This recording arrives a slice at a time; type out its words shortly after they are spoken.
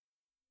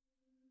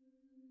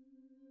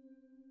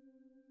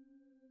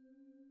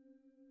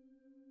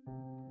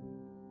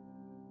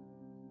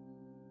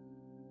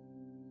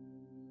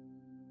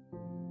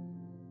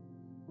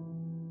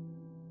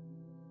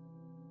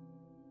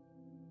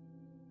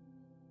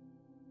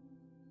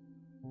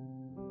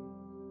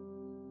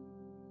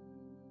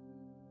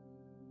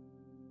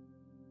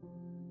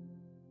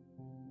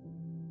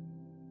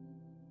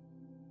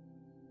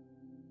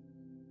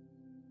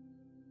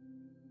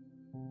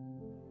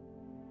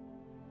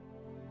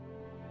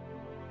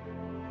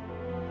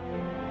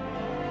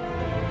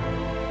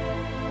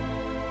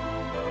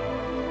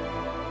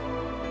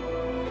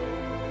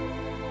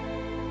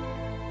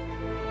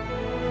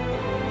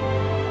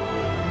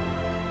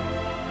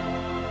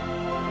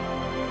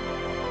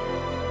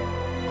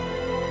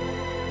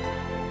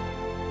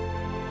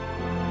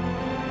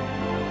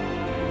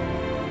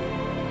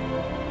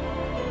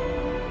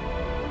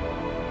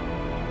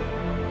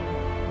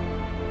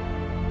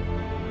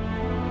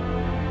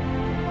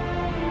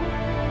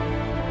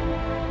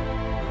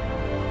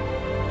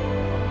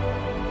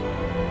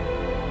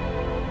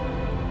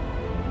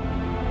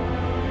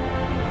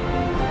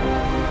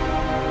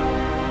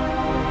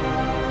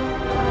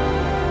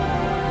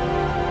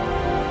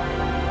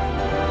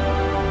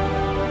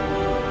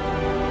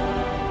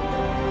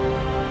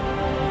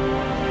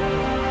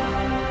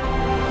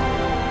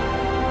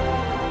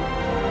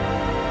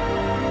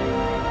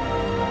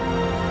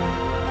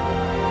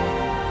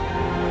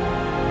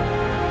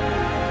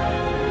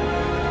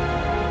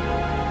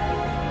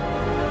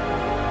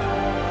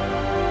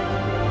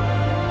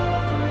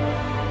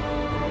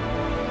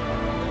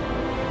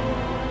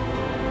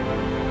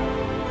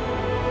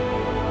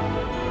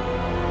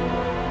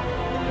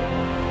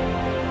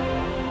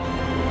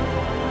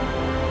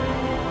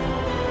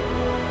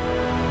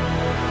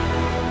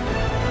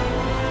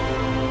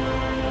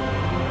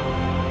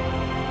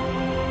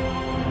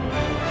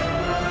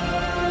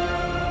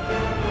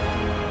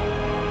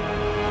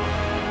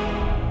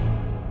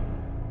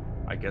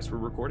guess we're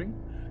recording.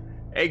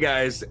 Hey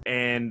guys,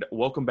 and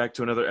welcome back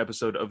to another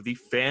episode of the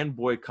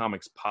Fanboy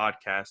Comics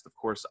Podcast. Of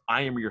course,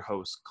 I am your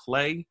host,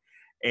 Clay,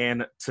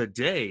 and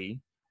today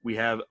we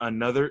have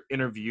another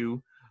interview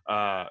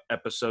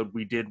episode.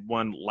 We did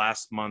one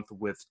last month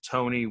with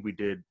Tony. We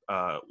did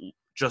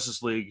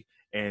Justice League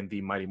and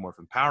the Mighty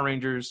Morphin Power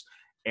Rangers,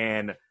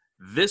 and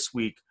this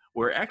week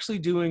we're actually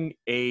doing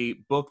a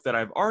book that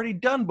I've already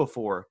done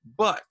before,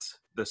 but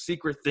the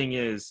secret thing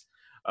is,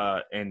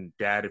 and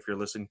Dad, if you're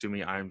listening to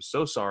me, I'm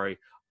so sorry.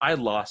 I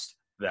lost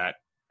that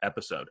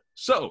episode.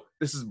 So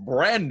this is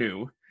brand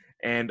new,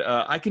 and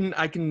I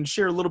can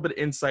share a little bit of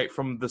insight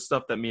from the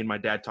stuff that me and my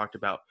dad talked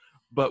about.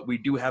 But we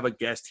do have a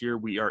guest here.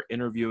 We are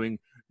interviewing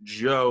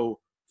Joe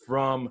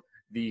from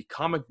the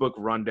Comic Book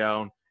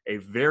Rundown, a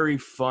very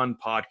fun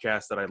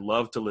podcast that I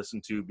love to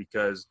listen to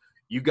because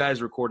you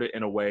guys record it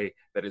in a way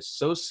that is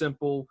so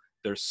simple.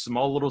 There's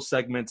small little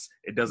segments.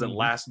 It doesn't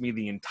last me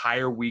the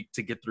entire week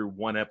to get through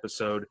one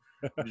episode.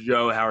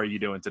 Joe, how are you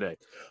doing today?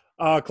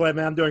 Clay,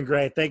 man, I'm doing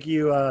great. Thank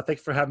you.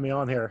 Thanks for having me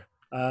on here.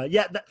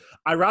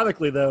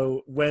 Ironically,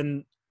 though,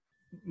 when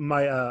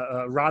my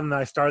Ron and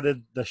I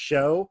started the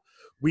show,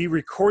 we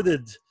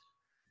recorded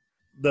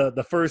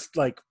the first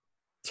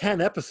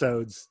 10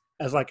 episodes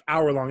as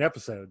hour-long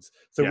episodes.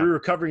 So we were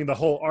covering the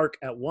whole arc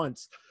at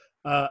once.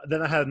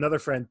 Then I had another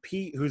friend,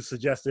 Pete, who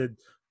suggested,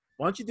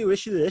 why don't you do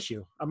issue to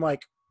issue? I'm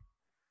like,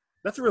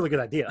 that's a really good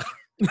idea.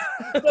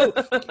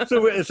 so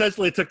we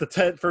essentially took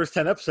the first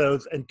 10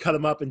 episodes and cut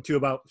them up into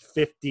about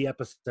 50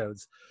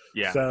 episodes.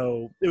 Yeah.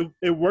 So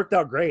it worked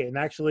out great. And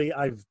actually,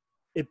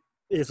 it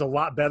is a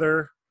lot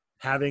better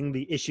having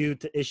the issue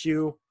to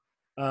issue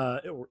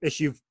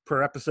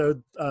per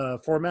episode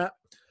format.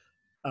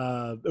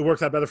 It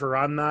works out better for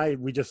Ron and I.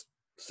 We just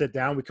sit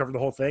down, we cover the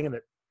whole thing, and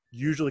it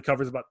usually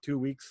covers about 2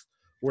 weeks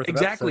worth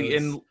exactly.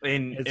 of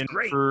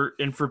episodes.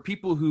 And for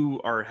people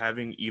who are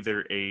having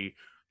either a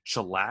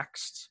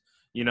chillaxed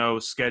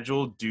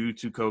schedule due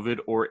to COVID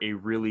or a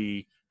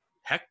really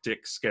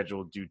hectic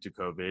schedule due to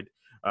COVID,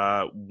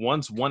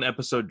 once one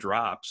episode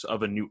drops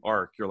of a new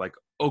arc, you're like,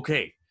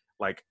 okay,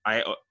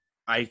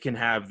 I can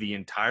have the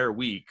entire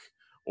week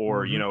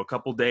or a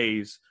couple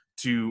days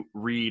to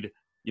read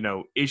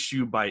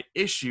issue by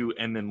issue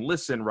and then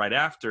listen right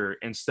after,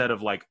 instead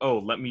of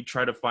let me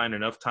try to find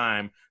enough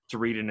time to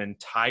read an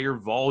entire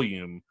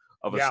volume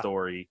of a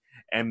story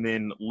and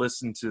then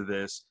listen to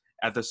this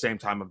at the same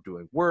time of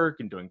doing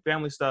work and doing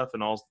family stuff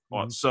and all.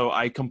 So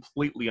I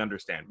completely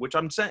understand, which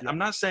I'm saying, I'm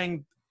not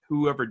saying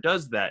whoever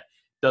does that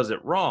does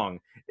it wrong.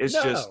 It's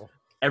just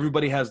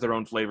everybody has their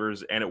own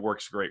flavors and it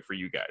works great for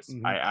you guys.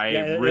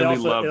 I really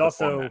love the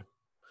format.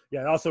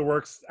 Yeah, it also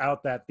works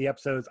out that the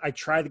episodes, I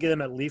try to get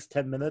them at least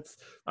 10 minutes.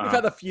 We've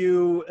had a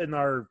few in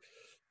our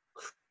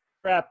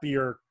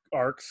crappier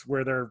arcs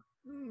where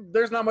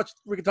there's not much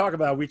we can talk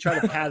about. We try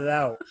to pad it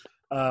out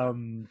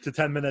to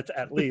 10 minutes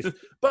at least.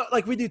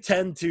 But we do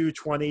 10 to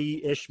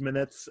 20-ish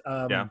minutes.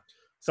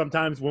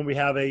 Sometimes when we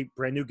have a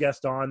brand new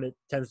guest on, it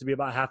tends to be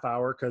about a half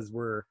hour because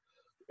we're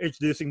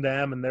introducing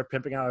them and they're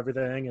pimping out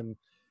everything. And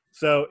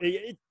so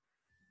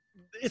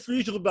it's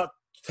usually about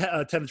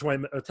 10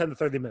 to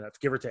 30 minutes,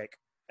 give or take.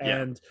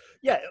 And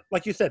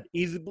like you said,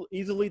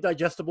 easily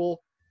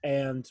digestible,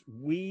 and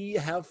we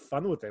have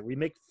fun with it. We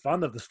make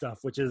fun of the stuff,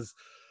 which is,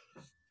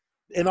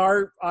 in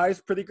our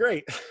eyes, pretty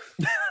great.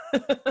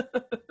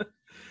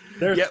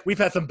 We've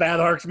had some bad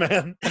arcs,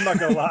 man. I'm not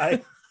gonna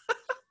lie.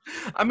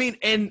 I mean,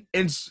 and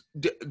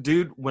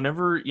dude,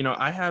 whenever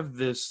I have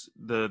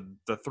the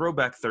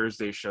Throwback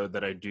Thursday show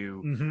that I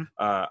do,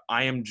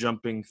 I am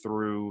jumping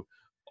through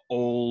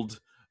old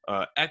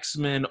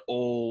X-Men,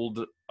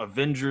 old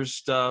Avengers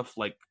stuff.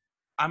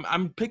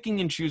 I'm picking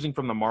and choosing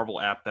from the Marvel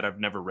app that I've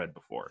never read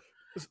before.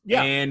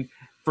 Yeah. And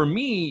for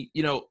me,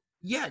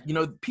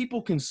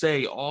 people can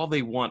say all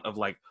they want of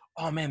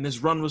oh man, this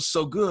run was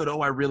so good.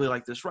 Oh, I really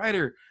like this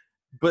writer.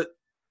 But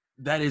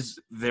that is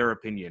their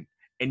opinion.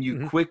 And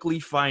you quickly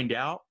find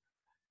out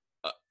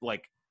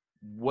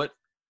what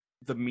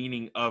the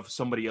meaning of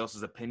somebody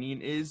else's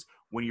opinion is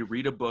when you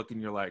read a book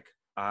and you're like,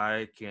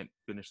 I can't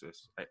finish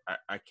this.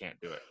 I can't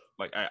do it.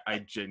 I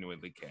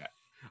genuinely can't.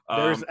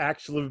 There's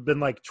actually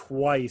been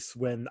twice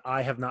when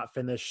I have not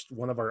finished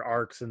one of our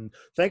arcs, and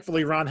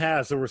thankfully Ron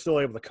has, so we're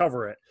still able to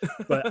cover it.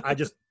 But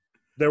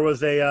there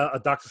was a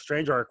Doctor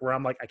Strange arc where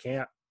I'm I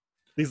can't.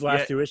 These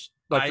last three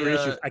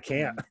issues, I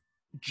can't.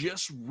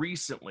 Just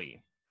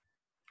recently,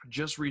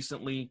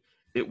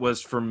 it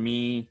was for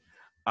me.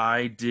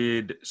 I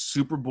did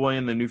Superboy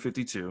and the New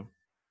 52.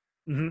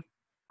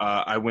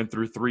 I went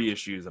through 3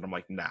 issues, and I'm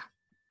like,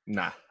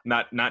 nah,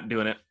 not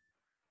doing it.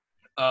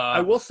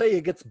 I will say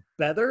it gets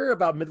better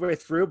about midway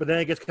through, but then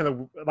it gets kind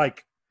of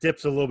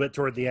dips a little bit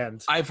toward the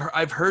end.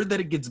 I've heard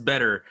that it gets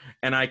better,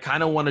 and I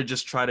kind of want to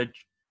just try to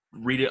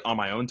read it on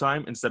my own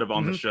time instead of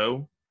on the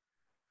show.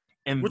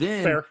 And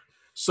then,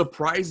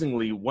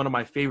 surprisingly, one of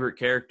my favorite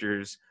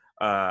characters,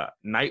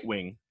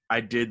 Nightwing,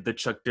 I did the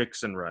Chuck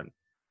Dixon run.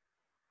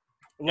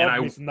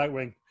 Love me some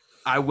Nightwing.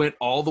 I went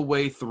all the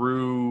way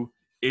through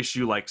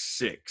issue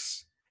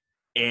 6,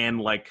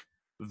 and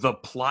the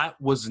plot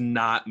was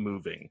not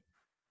moving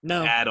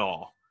at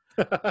all.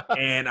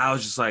 And I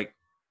was just like,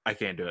 I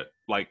can't do it.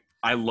 Like,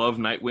 I love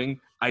Nightwing.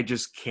 I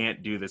just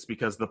can't do this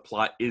because the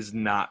plot is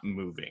not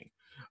moving.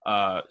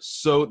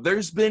 So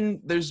there's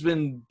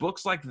been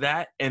books like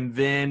that, and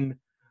then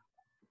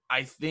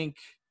I think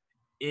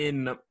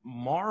in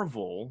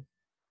Marvel,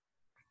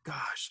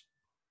 gosh,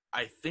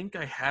 I think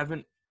I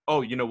haven't.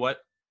 Oh, you know what?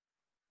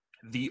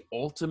 The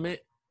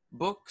Ultimate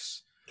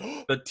books,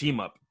 the team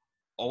up,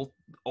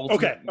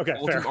 Ultimate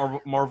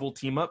Marvel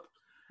team up.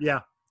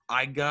 Yeah,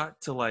 I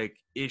got to like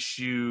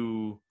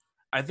issue.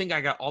 I think I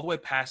got all the way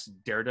past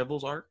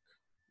Daredevil's arc,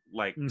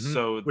 like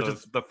so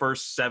the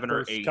first 7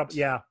 or 8.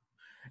 Yeah,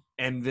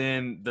 and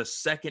then the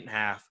second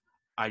half,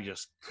 I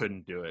just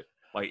couldn't do it.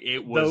 Like,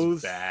 it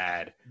was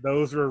bad.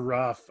 Those were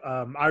rough.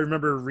 I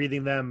remember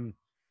reading them,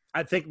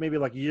 I think maybe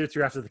like a year or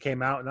two after they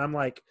came out, and I'm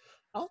like,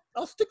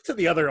 I'll stick to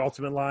the other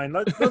Ultimate line.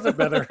 Those are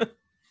better.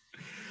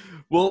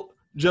 Well,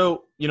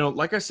 Joe,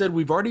 like I said,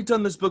 we've already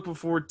done this book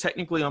before,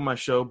 technically on my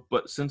show,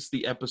 but since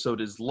the episode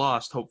is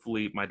lost,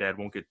 hopefully my dad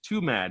won't get too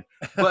mad.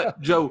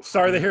 But Joe,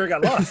 sorry to hear it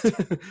got lost.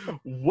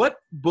 What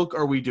book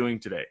are we doing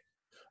today?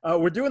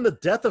 We're doing The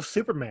Death of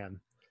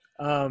Superman.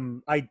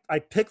 I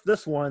picked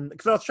this one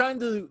because I was trying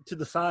to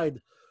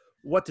decide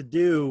what to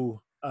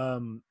do.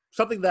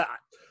 Something that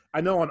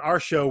I know on our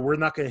show we're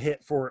not going to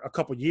hit for a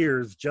couple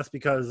years just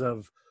because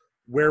of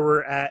where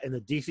we're at in the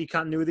DC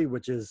continuity,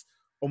 which is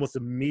almost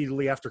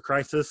immediately after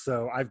Crisis.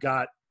 So I've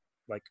got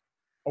like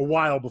a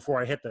while before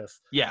I hit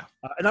this. Yeah.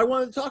 And I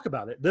wanted to talk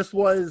about it. This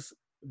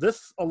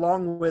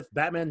along with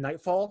Batman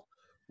Nightfall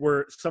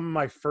were some of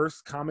my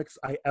first comics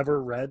I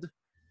ever read.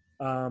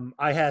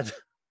 I had,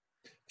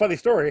 funny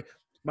story,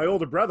 my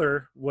older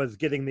brother was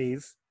getting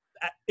these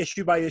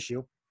issue by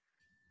issue.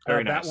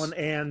 Very nice. That one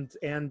and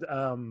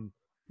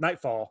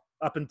Nightfall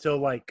up until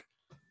like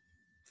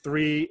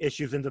 3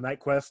 issues into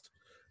NightQuest.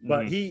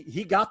 But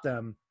he got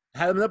them,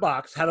 had them in the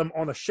box, had them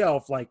on a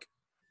shelf like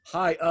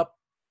high up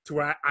to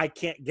where I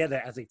can't get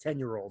it as a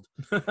 10-year-old.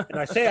 And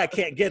I say I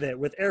can't get it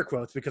with air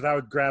quotes because I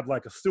would grab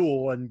like a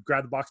stool and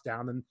grab the box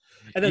down and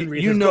then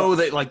read his books.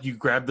 That like you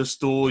grab the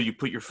stool, you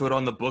put your foot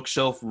on the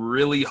bookshelf,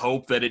 really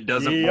hope that it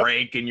doesn't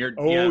break, and you're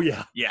So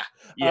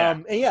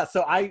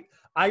I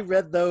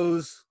read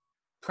those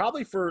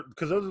probably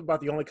because those were about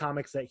the only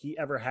comics that he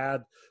ever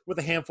had, with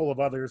a handful of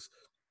others.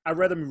 I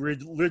read them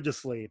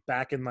religiously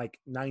back in like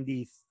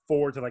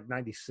 94 to like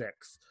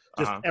 96.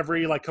 Just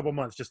every like couple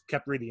months, just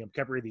kept reading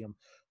them.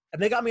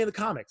 And they got me into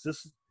comics.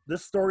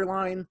 This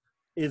storyline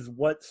is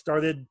what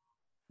started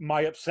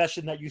my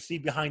obsession that you see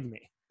behind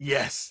me.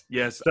 Yes.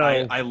 So,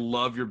 I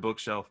love your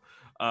bookshelf.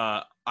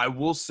 I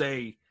will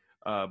say,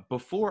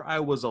 before I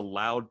was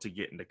allowed to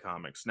get into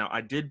comics, now I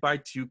did buy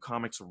 2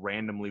 comics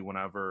randomly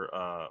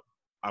whenever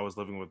I was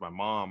living with my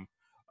mom.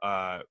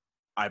 I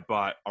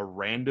bought a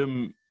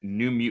random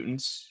New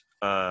Mutants,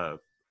 or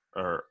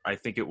I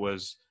think it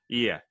was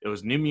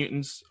New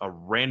Mutants, a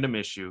random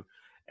issue,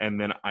 and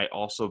then I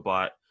also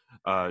bought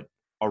a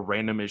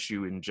random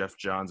issue in Jeff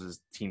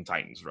Johns' Teen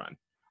Titans run.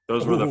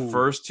 Those were the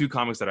first 2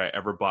 comics that I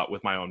ever bought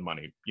with my own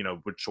money,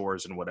 with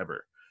chores and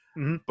whatever.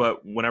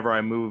 But whenever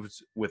I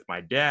moved with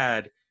my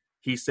dad,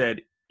 he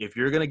said, if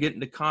you're going to get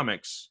into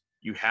comics,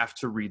 you have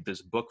to read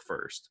this book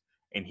first.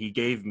 And he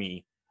gave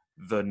me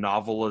the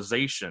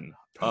novelization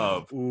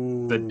of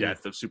The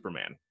Death of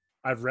Superman.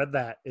 I've read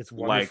that. It's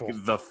wonderful.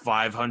 Like the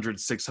 500,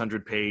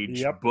 600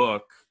 page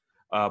book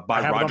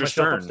by Roger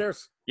Stern.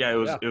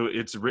 Yeah,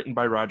 it's written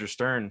by Roger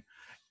Stern,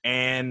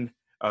 and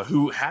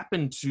who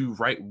happened to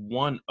write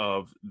one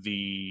of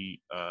the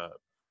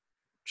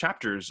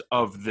chapters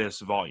of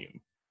this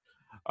volume.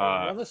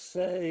 I want to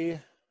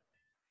say,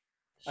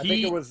 I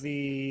think it was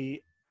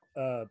the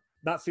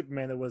not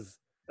Superman. It was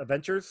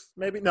Adventures,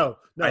 maybe. No,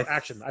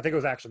 Action. I think it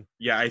was Action.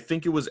 Yeah, I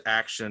think it was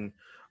Action.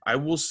 I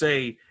will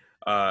say,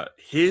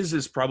 his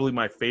is probably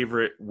my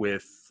favorite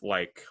with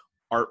like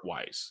art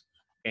wise,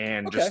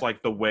 and just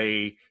like the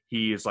way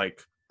he is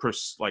like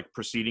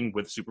proceeding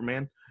with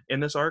Superman in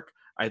this arc.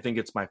 I think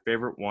it's my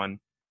favorite one.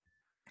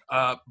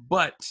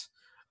 But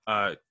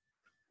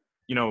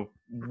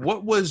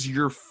what was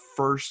your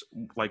first,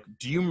 like,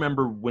 do you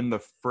remember when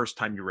the first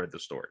time you read the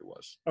story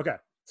was? Okay.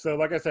 So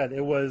like I said,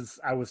 I was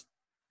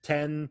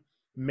 10,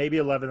 maybe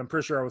 11. I'm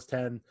pretty sure I was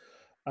 10.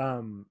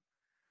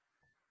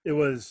 It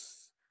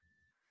was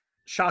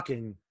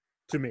shocking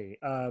to me.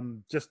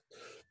 Just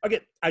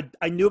again,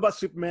 I knew about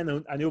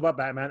Superman, I knew about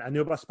Batman, I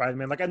knew about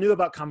Spider-Man. Like, I knew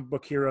about comic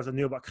book heroes, I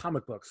knew about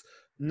comic books,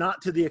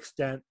 not to the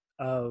extent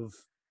of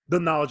the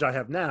knowledge I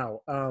have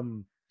now.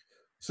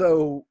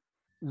 So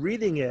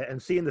reading it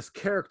and seeing this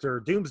character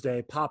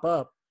Doomsday pop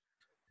up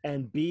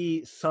and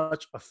be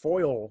such a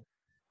foil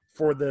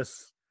for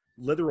this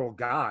literal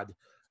god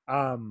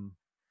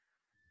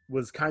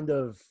was kind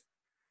of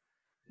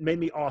made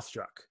me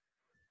awestruck.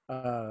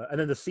 And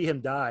then to see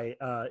him die,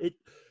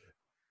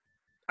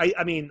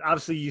 I mean,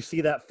 obviously you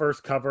see that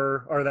first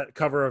cover, or that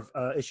cover of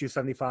issue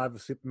 75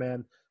 of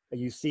Superman, and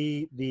you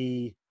see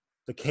the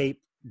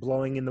cape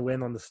blowing in the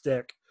wind on the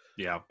stick.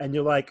 Yeah. And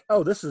you're like,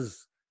 oh, this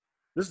is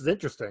this is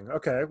interesting.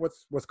 Okay,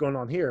 what's going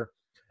on here?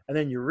 And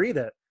then you read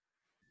it,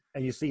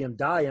 and you see him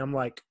die. And I'm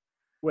like,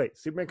 wait,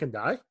 Superman can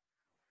die?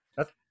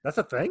 That's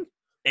a thing?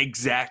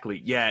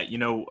 Exactly. Yeah.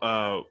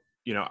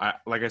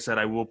 Like I said,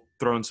 I will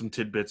throw in some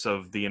tidbits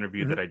of the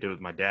interview that I did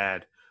with my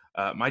dad.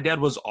 My dad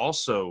was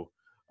also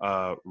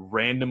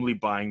randomly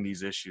buying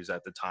these issues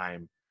at the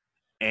time,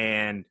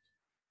 and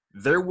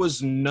there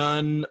was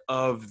none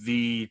of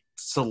the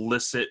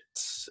solicit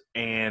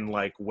and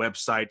like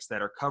websites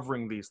that are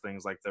covering these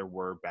things like there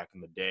were back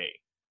in the day.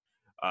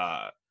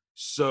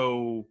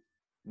 So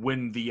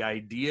when the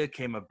idea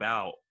came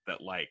about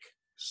that like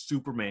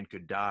Superman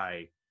could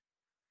die,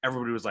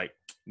 everybody was like,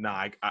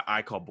 nah,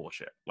 I call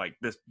bullshit. Like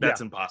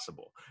that's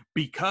impossible.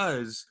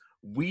 Because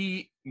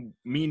me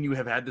and you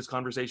have had this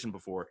conversation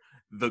before.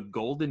 The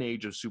golden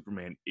age of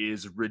Superman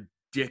is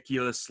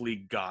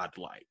ridiculously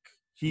godlike.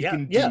 He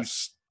can do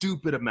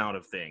stupid amount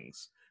of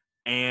things.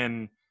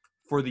 And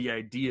for the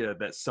idea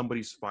that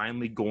somebody's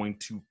finally going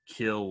to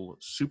kill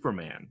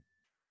Superman,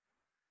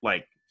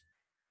 like,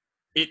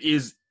 it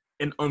is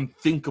an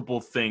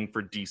unthinkable thing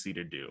for DC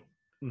to do.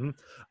 Mm-hmm.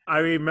 I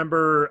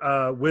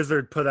remember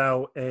Wizard put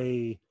out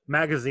a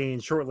magazine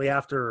shortly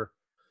after,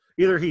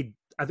 after he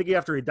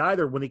died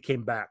or when he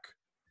came back.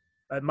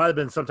 It might have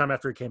been sometime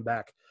after he came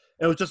back.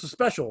 It was just a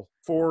special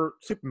for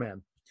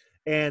Superman.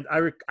 And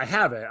I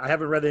have it. I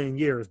haven't read it in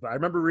years, but I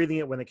remember reading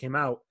it when it came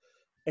out.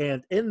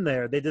 And in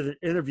there, they did an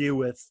interview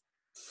with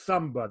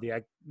somebody,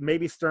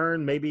 maybe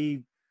Stern,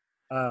 maybe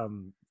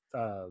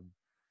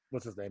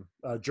what's his name,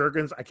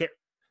 Jurgens. I can't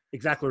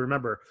exactly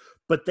remember,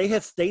 but they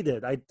had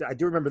stated, I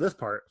do remember this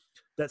part,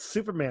 that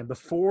Superman,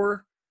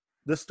 before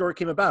this story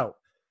came about,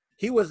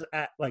 he was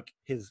at like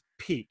his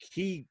peak.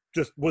 He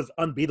just was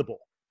unbeatable.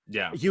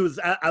 Yeah, he was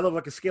out of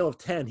like a scale of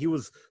 10. He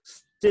was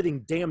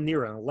sitting damn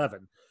near an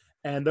 11,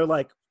 and they're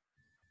like,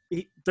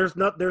 there's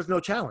no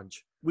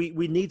challenge. We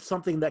need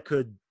something that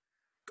could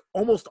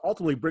almost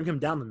ultimately bring him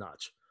down a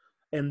notch,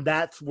 and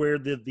that's where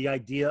the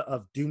idea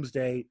of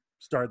Doomsday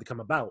started to come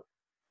about.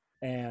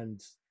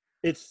 And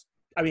it's,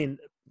 I mean,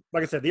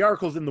 like I said, the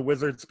article's in the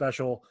Wizard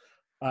special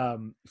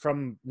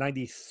from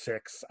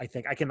 '96, I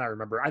think. I cannot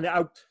remember.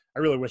 I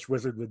really wish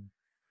Wizard would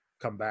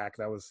come back.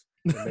 That was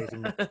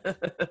amazing.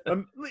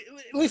 At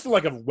least in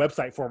like a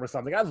website form or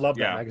something. I love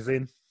that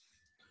magazine.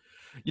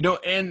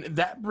 And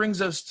that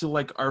brings us to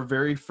like our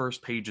very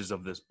first pages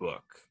of this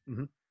book.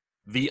 Mm-hmm.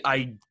 The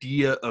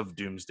idea of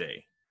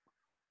Doomsday.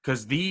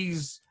 Because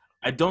these,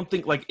 I don't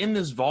think, like in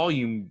this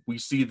volume, we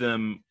see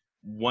them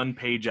one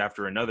page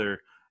after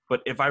another.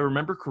 But if I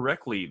remember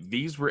correctly,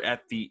 these were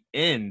at the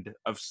end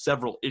of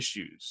several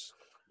issues.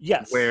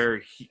 Yes.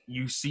 Where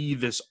you see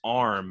this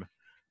arm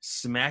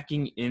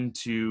smacking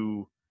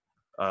into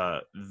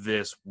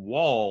this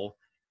wall,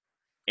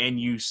 and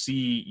you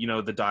see,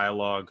 the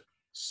dialogue,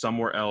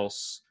 somewhere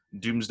else,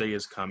 Doomsday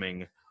is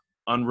coming,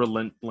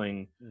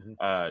 unrelenting,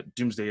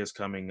 Doomsday is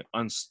coming,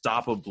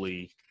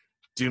 unstoppably,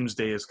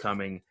 Doomsday is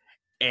coming.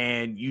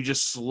 And you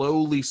just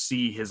slowly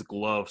see his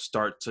glove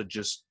start to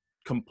just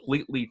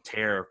completely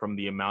tear from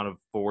the amount of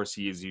force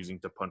he is using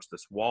to punch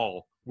this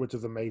wall, which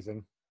is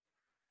amazing.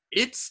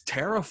 It's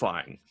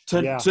terrifying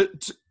to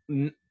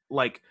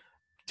like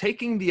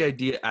taking the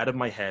idea out of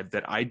my head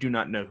that I do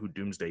not know who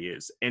Doomsday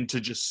is, and to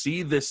just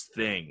see this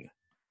thing,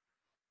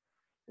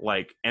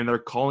 like, and they're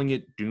calling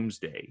it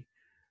Doomsday,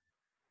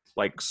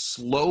 like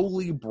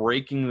slowly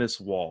breaking this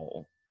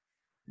wall.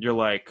 You're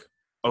like,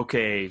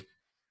 okay,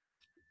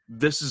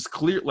 this is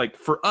clear. Like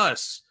for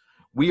us,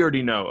 we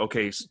already know,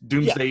 okay,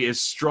 Doomsday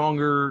is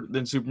stronger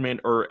than Superman,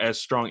 or as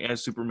strong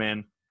as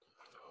Superman.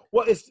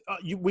 Well, it's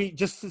we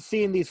just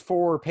seeing these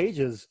 4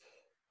 pages,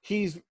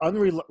 he's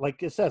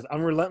like it says,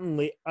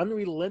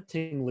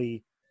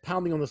 unrelentingly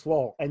pounding on this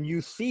wall, and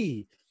you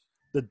see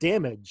the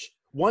damage.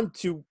 1,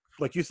 to,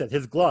 like you said,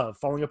 his glove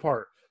falling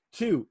apart.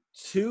 2,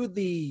 to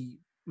the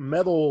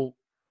metal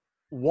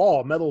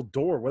wall, metal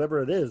door,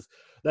 whatever it is,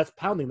 that's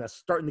pounding, that's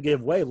starting to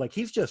give way. Like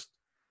he's just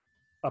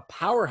a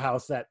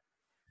powerhouse that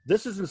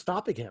this isn't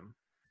stopping him.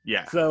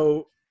 Yeah.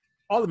 So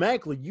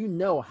automatically,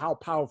 how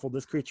powerful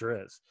this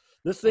creature is.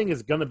 This thing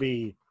is gonna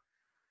be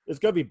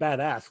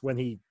badass when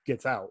he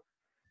gets out.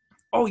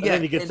 Oh yeah, and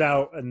then he gets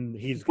out, and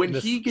when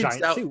he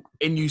gets out, suit.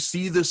 And you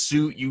see the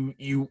suit.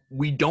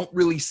 We don't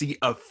really see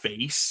a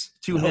face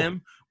to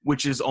him,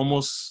 which is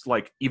almost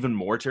like even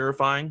more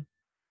terrifying.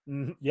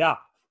 Yeah.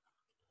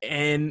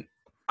 And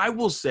I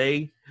will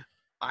say,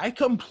 I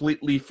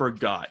completely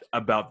forgot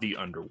about the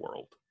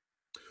underworld.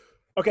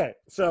 Okay,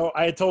 so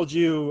I told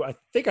you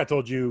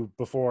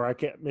before. I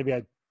can't. Maybe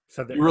I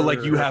said that. You were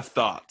like, you have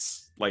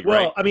thoughts, like,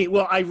 well, right? I mean,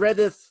 I read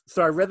this.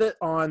 So I read it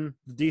on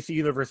the DC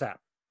Universe app.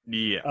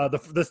 Yeah.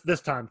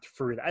 This time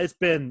for read. It's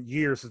been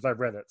years since I've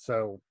read it,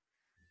 so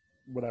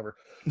whatever.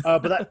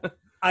 But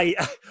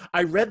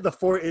I read the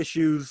 4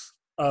 issues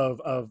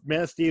of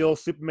Man of Steel,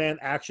 Superman,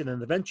 Action,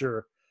 and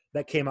Adventure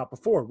that came out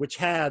before, which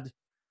had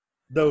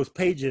those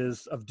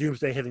pages of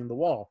Doomsday hitting the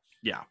wall.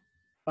 Yeah.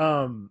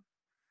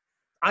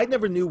 I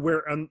never knew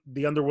where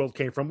the underworld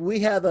came from. We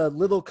had a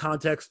little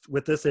context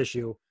with this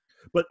issue,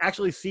 but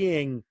actually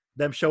seeing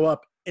them show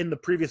up in the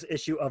previous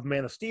issue of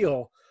Man of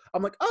Steel,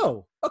 I'm like,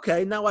 oh,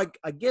 okay, now I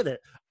get it.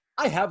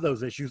 I have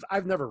those issues.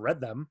 I've never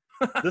read them.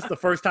 This is the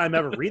first time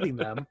ever reading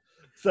them.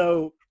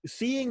 So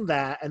seeing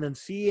that and then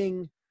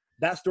seeing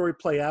that story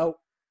play out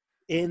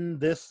in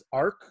this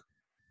arc,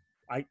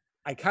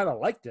 I kind of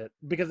liked it,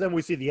 because then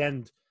we see the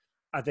end,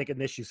 I think, in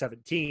issue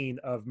 17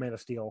 of Man of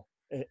Steel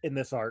in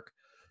this arc.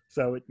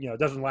 So it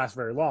doesn't last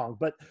very long.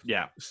 But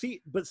yeah,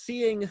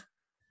 seeing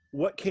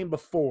what came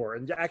before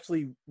and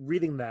actually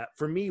reading that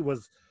for me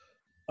was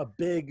a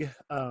big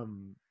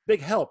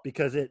help,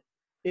 because it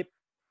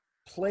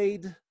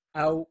played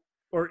out,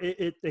 or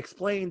it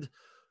explained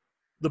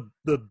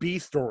the B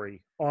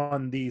story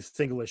on these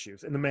single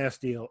issues in the Man of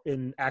Steel,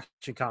 in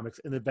Action Comics,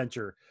 in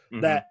Adventure,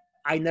 that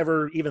I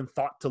never even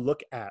thought to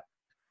look at.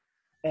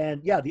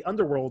 And yeah, the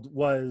Underworld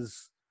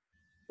was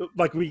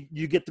like,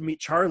 you get to meet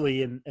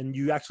Charlie, and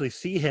you actually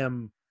see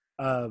him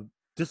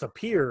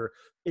disappear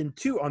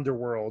into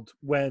Underworld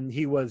when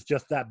he was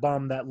just that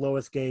bum that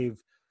Lois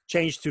gave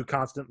change to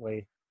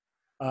constantly.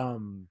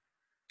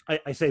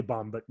 I say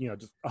bum, but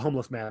just a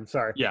homeless man.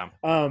 Sorry. Yeah.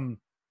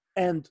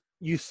 And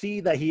you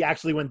see that he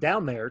actually went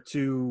down there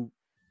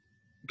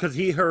because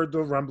he heard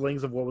the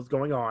rumblings of what was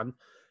going on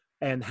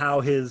and how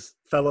his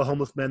fellow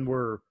homeless men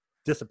were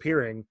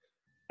disappearing,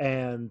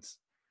 and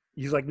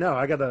he's like, no,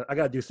 I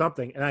gotta do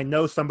something, and I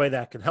know somebody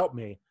that can help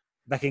me,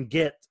 that can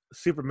get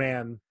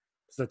Superman's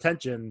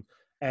attention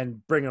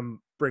and bring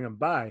him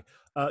by.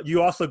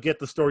 You also get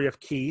the story of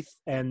Keith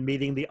and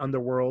meeting the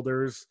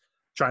Underworlders,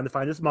 trying to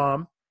find his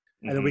mom,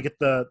 and then we get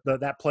the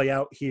that play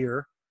out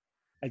here.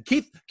 And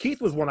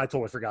Keith was one I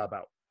totally forgot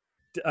about.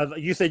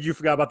 You said you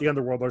forgot about the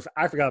Underworlders.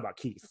 I forgot about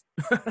Keith,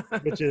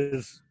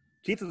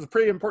 Keith is a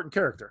pretty important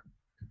character.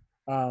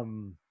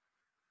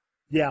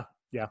 Yeah.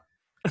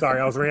 Sorry,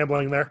 I was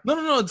rambling there.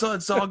 No.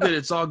 It's all good.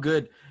 It's all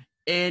good.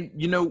 And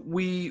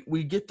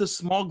we get the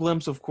small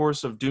glimpse, of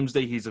course, of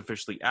Doomsday. He's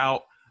officially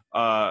out.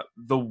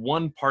 The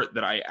one part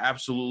that I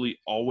absolutely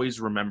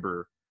always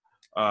remember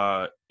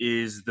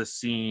is the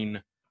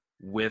scene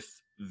with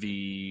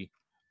the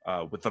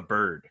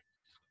bird.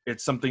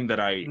 It's something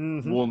that I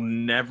will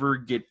never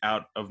get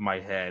out of my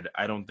head.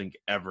 I don't think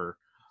ever.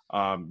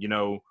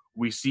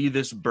 We see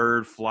this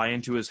bird fly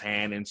into his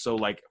hand, and so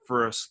like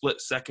for a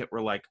split second,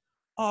 we're like,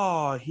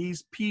 oh,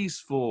 he's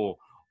peaceful.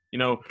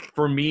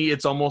 For me,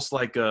 it's almost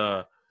like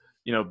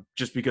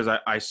just because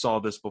I saw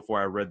this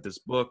before I read this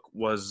book,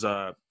 was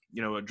a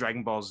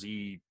Dragon Ball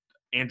Z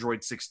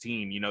Android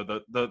 16,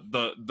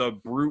 the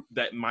brute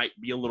that might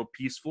be a little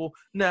peaceful.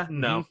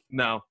 No,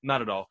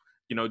 not at all.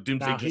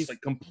 Doomsday just like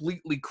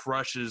completely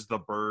crushes the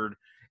bird.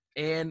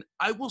 And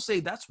I will say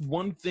that's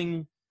one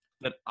thing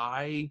that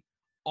I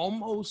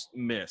almost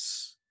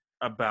miss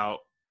about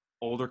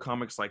older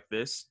comics like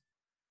this.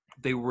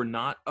 They were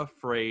not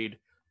afraid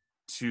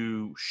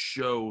to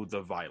show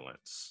the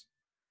violence.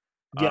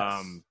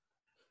 Yes.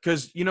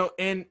 Because,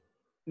 and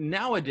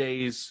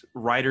nowadays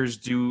writers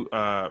do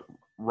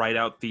write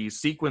out these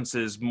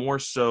sequences more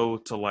so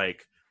to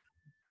like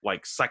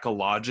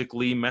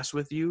psychologically mess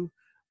with you.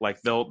 Like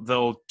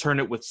they'll turn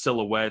it with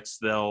silhouettes.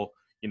 They'll,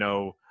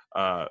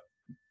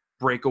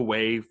 break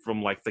away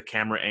from like the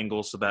camera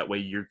angle so that way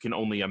you can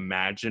only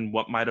imagine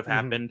what might have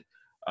happened.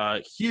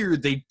 Here,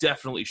 they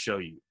definitely show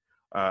you.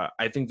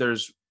 I think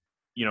there's,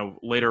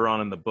 later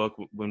on in the book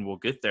when we'll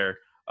get there,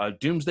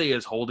 Doomsday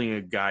is holding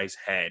a guy's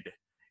head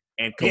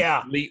and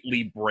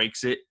completely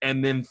breaks it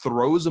and then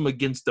throws him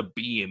against a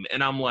beam.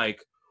 And I'm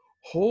like,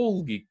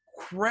 holy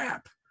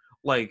crap.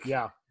 Like,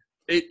 yeah.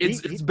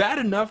 It's bad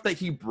enough that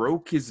he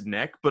broke his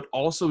neck, but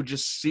also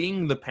just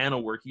seeing the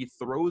panel where he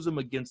throws him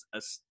against a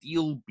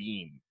steel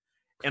beam.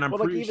 And I'm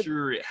pretty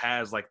sure it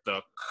has like the...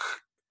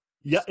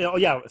 Yeah,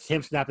 it's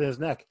him snapping his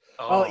neck.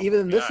 Even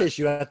in this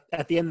issue,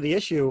 at the end of the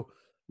issue,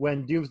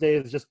 when Doomsday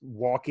is just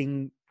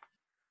walking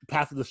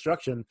path of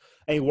destruction,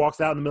 and he walks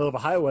out in the middle of a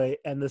highway,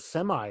 and the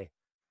semi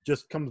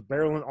just comes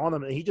barreling on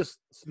him, and he just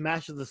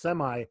smashes the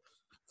semi,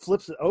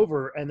 flips it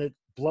over, and it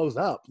blows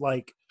up.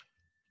 Like,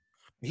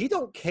 he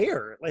don't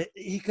care, like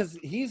because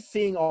he's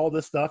seeing all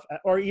this stuff,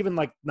 or even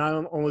like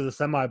not only the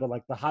semi, but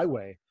like the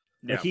highway.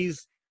 Yeah. Like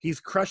he's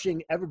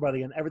crushing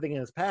everybody and everything in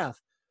his path,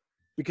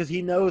 because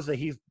he knows that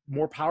he's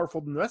more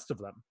powerful than the rest of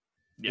them.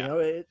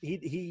 Yeah.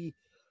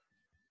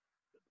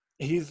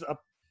 He's a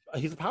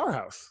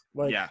powerhouse.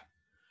 Like, yeah.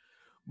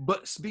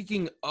 But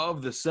speaking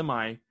of the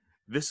semi,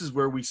 this is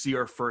where we see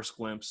our first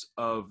glimpse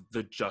of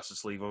the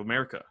Justice League of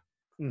America.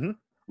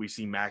 We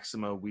see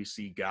Maxima, we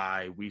see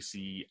Guy, we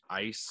see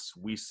Ice,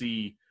 we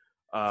see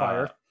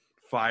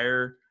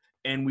Fire,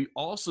 and we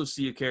also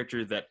see a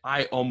character that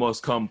I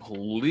almost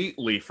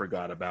completely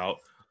forgot about.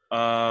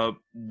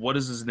 What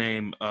is his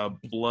name?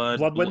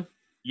 Bloodwind?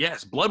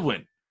 Yes,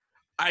 Bloodwind.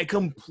 I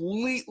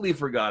completely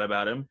forgot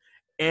about him.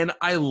 And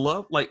I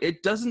love, like,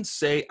 it doesn't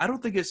say, I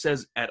don't think it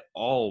says at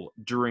all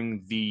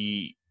during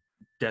the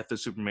Death of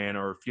Superman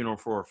or Funeral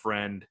for a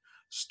Friend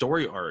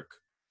story arc.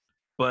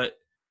 But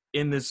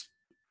in this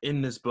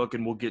book,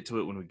 and we'll get to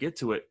it when we get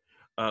to it,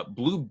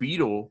 Blue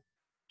Beetle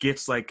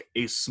gets like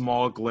a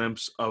small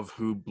glimpse of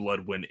who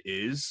Bloodwind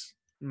is.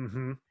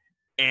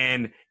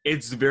 And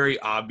it's very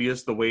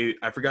obvious the way,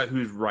 I forgot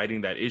who's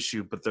writing that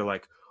issue, but they're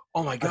like,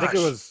 oh my gosh. I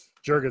think it was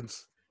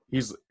Jurgens.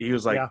 He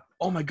was like,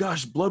 oh my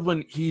gosh,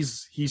 Bloodwind,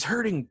 he's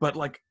hurting, but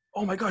like,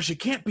 oh my gosh, it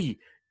can't be.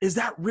 Is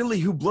that really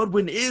who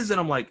Bloodwind is? And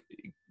I'm like,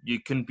 you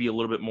can be a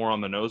little bit more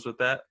on the nose with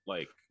that,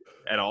 like,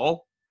 at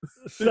all.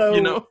 So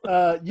you know,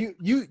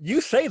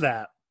 you say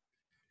that.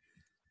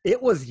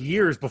 It was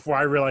years before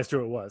I realized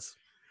who it was.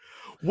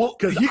 Well,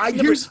 because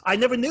I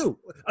never knew.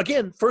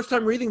 Again, first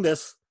time reading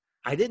this,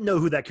 I didn't know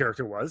who that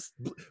character was,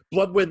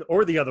 Bloodwind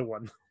or the other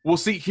one. Well,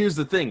 see, here's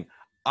the thing.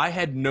 I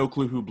had no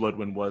clue who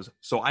Bloodwind was,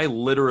 so I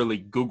literally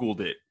Googled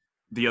it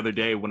the other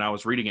day when I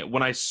was reading it.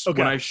 When I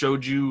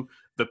showed you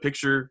the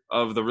picture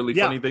of the really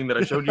funny thing that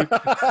I showed you,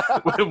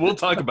 we'll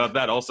talk about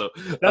that also.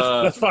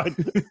 That's fine.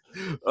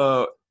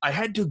 I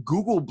had to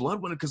Google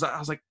Bloodwind because I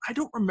was like, I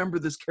don't remember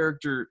this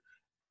character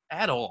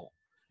at all.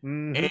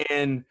 Mm-hmm.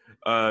 And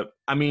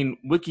I mean,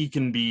 Wiki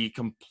can be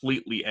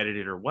completely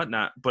edited or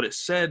whatnot, but it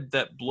said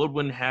that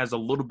Bloodwind has a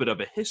little bit of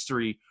a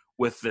history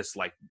with this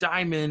like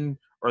diamond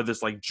or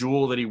this like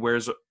jewel that he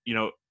wears, you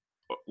know,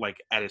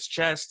 like at his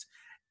chest,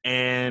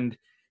 and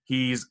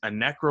he's a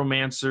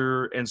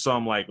necromancer. And so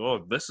I'm like,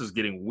 oh, this is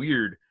getting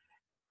weird.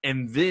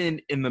 And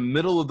then in the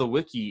middle of the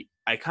wiki,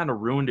 I kind of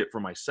ruined it for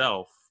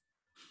myself,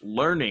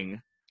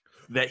 learning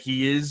that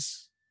he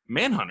is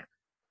Manhunter.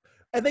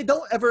 And they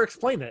don't ever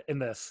explain it in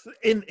this,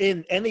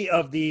 in any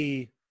of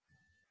the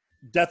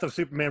Death of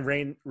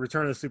Superman,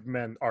 Return of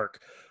Superman arc.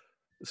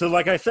 So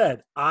like I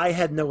said, I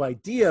had no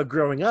idea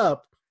growing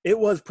up. It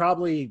was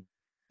probably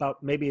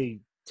about maybe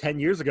 10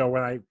 years ago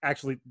when I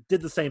actually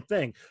did the same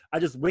thing. I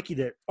just wikied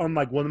it on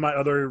like one of my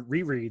other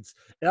rereads.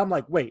 And I'm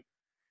like, wait,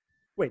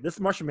 this is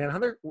Martian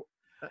Manhunter?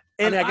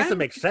 And I guess it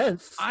makes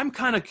sense. I'm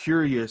kind of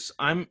curious.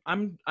 I'm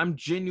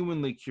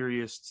genuinely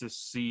curious to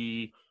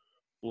see,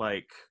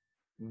 like,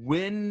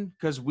 when,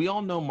 because we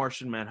all know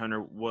Martian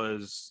Manhunter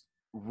was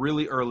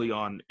really early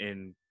on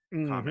in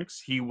comics.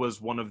 He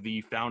was one of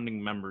the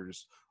founding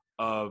members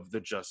of the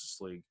Justice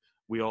League.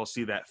 We all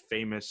see that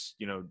famous,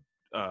 you know,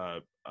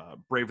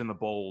 Brave and the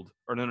Bold,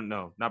 or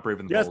no, not Brave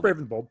and the Bold. Yes, Brave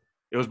and the Bold.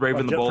 It was Brave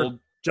and the Bold.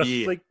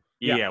 Justice League.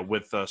 Yeah,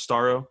 with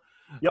Starro.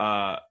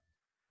 Yep.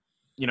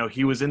 You know,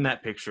 he was in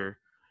that picture.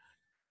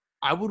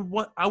 I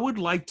would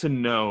like to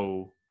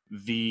know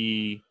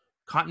the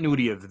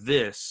continuity of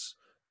this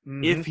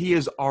if he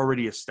is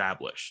already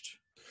established.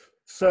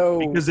 So,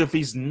 because if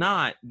he's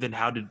not, then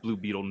how did Blue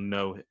Beetle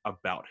know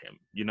about him?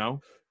 You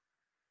know,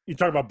 you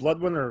talk about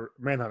Bloodwind or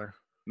Manhunter?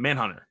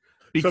 Manhunter.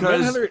 Because so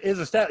Manhunter is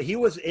established. He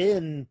was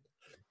in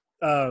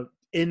my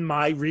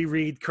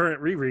current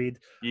reread.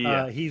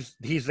 Yeah.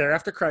 He's there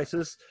after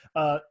Crisis.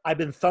 I've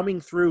been thumbing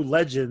through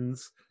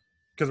Legends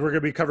because we're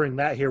going to be covering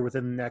that here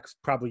within the next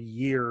probably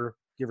year,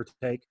 give or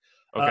take.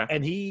 Okay.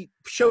 And he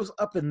shows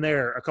up in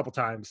there a couple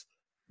times.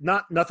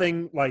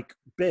 Nothing like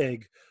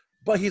big,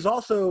 but he's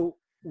also,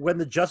 when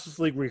the Justice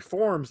League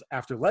reforms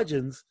after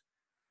Legends,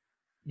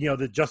 you know,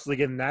 the Justice League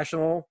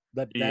International,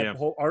 that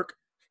whole arc,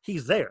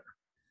 he's there.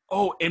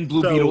 Oh, and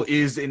Blue Beetle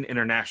is in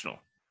International.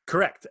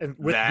 Correct. And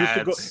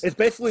it's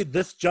basically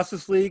this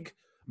Justice League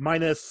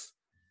minus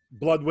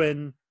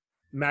Bloodwind,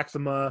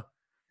 Maxima.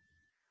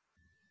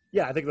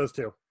 Yeah, I think those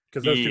two,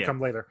 because those two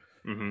come later.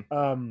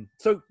 Mm-hmm.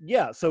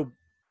 So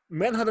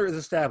Manhunter is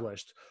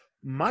established.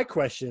 My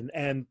question,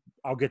 and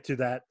I'll get to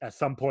that at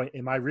some point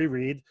in my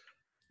reread,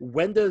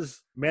 when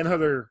does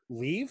Manhunter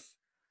leave,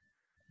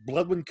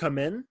 Bloodwind come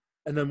in,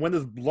 and then when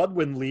does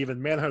Bloodwind leave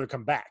and Manhunter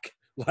come back?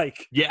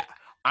 Like, yeah,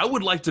 I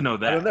would like to know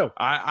that. I don't know.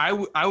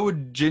 I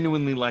would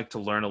genuinely like to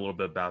learn a little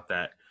bit about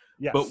that.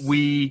 Yes. But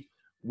we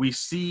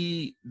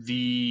see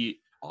the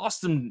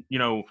Austin, you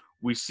know,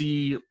 we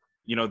see,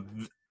 you know,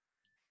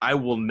 I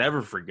will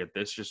never forget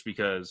this just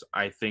because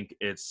I think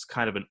it's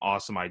kind of an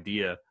awesome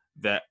idea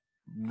that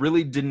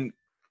really didn't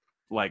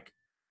like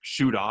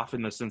shoot off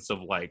in the sense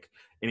of like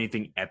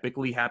anything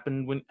epically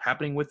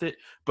happening with it,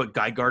 but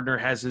Guy Gardner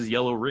has his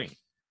yellow ring,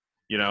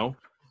 you know.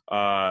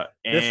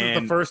 This is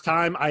the first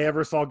time I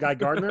ever saw Guy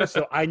Gardner,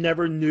 so I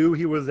never knew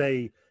he was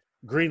a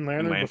Green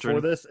Lantern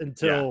before this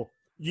until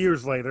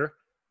years later.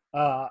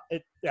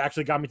 It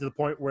actually got me to the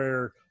point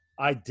where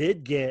I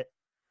did get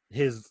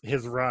his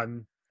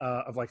run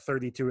of like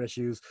 32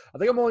 issues. I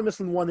think I'm only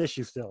missing one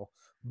issue still,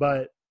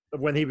 but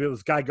when he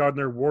was Guy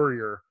Gardner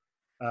Warrior,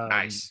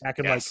 nice. Back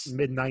in like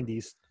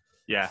mid-90s.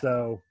 Yeah.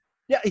 So,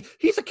 yeah,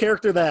 he's a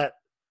character that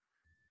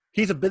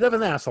he's a bit of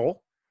an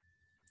asshole,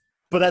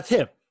 but that's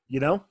him, you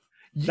know?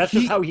 That's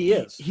just how he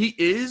is. He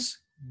is,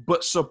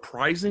 but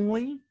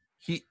surprisingly,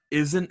 he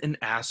isn't an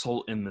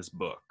asshole in this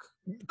book.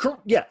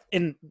 Yeah,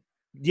 and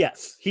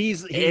yes, he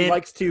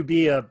likes to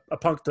be a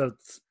punk to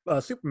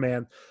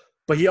Superman,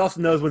 but he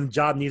also knows when the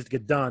job needs to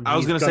get done. I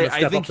was going to say,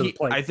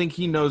 I think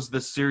he knows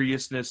the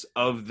seriousness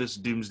of this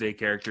Doomsday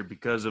character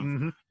because of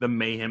the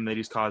mayhem that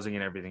he's causing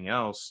and everything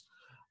else.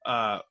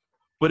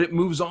 But it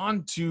moves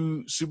on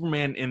to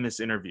Superman in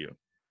this interview.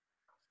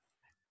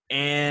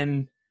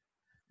 And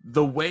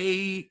the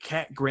way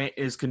Cat Grant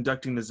is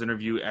conducting this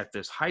interview at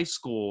this high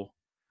school,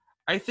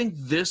 I think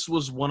this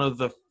was one of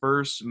the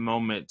first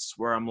moments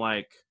where I'm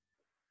like,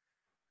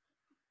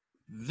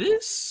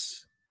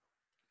 this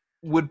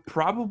would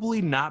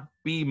probably not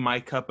be my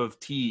cup of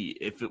tea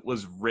if it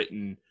was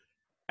written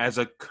as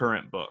a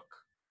current book.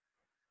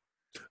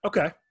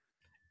 Okay.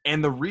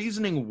 And the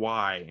reasoning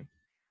why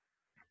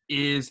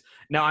is,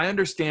 now I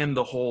understand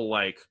the whole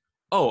like,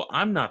 oh,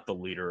 I'm not the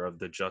leader of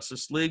the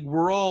Justice League.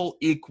 We're all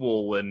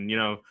equal and,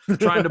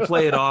 trying to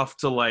play it off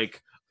to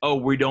like, oh,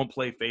 we don't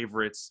play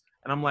favorites.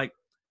 And I'm like,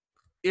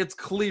 it's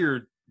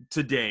clear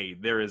today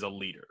there is a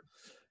leader.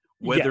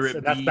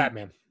 That's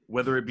Batman.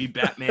 Whether it be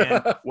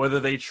Batman, whether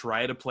they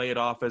try to play it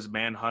off as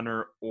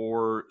Manhunter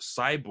or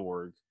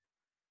Cyborg,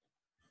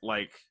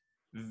 like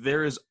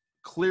there is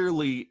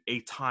clearly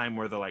a time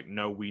where they're like,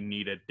 no, we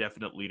need a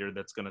definite leader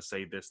that's going to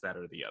say this, that,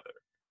 or the other.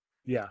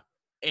 Yeah.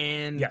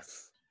 And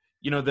yes.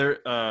 We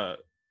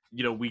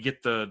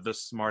get the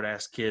smart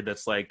ass kid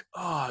that's like,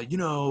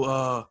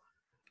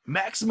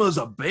 Maxima's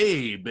a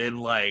babe, and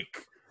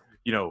like,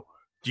 do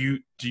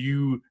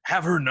you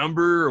have her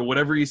number or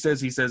whatever he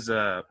says? He says,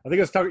 I think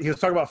he was talking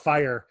about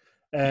Fire.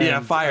 And, yeah,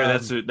 Fire.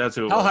 That's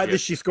who. How high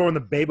does she score in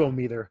the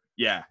Babometer?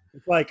 Yeah,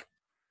 it's like,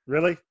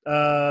 really?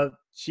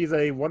 She's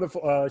a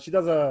wonderful. She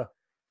does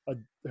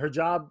her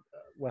job.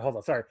 Well, hold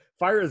on. Sorry.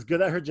 Fire is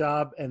good at her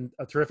job and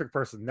a terrific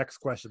person. Next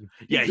question.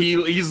 Yeah,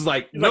 he's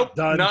like, nope,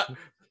 done.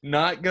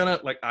 not gonna,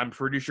 like, I'm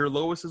pretty sure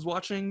Lois is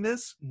watching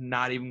this.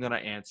 Not even gonna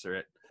answer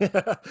it.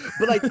 But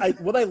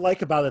what I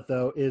like about it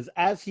though is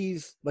as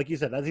he's, like you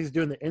said, as he's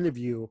doing the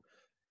interview,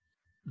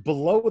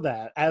 below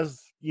that,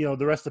 as the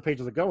rest of the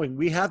pages are going,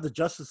 we have the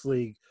Justice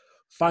League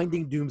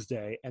finding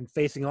Doomsday and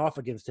facing off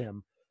against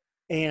him,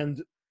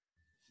 and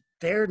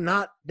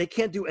they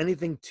can't do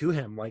anything to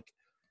him. Like,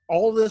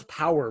 all this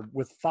power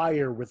with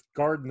Fire, with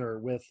Gardner,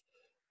 with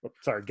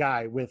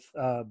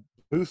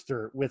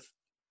Booster, with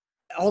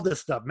all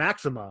this stuff,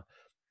 Maxima,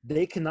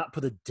 they cannot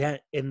put a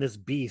dent in this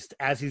beast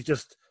as he's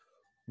just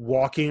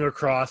walking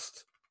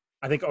across,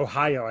 I think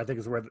Ohio,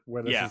 is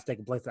where this is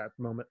taking place at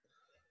the moment.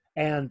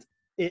 And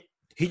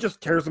he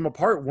just tears them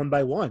apart one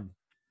by one.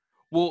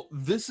 Well,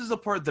 this is a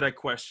part that I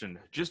questioned,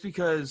 just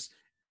because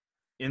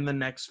in the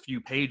next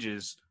few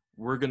pages,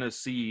 we're going to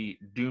see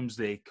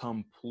Doomsday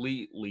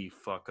completely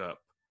fuck up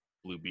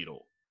Blue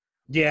Beetle.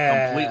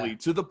 Yeah. Completely,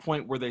 to the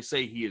point where they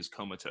say he is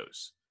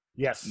comatose.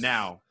 Yes.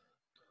 Now,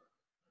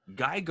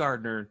 Guy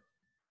Gardner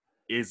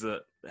has a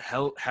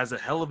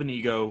hell of an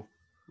ego,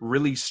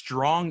 really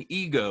strong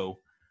ego,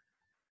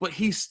 but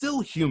he's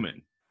still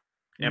human.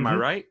 Am I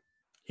right?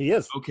 He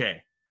is.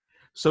 Okay.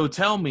 So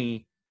tell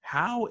me,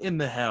 how in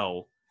the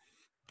hell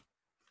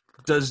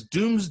does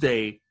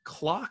Doomsday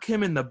clock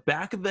him in the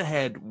back of the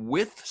head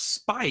with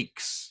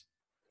spikes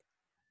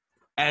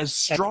as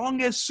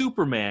strong as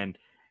Superman,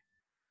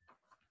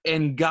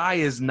 and Guy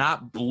is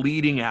not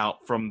bleeding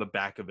out from the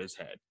back of his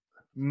head?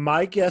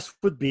 My guess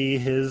would be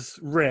his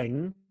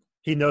ring.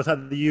 He knows how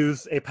to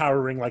use a power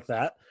ring like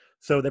that.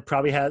 So they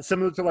probably had,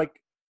 similar to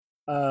like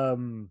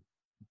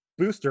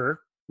Booster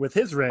with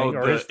his ring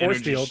or his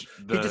force field.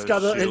 He just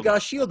got a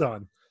shield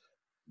on.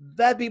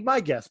 That'd be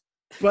my guess.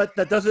 But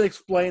that doesn't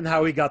explain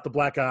how he got the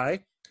black eye.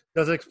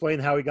 Doesn't explain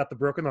how he got the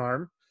broken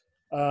arm.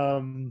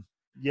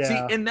 Yeah. See,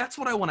 and that's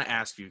what I want to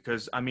ask you,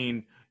 because, I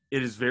mean,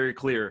 it is very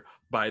clear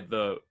by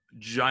the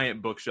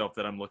giant bookshelf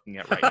that I'm looking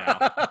at right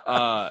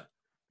now.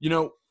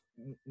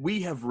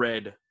 We have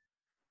read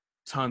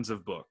tons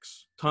of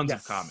books, tons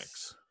of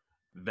comics,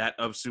 that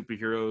of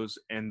superheroes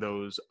and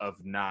those of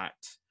not.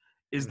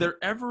 Is there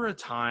ever a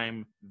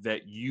time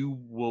that you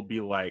will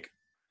be like,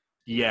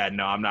 yeah,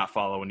 no, I'm not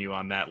following you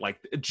on that? Like,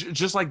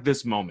 just like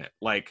this moment,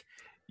 like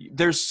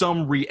there's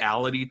some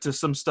reality to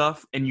some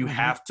stuff and you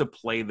have to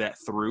play that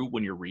through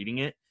when you're reading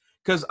it.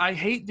 Because I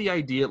hate the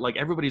idea, like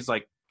everybody's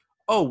like,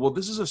 oh, well,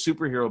 this is a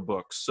superhero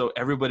book, so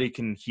everybody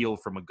can heal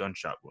from a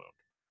gunshot wound.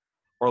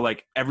 Or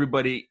like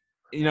everybody,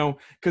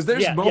 because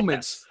there's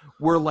moments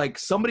where like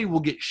somebody will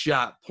get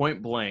shot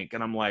point blank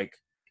and I'm like,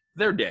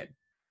 they're dead.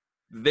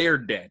 They're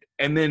dead.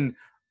 And then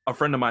a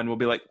friend of mine will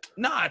be like,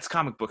 nah, it's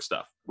comic book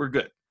stuff. We're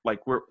good. Like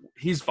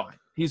he's fine.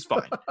 He's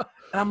fine. And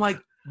I'm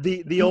like,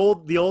 the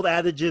old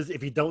adage is,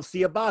 if you don't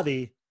see a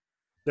body,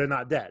 they're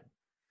not dead.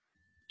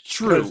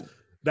 True.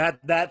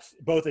 That's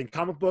both in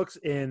comic books,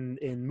 in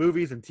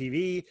movies and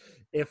TV.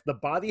 If the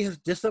body has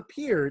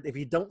disappeared, if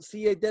you don't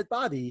see a dead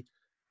body,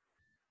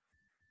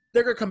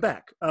 they're going to come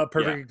back. A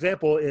perfect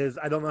example is,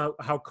 I don't know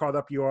how caught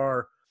up you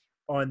are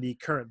on the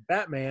current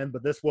Batman,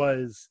 but this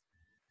was,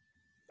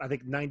 I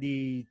think,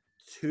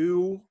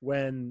 92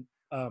 when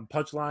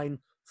Punchline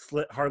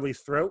slit Harley's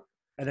throat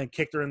and then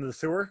kicked her into the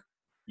sewer.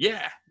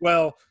 Yeah.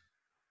 Well,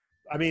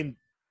 I mean,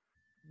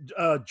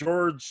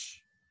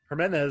 George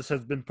Jimenez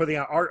has been putting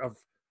out art of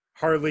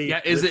Harley. Yeah,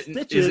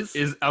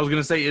 stitches. I was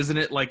gonna say, isn't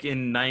it like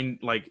in 9?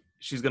 Like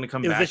she's gonna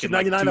come back in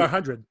 99 or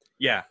 100?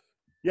 Yeah.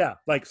 Yeah,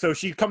 like, so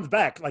she comes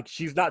back, like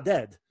she's not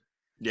dead.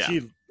 Yeah.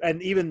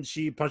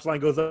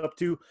 Punchline goes up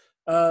to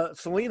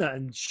Selena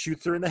and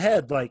shoots her in the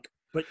head, like.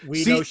 But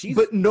know she's.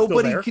 But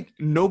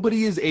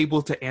nobody is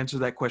able to answer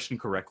that question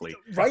correctly.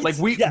 Right? Like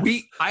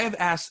I have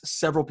asked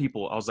several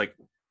people. I was like,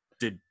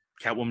 did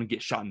Catwoman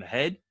get shot in the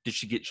head? Did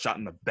she get shot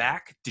in the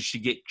back? Did she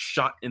get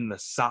shot in the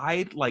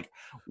side? Like,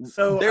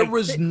 so there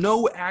was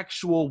no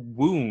actual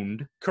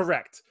wound.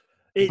 Correct.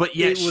 But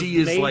yet she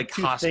is like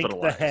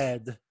hospitalized. The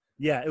head.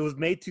 Yeah, it was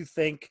made to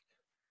think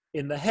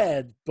in the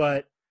head,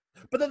 but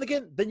then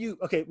again,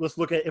 let's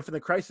look at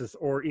Infinite Crisis,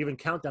 or even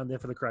Countdown to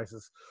Infinite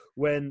Crisis,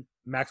 when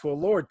Maxwell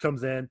Lord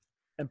comes in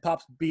and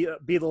pops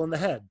Beetle in the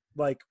head.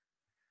 Like,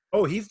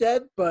 oh, he's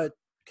dead, but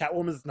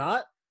Catwoman's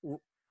not.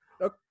 Well,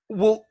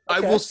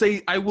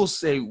 okay. I will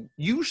say,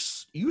 you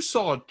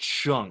saw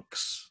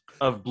chunks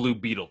of Blue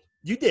Beetle.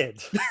 You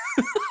did.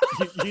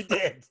 you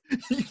did.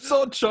 You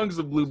saw chunks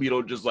of Blue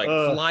Beetle just like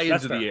fly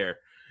into the air.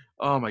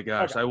 Oh my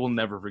gosh, okay. I will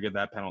never forget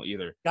that panel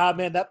either. God,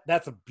 man,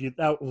 that's a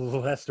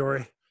that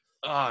story.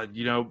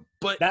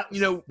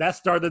 That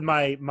started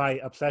my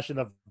obsession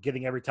of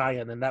getting every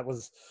tie-in, and that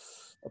was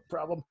a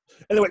problem.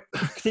 Anyway,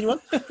 continue on.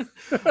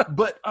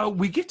 But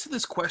we get to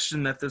this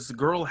question that this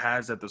girl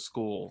has at the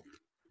school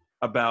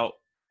about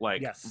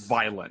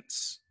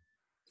violence,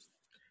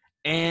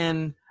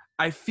 and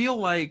I feel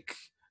like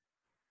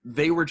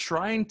they were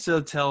trying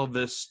to tell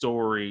this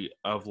story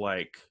of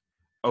like,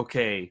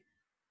 okay,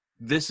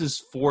 this is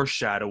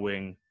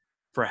foreshadowing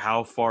for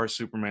how far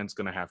Superman's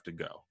going to have to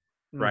go,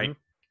 right?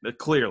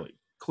 Clearly.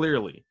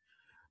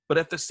 But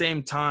at the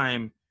same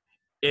time,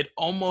 it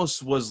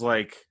almost was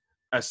like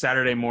a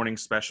Saturday morning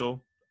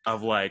special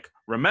of like,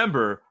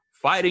 remember,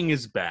 fighting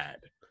is bad.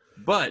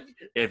 But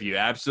if you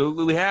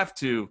absolutely have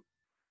to,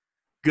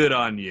 good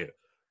on you.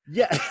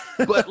 Yeah.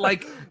 But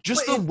like,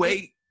 just the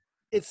way...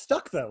 It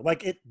stuck though.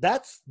 Like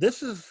that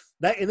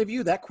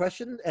interview, that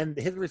question and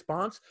his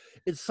response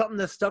is something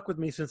that stuck with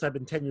me since I've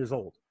been 10 years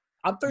old.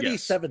 I'm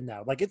 37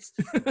 now. Like it's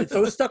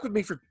stuck with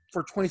me for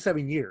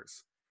 27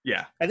 years.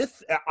 Yeah. And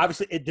it's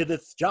obviously it did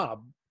its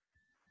job.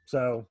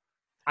 So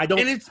I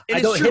don't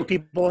hit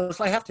people unless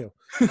I have to.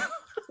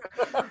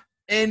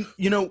 And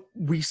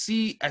we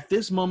see at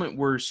this moment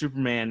where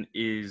Superman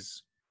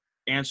is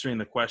answering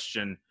the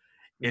question,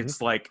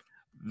 it's like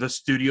the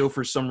studio,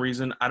 for some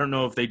reason, I don't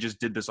know if they just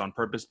did this on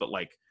purpose, but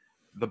like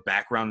the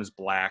background is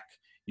black.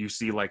 You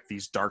see like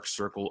these dark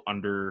circle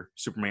under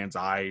Superman's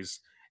eyes,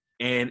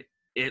 and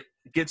it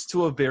gets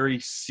to a very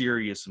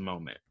serious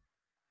moment.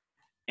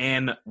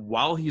 And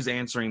while he's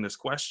answering this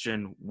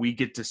question, we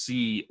get to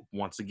see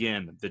once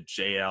again the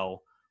JL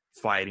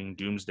fighting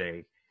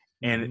Doomsday.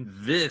 And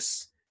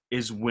this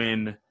is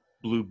when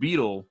Blue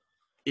Beetle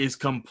is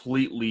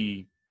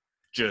completely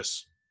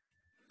just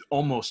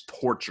almost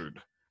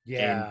tortured.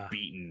 And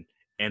beaten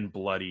and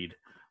bloodied.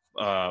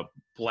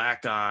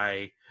 Black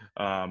eye,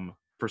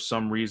 for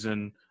some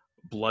reason,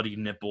 bloody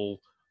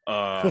nipple.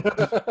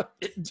 I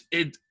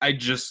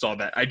just saw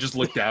that. I just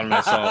looked down and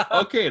I saw,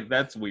 okay,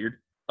 that's weird.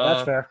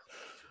 That's fair.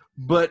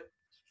 But,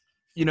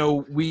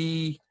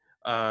 we,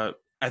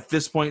 at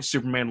this point,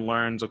 Superman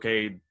learns,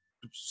 okay,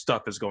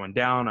 stuff is going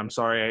down. I'm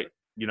sorry,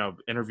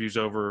 interview's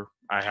over.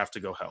 I have to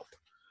go help.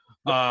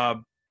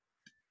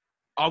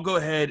 I'll go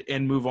ahead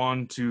and move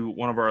on to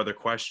one of our other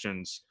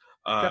questions.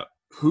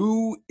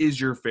 Who is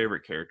your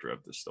favorite character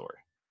of the story?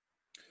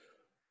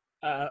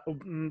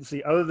 Let's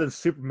see, other than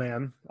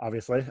Superman,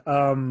 obviously.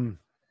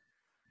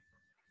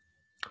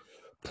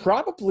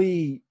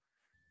 Probably,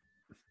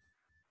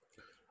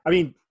 I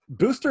mean,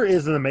 Booster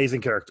is an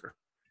amazing character.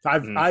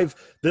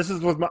 This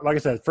is like I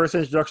said, first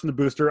introduction to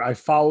Booster. I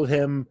followed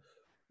him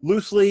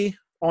loosely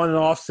on and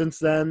off since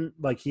then.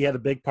 Like he had a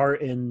big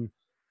part in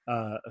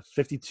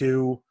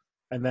 52.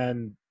 And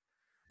then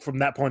from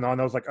that point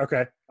on, I was like,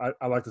 okay,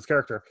 I like this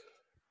character.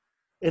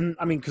 And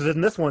I mean, because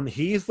in this one,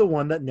 he's the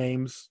one that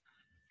names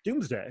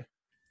Doomsday.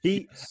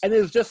 And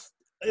it's just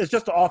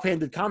an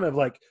offhanded comment of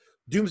like,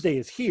 Doomsday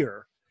is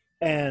here,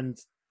 and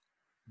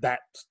that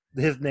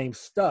his name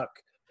stuck.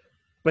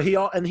 But he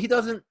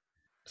doesn't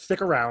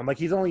stick around. Like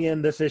he's only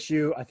in this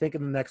issue, I think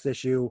in the next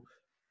issue,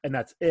 and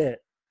that's it.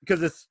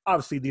 Because it's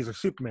obviously these are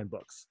Superman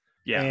books.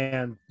 Yeah.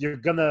 And you're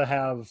gonna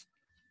have,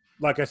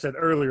 like I said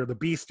earlier, the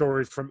B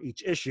stories from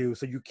each issue,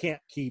 so you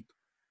can't keep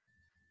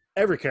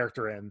every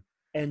character in.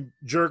 And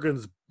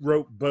Jurgens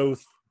wrote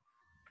both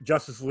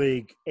Justice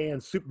League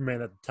and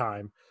Superman at the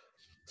time.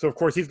 So, of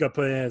course, he's going to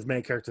put in as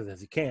many characters as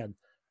he can.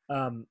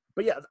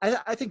 But, yeah,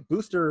 I think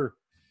Booster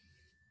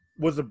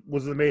was an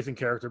amazing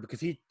character because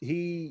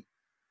he's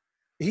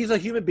a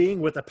human being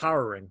with a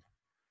power ring.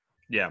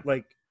 Yeah.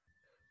 Like,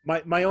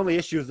 my only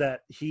issue is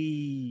that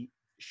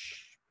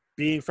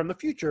being from the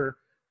future,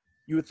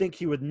 you would think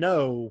he would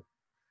know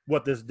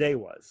what this day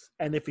was.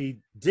 And if he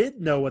did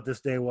know what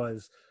this day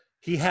was,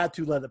 he had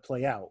to let it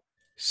play out.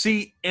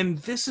 See, and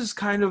this is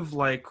kind of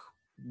like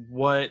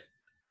what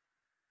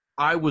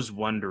I was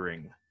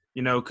wondering,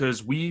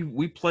 because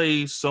we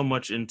play so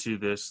much into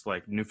this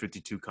like New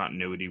 52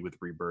 continuity with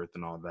Rebirth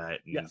and all that.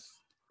 And yes.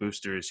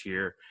 Booster is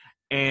here.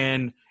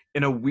 And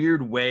in a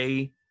weird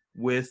way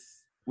with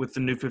the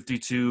New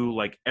 52,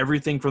 like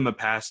everything from the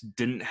past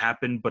didn't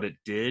happen, but it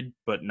did,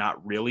 but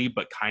not really,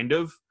 but kind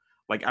of.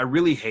 Like I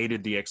really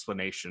hated the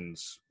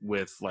explanations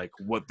with like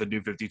what the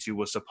New 52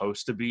 was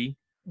supposed to be.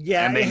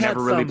 Yeah. And they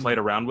never really played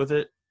around with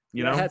it,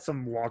 It had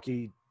some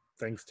wonky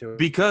things to it.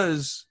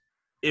 Because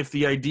if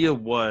the idea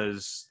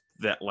was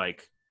that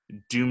like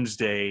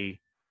Doomsday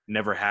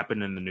never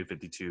happened in the New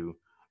 52,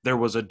 there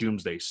was a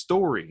Doomsday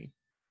story.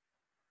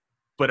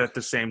 But at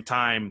the same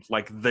time,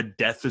 like the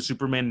death of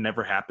Superman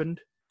never happened.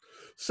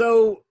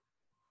 So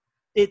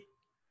it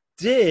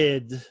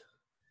did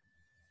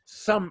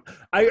some.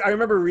 I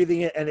remember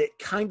reading it, and it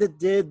kind of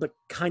did, but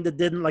kind of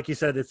didn't. Like you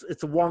said, it's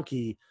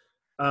wonky.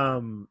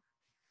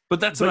 But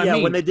that's what I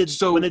mean. When they did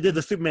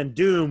the Superman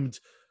Doomed,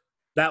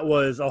 that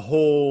was a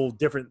whole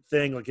different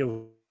thing. Like it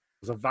was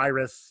a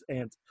virus,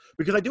 and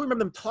because I do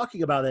remember them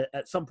talking about it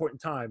at some point in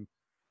time.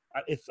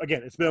 It's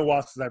been a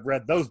while since I've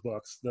read those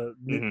books, the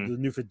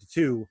New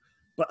 52,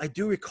 but I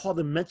do recall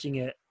them mentioning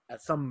it at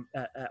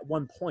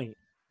one point.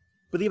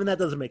 But even that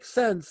doesn't make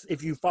sense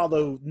if you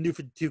follow New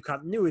 52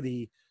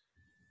 continuity,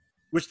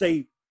 which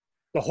the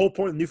whole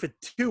point of New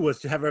 52 was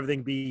to have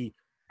everything be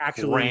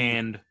actually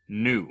brand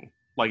new.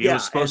 Like it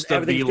was supposed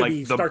to be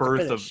like the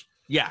birth of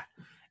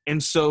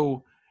And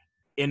so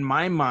in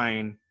my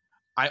mind,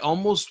 I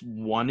almost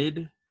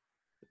wanted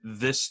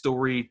this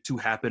story to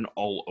happen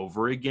all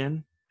over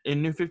again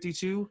in New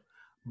 52,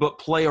 but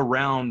play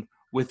around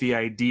with the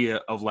idea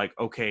of like,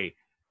 okay,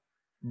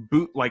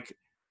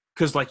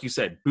 because like you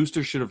said,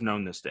 Booster should have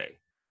known this day.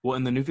 Well,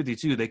 in the New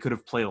 52, they could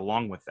have played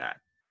along with that.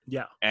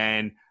 Yeah.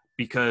 And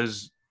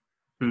because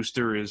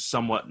Booster is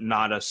somewhat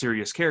not a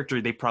serious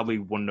character, they probably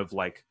wouldn't have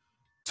like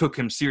took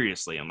him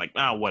seriously. I'm like,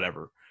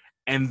 whatever.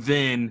 And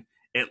then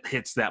it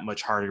hits that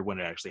much harder when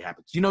it actually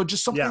happens.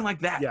 Just something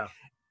like that. Yeah.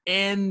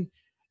 And,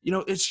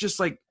 it's just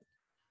like,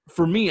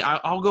 for me,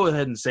 I'll go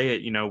ahead and say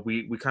it.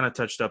 We kind of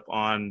touched up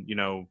on,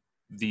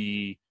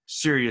 the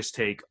serious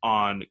take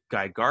on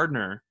Guy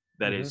Gardner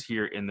that is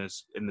here in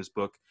this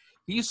book.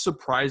 He's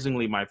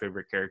surprisingly my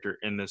favorite character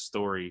in this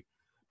story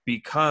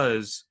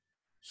because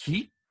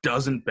he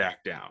doesn't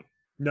back down.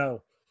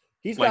 No,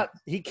 he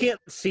can't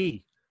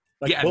see.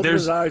 Like, both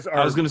there's. Of his eyes are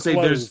I was going to say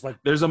closed,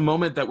 there's a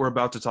moment that we're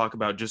about to talk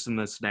about just in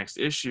this next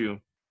issue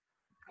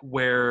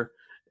where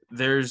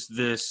there's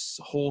this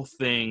whole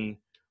thing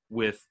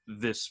with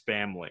this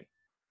family,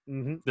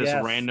 this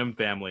random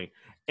family.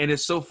 And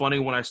it's so funny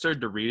when I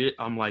started to read it,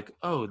 I'm like,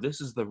 oh,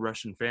 this is the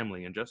Russian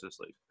family in Justice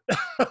League.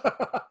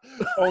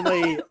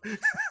 Only.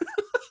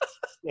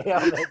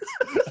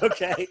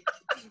 Okay.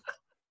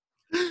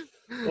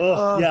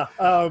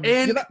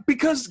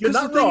 Because you're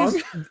not wrong.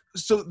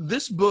 So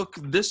this book,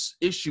 this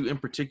issue in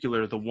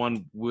particular, the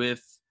one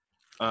with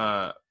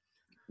the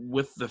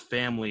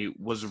family,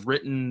 was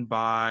written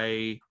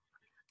by.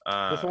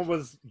 This one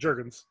was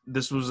Jurgens.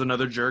 This was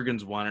another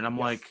Jurgens one, and I'm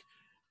like,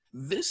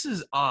 this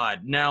is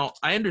odd. Now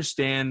I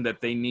understand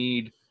that they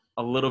need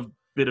a little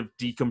bit of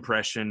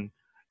decompression.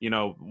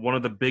 One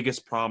of the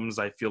biggest problems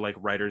I feel like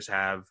writers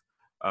have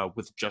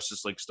with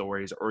Justice League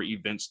stories or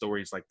event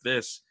stories like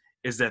this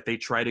is that they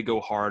try to go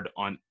hard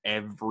on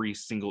every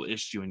single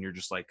issue, and you're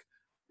just like,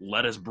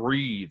 let us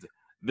breathe.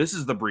 This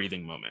is the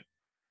breathing moment.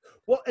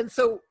 Well, and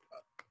so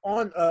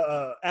on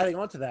adding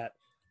on to that,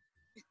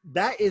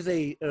 that is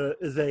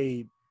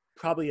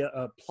probably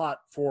a plot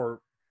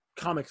for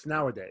comics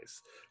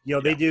nowadays.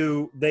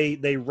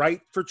 They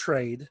write for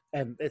trade,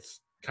 and it's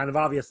kind of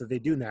obvious that they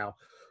do now,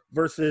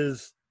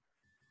 versus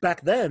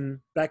back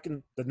in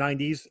the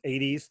 90s,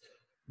 80s,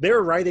 they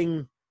were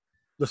writing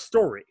the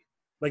story.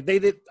 Like they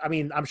did. I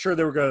mean, I'm sure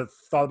they were going to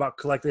thought about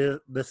collecting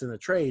this in a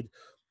trade,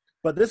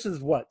 but this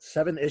is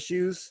 7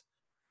 issues,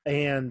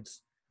 and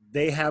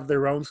they have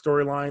their own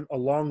storyline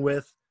along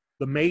with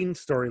the main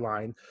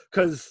storyline.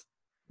 Because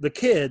the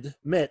kid,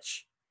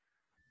 Mitch,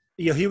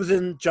 he was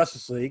in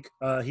Justice League.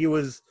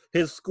 His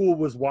school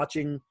was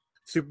watching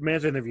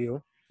Superman's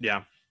interview.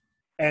 Yeah,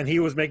 and he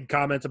was making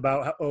comments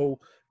about how,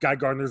 Guy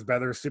Gardner's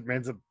better.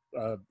 Superman's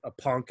a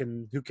punk,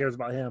 and who cares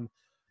about him?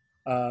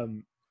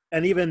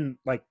 And even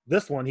like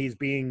this one, he's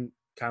being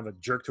kind of a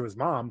jerk to his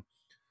mom.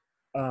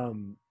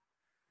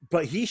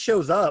 But he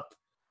shows up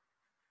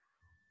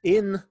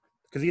because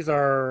these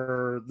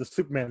are the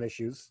Superman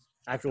issues,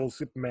 actual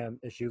Superman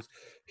issues.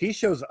 He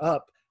shows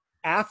up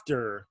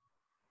after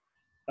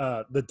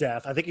the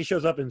death. I think he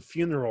shows up in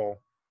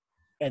Funeral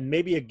and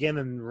maybe again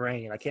in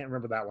Reign. I can't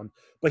remember that one.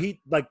 But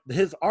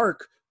his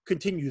arc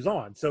continues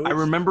on. So I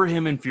remember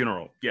him in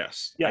Funeral.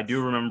 Yes. I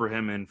do remember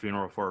him in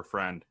Funeral for a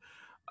Friend.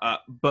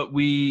 But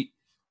we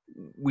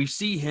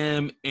see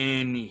him,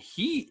 and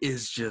he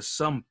is just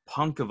some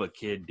punk of a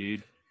kid,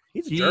 dude.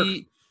 He's a jerk.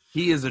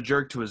 He is a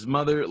jerk to his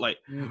mother. Like,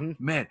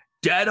 man,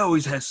 Dad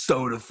always has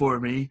soda for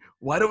me.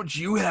 Why don't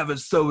you have a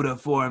soda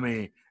for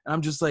me? And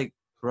I'm just like,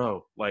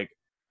 bro, like,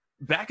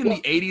 back in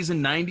the 80s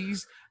and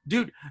 90s,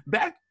 dude,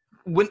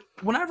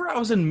 whenever I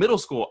was in middle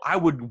school, I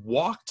would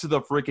walk to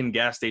the freaking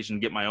gas station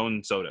and get my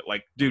own soda.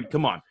 Like, dude,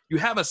 come on. You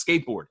have a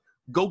skateboard.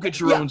 Go get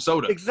your own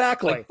soda.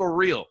 Exactly. Like, for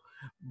real.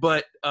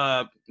 But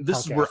this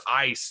is where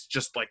Ice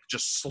just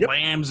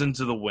slams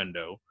into the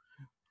window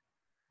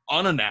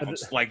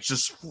unannounced.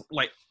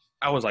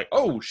 I was like,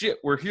 oh shit,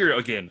 we're here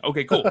again.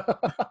 Okay, cool.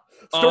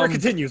 Story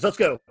continues. Let's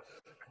go.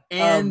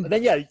 And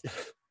then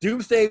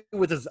Doomsday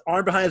with his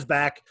arm behind his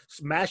back,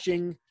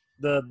 smashing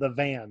the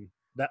van.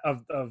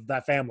 of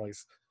that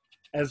family's.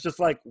 And it's just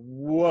like,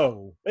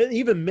 whoa. And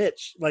even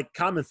Mitch like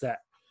comments that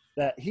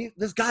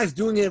this guy's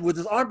doing it with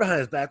his arm behind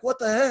his back. What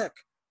the heck?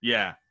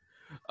 Yeah.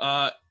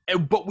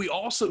 But we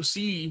also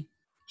see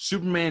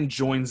Superman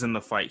joins in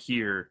the fight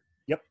here.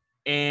 Yep.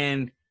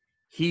 And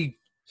he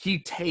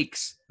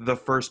takes the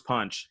first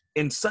punch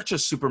in such a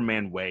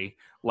Superman way,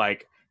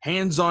 like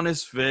hands on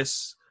his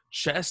fists,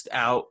 chest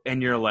out,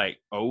 and you're like,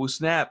 oh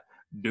snap,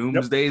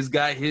 Doomsday's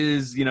got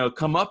his,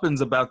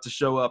 comeuppance about to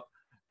show up.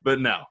 But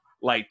no,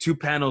 like 2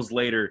 panels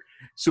later,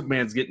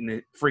 Superman's getting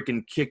it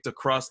freaking kicked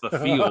across the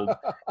field,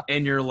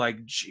 and you're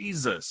like,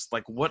 Jesus,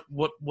 like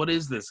what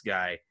is this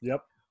guy?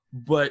 Yep.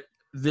 But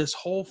this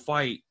whole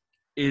fight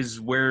is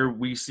where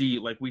we see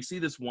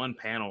this one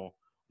panel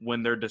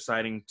when they're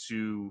deciding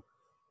to,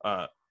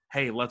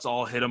 hey, let's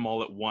all hit him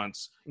all at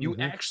once. You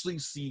actually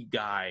see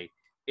Guy,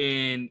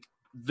 and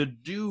the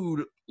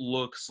dude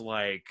looks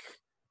like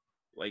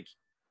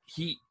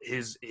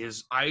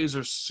his eyes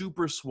are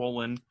super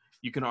swollen.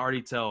 You can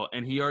already tell,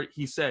 and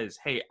he says,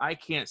 "Hey, I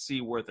can't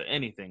see worth of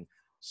anything.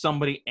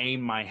 Somebody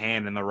aim my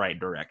hand in the right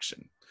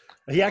direction."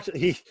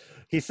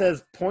 He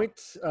says, point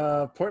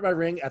my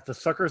ring at the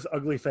sucker's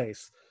ugly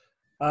face.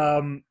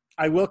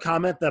 I will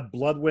comment that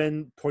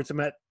Bloodwind points him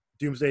at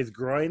Doomsday's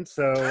groin,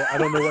 so I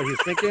don't know what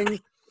he's thinking.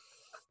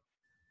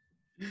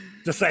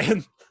 Just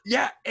saying.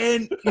 Yeah,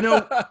 and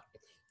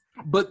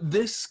but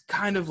this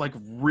kind of like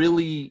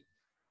really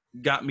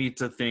got me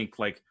to think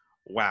like,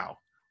 wow,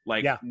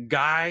 like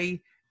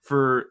Guy,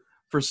 for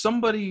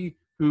somebody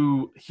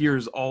who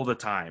hears all the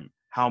time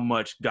how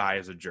much Guy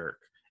is a jerk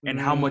and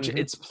how much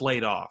it's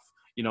played off.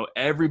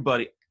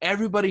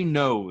 Everybody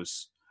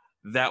knows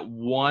that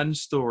one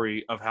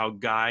story of how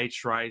Guy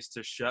tries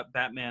to shut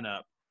Batman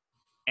up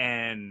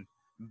and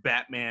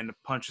Batman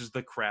punches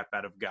the crap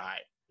out of Guy.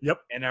 Yep.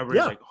 And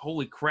everybody's like,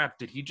 holy crap,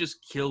 did he just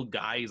kill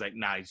Guy? He's like,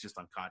 nah, he's just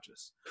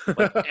unconscious.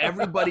 Like,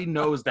 everybody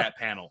knows that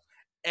panel.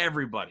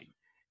 Everybody.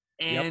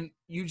 And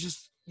you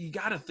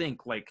got to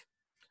think, like,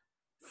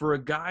 for a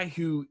guy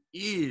who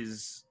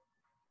is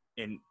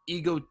an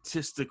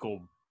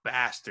egotistical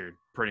bastard,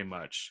 pretty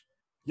much,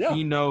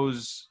 he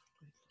knows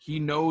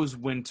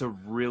when to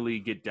really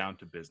get down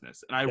to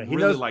business. And I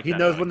really like that. He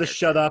knows when to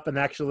shut up and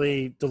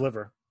actually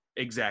deliver.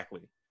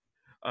 Exactly.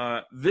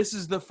 This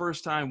is the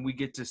first time we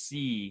get to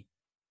see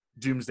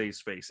Doomsday's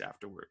face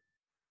afterward.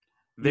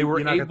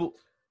 You're not going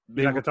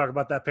to talk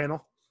about that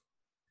panel?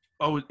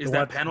 Oh, is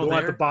that panel there?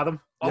 At the bottom?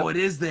 Oh, it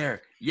is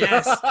there.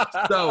 Yes.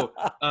 So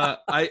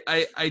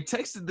I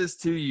texted this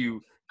to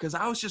you because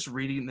I was just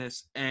reading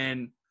this,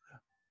 and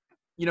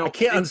I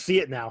can't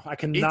unsee it now. I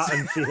cannot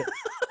unsee it.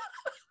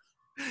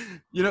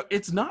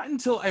 It's not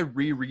until I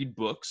reread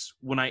books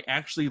when I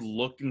actually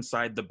look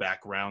inside the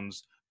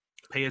backgrounds,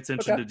 pay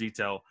attention to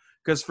detail.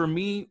 Because for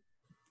me,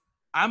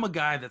 I'm a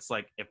guy that's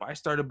like, if I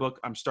start a book,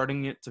 I'm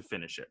starting it to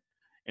finish it.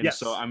 And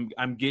so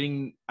I'm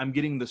getting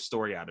the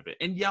story out of it.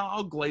 And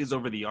I'll glaze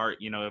over the art.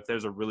 If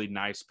there's a really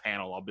nice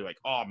panel, I'll be like,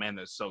 oh man,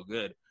 that's so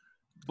good.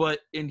 But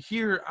in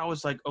here, I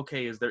was like,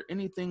 okay, is there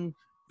anything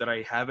that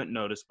I haven't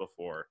noticed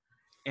before?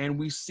 And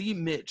we see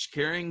Mitch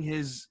carrying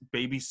his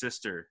baby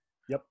sister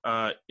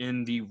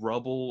in the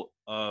rubble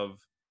of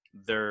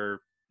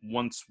their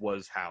once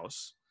was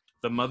house.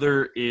 The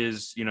mother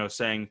is,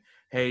 saying,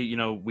 hey,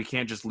 we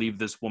can't just leave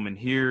this woman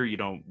here.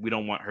 We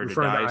don't want her to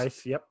die. To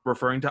Ice,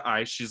 Referring to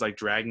Ice. She's like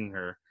dragging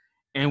her.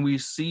 And we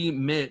see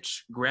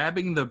Mitch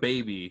grabbing the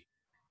baby.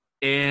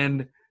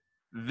 And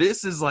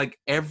this is like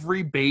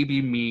every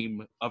baby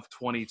meme of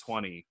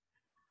 2020.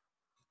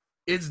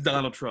 It's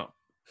Donald Trump.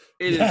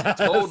 It is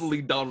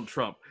totally Donald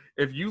Trump.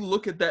 If you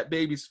look at that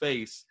baby's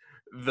face,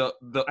 the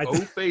O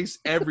face,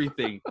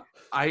 everything.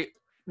 I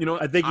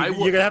think you're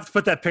going to have to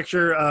put that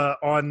picture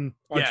on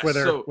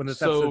Twitter when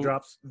this episode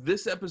drops.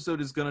 This episode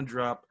is going to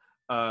drop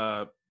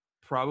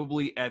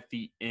probably at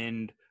the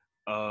end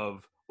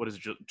of,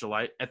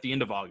 July? At the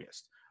end of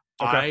August.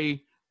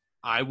 Okay.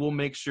 I will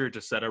make sure to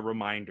set a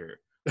reminder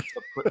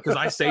because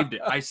I saved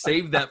it. I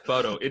saved that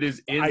photo. It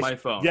is in my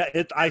phone.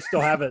 Yeah, I still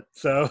have it.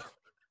 So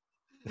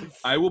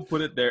I will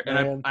put it there.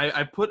 And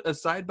I put a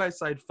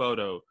side-by-side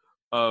photo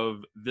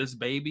of this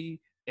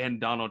baby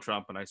and Donald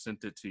Trump, and I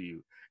sent it to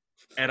you.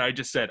 And I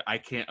just said, I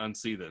can't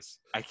unsee this.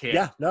 I can't.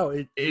 Yeah, no,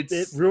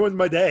 it ruined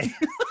my day.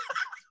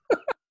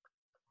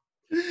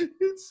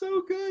 It's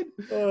so good.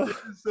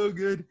 It's so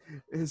good.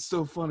 It's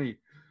so funny.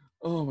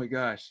 Oh my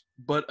gosh.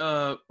 But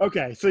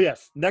okay, so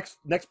yes, next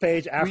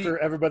page after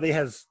everybody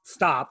has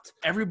stopped.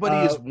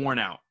 Everybody is worn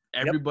out.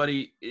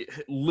 Everybody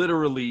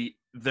literally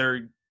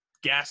their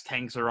gas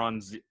tanks are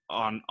on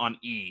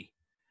E.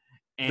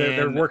 And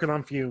they're working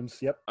on fumes.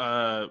 Yep.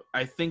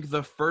 I think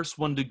the first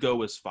one to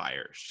go is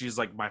Fire. She's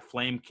like, my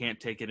flame can't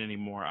take it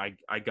anymore.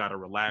 I gotta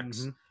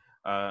relax.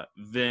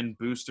 Then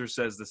Booster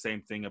says the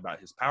same thing about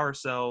his power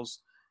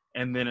cells,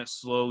 and then it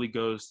slowly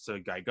goes to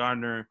Guy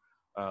Gardner,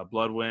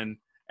 Bloodwind,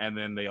 and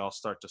then they all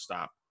start to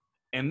stop.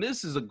 And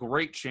this is a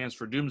great chance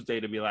for Doomsday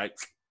to be like,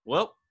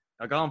 well,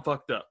 I got him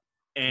fucked up.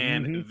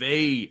 And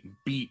they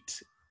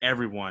beat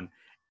everyone.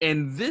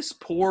 And this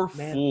poor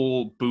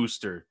fool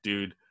Booster,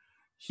 dude,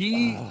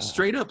 He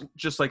straight up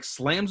just like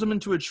slams him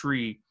into a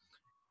tree.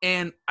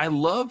 And I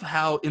love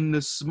how in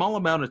this small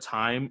amount of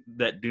time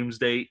that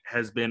Doomsday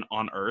has been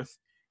on Earth,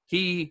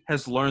 he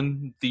has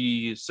learned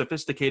the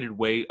sophisticated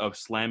way of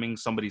slamming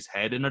somebody's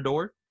head in a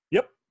door.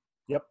 Yep.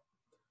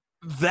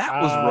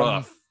 That was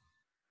rough.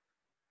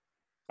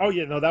 Oh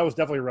yeah, no, that was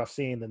definitely a rough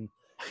scene,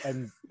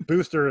 and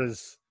Booster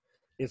is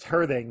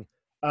hurting.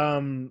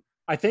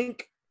 I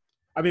think,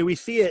 I mean, we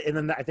see it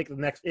in I think the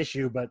next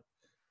issue, but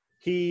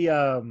he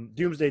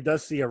Doomsday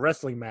does see a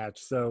wrestling match,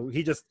 so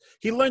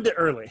he learned it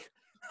early.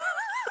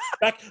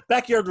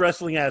 Backyard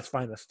wrestling at its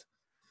finest.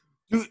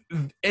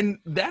 And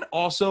that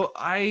also,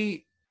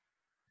 I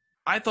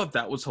thought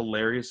that was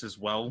hilarious as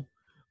well.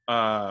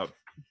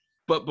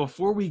 But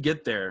before we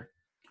get there,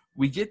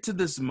 we get to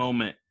this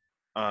moment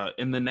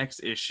in the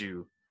next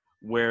issue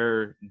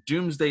where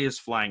Doomsday is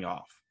flying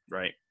off,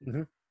 right?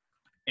 Mm-hmm.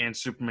 And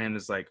Superman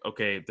is like,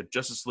 okay, the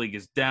Justice League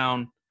is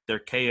down. They're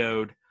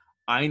KO'd.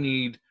 I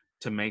need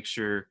to make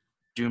sure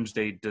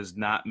Doomsday does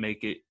not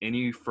make it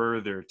any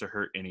further to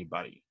hurt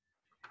anybody.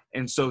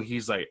 And so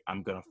he's like,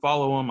 I'm going to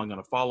follow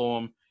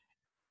him.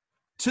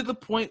 To the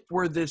point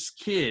where this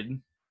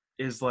kid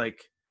is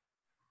like,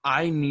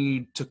 I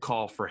need to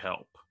call for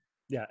help.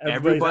 Yeah,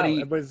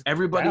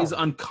 everybody's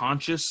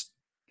unconscious.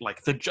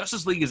 Like, the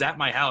Justice League is at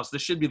my house.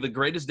 This should be the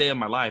greatest day of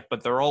my life,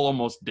 but they're all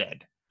almost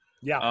dead.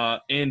 Yeah.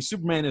 And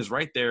Superman is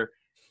right there.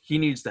 He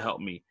needs to help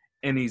me.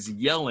 And he's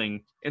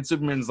yelling, and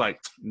Superman's like,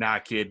 nah,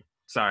 kid.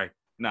 Sorry.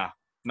 Nah,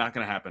 not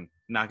going to happen.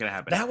 Not going to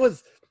happen. That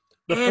was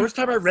the first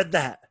time I read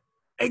that.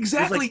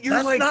 Exactly. Like,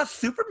 that's not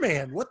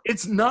Superman. What?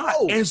 It's not.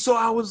 No. And so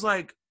I was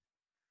like,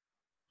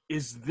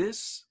 is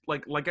this,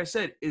 like I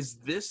said, is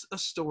this a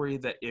story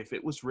that if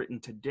it was written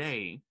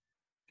today,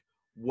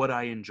 would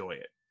I enjoy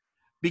it?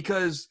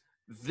 Because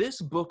this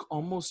book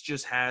almost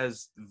just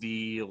has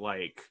the,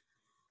 like,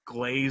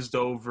 glazed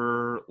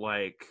over,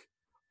 like,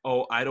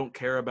 oh, I don't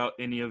care about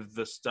any of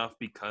the stuff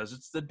because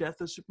it's the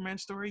death of Superman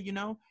story, you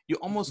know? You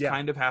almost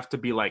kind of have to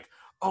be like,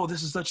 oh,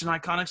 this is such an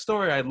iconic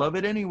story. I love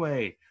it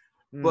anyway.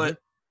 Mm-hmm. But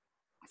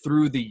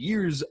through the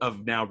years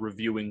of now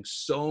reviewing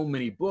so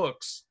many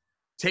books,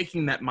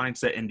 taking that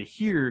mindset into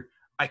here,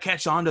 I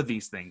catch on to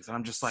these things. And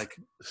I'm just like,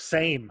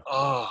 same.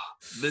 Oh,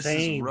 this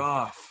is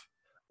rough.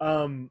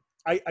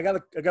 I got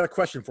a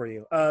question for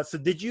you. So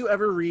did you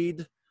ever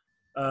read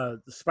the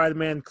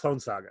Spider-Man Clone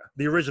Saga,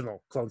 the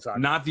original Clone Saga?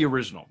 Not the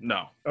original,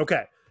 no.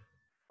 Okay.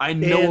 I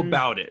know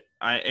about it.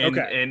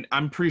 And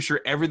I'm pretty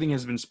sure everything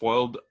has been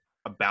spoiled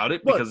about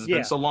it because it's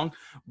been so long,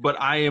 but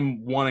I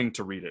am wanting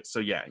to read it.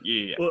 So yeah.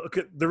 Well,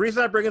 the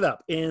reason I bring it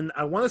up,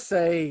 I want to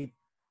say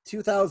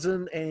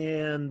 2000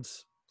 and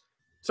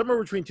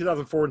somewhere between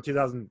 2004 and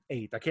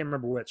 2008, I can't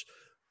remember which,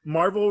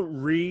 Marvel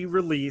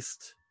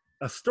re-released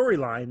a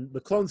storyline,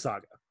 the Clone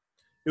Saga.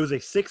 It was a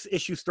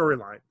 6-issue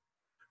storyline,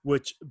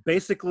 which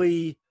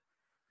basically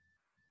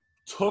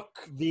took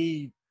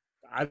the,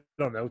 I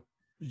don't know,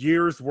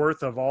 years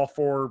worth of all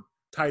 4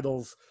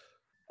 titles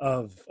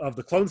of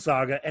the Clone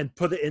Saga and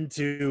put it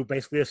into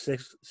basically a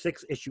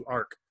 6-issue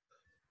arc.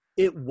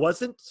 It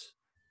wasn't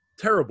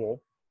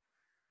terrible,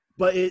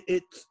 but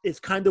it's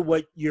kind of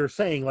what you're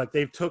saying. Like,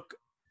 they took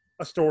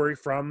a story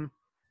from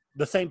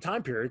the same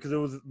time period, because it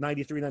was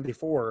 93,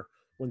 94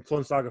 when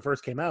Clone Saga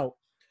first came out,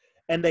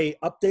 and they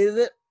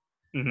updated it,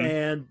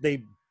 and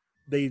they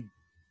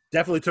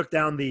definitely took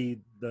down the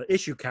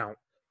issue count.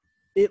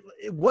 It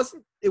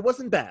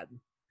wasn't bad.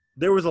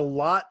 There was a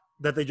lot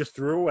that they just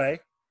threw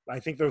away. I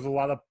think there was a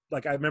lot of,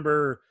 like, I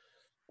remember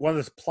one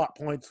of the plot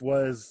points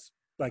was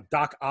like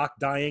Doc Ock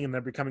dying and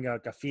then becoming a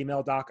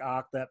female Doc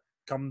Ock that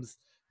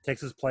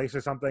takes his place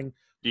or something.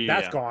 Yeah.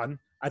 That's gone.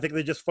 I think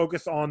they just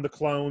focused on the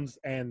clones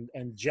and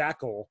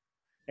Jackal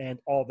and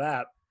all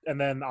that, and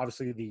then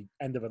obviously the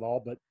end of it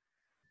all. But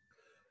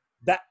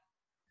that,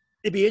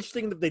 it'd be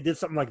interesting if they did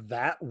something like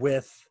that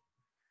with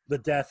the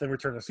death and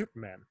return of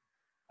Superman.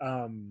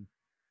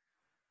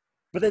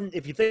 But then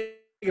if you think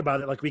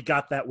about it, like, we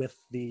got that with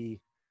the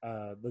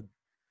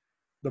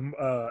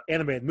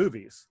animated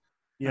movies.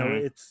 You know,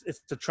 it's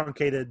a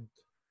truncated,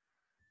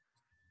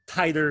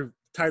 tighter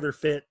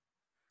fit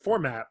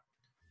format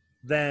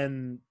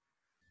than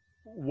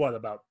what,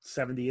 about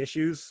 70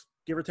 issues,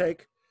 give or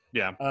take.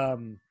 Yeah.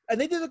 And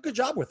they did a good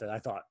job with it, I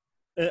thought,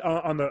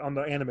 on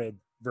the animated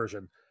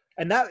version.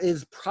 And that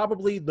is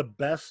probably the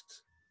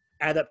best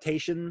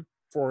adaptation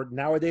for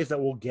nowadays that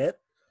we'll get.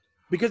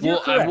 Because you're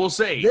correct. I will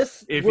say,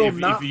 this if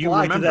you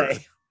remember,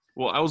 today.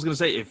 Well, I was going to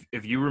say,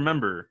 if you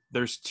remember,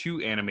 there's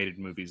 2 animated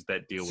movies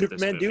that deal with this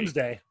movie. Superman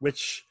Doomsday,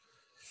 which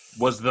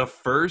was the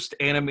first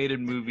animated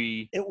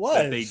movie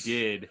that they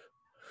did.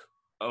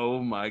 Oh,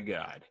 my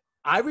God.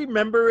 I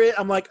remember it.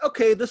 I'm like,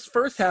 okay, this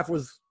first half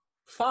was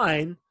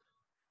fine.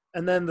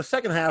 And then the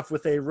second half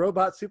with a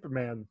robot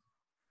Superman.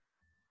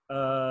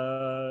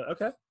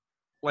 Okay.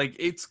 Like,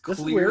 it's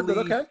clearly, weird, but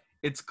okay.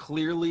 It's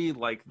clearly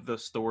like the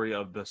story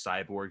of the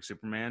cyborg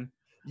Superman.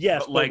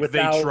 Yes, but like,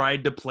 they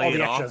tried to play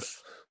it off.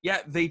 Extras. Yeah,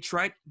 they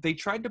tried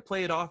to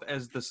play it off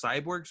as the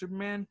cyborg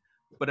Superman,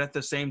 but at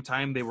the same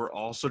time, they were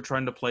also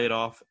trying to play it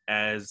off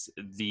as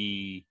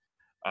the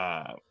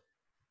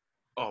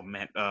oh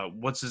man,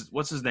 what's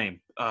his name?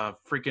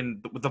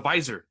 Freaking with the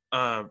visor.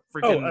 Oh,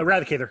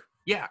 Eradicator.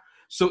 Yeah.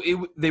 So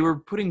they were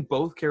putting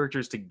both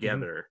characters Mm-hmm.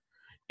 together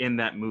in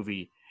that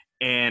movie,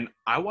 and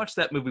I watched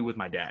that movie with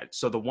my dad.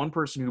 So the one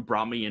person who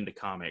brought me into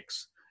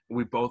comics,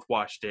 we both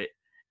watched it.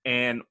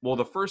 And well,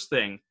 the first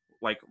thing,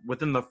 like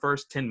within the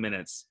first 10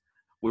 minutes,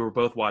 we were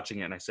both watching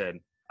it, and I said,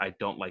 I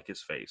don't like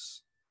his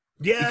face.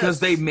 Yes.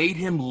 Because they made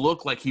him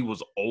look like he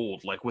was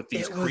old, like with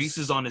these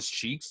creases on his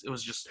cheeks. It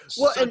was just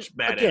such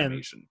bad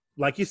animation.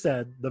 Like you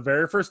said, the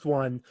very first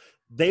one,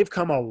 they've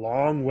come a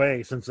long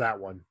way since that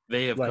one.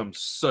 They have come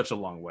such a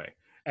long way.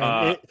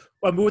 And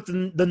with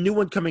the new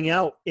one coming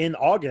out in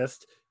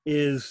August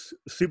is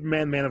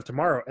Superman Man of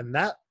Tomorrow. And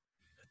that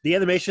the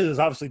animation is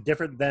obviously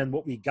different than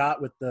what we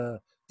got with the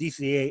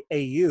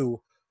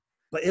DCAU,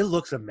 but it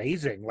looks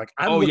amazing. Like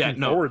I'm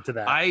looking forward to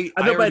that. I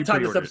know by the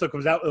time this episode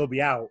comes out, it'll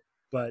be out,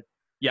 but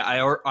yeah, I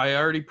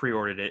already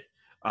pre-ordered it.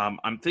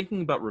 I'm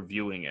thinking about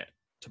reviewing it,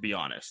 to be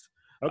honest.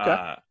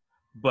 Okay.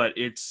 But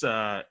it's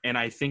and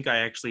I think I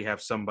actually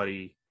have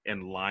somebody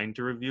in line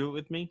to review it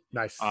with me.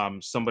 Nice.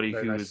 Somebody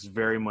who is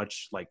very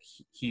much like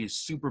he's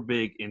super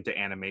big into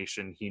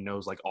animation. He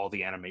knows like all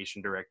the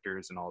animation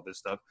directors and all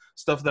this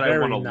stuff that I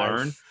want to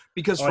learn.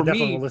 Because for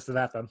me, will listen to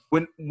that then.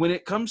 When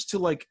it comes to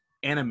like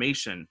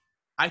animation,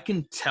 I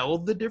can tell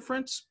the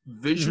difference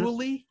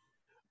visually,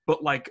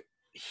 but like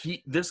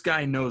this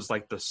guy knows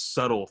like the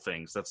subtle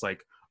things. That's like,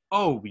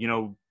 oh, you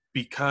know,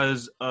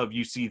 because of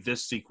you see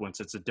this sequence,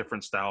 it's a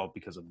different style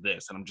because of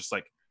this, and I'm just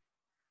like,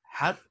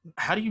 how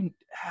do you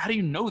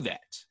know that?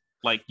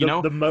 Like, you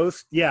know, the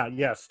most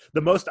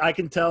I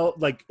can tell,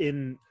 like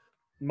in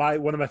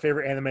one of my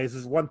favorite animes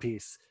is One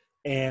Piece,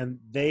 and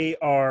they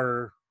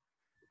like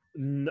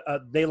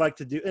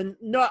to do, and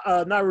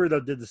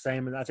Naruto did the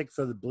same, and I think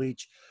so did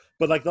Bleach,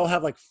 but like they'll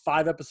have like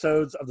 5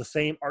 episodes of the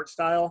same art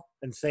style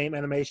and same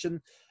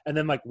animation, and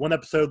then like one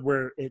episode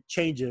where it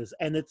changes,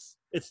 and it's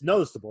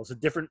noticeable. It's a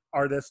different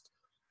artist,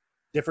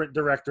 different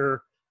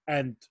director,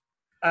 and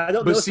I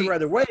don't notice it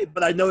right away,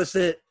 but I notice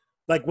it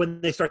like when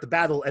they start the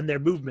battle and their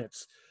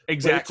movements.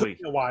 Exactly. But it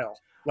took me a while.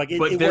 Like it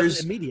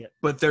wasn't immediate.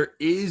 But there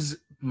is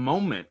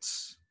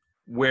moments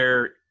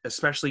where,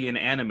 especially in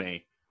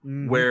anime,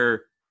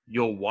 where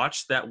you'll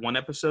watch that one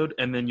episode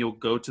and then you'll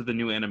go to the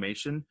new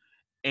animation,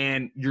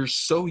 and you're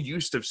so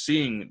used to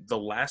seeing the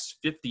last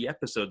 50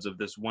 episodes of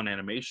this one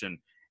animation,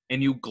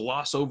 and you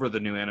gloss over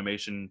the new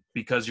animation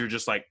because you're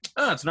just like,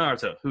 oh, it's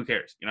Naruto. Who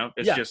cares? You know,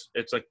 it's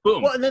like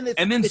boom. Well, and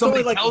then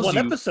somebody only tells one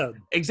you episode.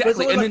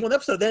 Exactly, and then one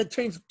episode, then it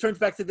turns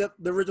back to the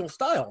original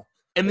style.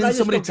 And then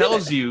somebody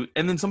tells you,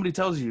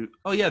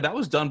 oh yeah, that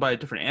was done by a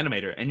different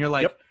animator, and you're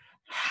like,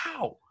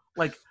 how?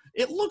 Like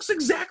it looks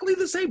exactly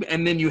the same,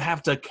 and then you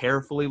have to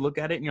carefully look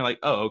at it, and you're like,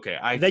 oh, okay,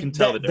 I can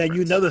tell the difference. Then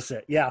you notice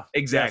it, yeah,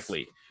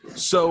 exactly.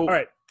 Yes. So, all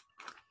right,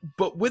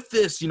 but with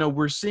this, you know,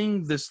 we're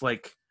seeing this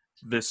like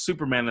this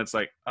Superman that's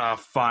like,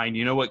 fine,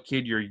 you know what,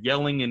 kid, you're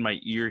yelling in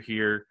my ear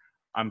here.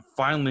 I'm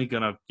finally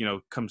gonna, you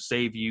know, come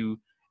save you.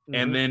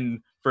 And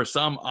then for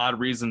some odd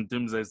reason,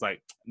 Doomsday's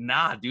like,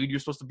 nah, dude, you're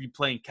supposed to be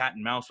playing cat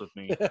and mouse with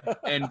me.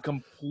 And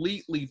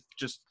completely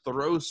just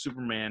throws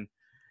Superman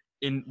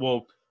in.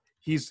 Well,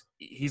 he's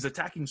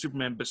attacking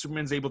Superman, but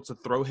Superman's able to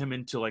throw him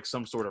into like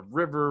some sort of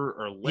river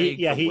or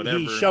lake or whatever.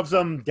 He shoves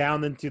him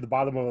down into the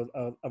bottom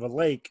of a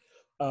lake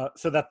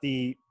so that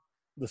the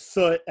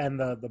soot and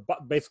the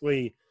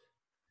basically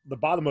the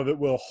bottom of it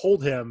will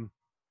hold him.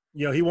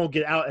 You know, he won't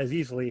get out as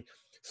easily,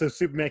 so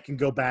Superman can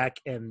go back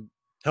and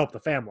help the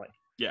family.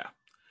 Yeah.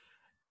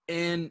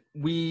 And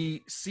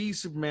we see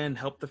Superman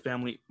help the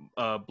family.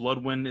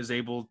 Bloodwind is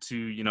able to,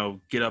 you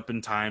know, get up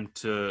in time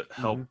to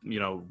help, you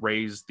know,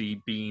 raise the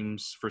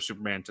beams for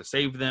Superman to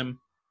save them.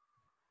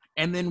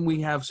 And then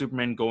we have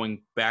Superman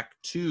going back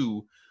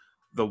to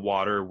the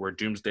water where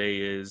Doomsday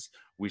is.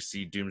 We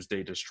see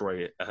Doomsday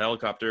destroy a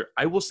helicopter.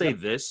 I will say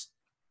this.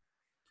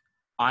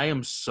 I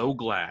am so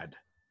glad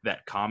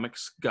that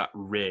comics got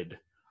rid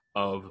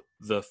of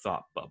the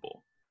thought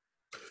bubble.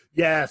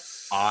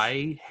 Yes.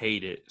 I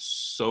hate it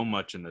so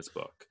much in this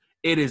book.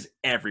 It is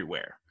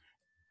everywhere.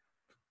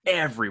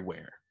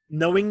 Everywhere.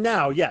 Knowing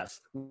now,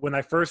 yes. When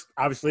I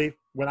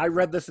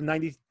read this in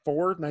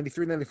 94,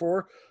 93,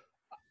 94,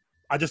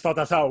 I just thought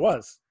that's how it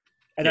was.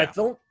 And I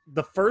felt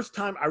the first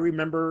time I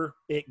remember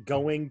it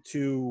going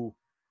to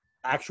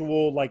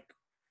actual, like,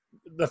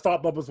 the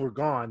thought bubbles were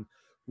gone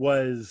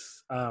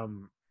was,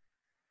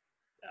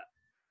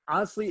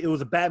 honestly, it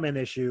was a Batman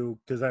issue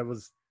because I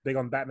was big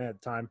on Batman at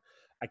the time.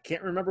 I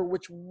can't remember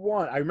which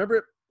one. I remember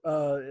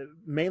it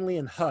mainly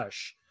in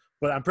Hush,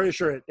 but I'm pretty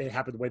sure it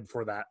happened way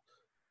before that.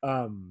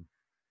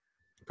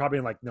 Probably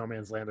in like No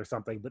Man's Land or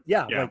something. But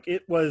yeah, like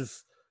it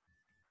was.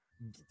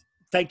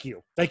 Thank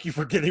you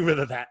for getting rid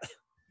of that.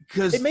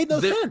 Because it made no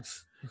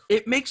sense.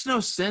 It makes no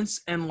sense,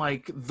 and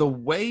like the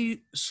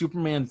way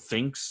Superman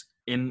thinks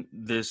in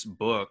this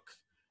book,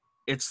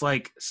 it's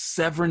like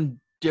 7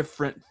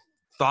 different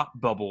thought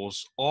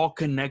bubbles all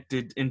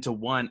connected into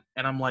one,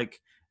 and I'm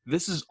like,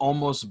 this is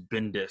almost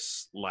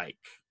Bendis like,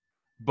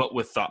 but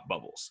with thought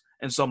bubbles.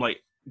 And so I'm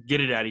like,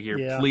 Get it out of here.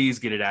 Yeah. Please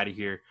get it out of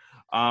here.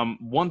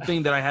 One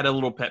thing that I had a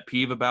little pet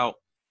peeve about,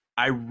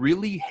 I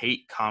really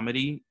hate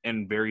comedy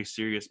in very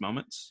serious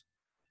moments.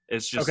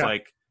 It's just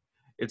like,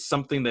 it's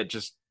something that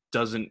just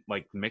doesn't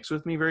like mix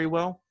with me very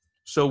well.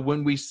 So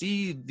when we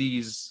see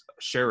these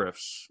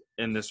sheriffs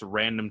in this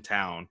random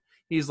town,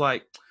 he's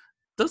like,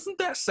 doesn't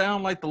that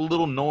sound like the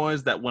little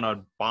noise that when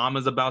a bomb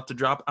is about to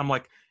drop? I'm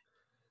like,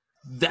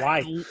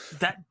 that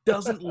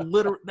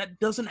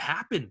doesn't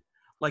happen.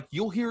 Like,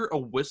 you'll hear a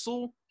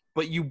whistle,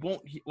 but you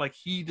won't, like,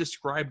 he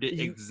described it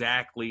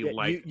exactly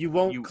like you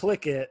won't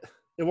click it.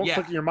 It won't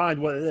click in your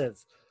mind what it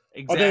is.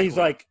 Exactly. Oh, then he's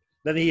like,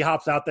 then he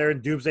hops out there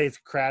and Doomsday's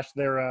crashed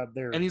their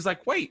and he's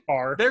like, wait,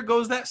 car. There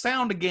goes that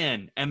sound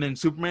again. And then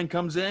Superman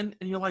comes in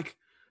and you're like,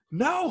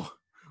 no,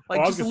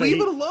 like, just leave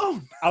it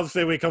alone. I'll just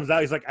say when he comes out,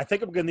 he's like, I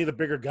think I'm gonna need a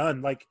bigger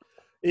gun. Like,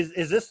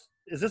 is this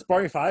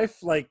Barney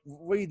Fife? Like,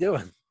 what are you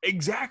doing?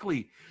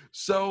 Exactly.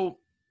 So,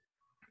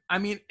 I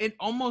mean, it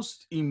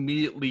almost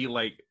immediately,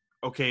 like,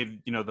 okay,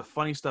 you know, the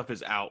funny stuff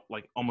is out,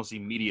 like, almost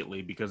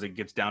immediately because it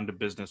gets down to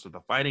business with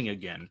the fighting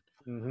again.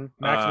 Mm-hmm.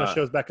 Maxima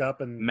shows back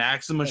up and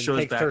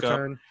shows back up.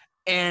 Turn.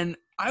 And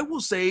I will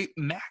say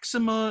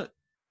Maxima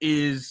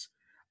is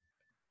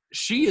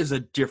a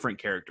different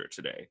character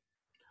today.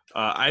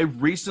 I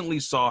recently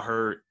saw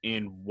her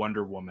in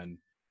Wonder Woman.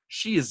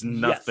 She is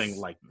nothing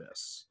like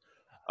this.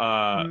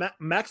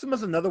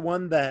 Maxima's another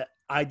one that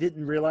I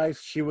didn't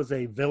realize she was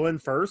a villain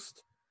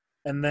first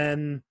and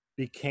then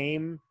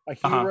became a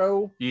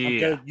hero. Yeah. I'm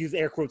going to use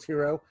air quotes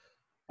hero.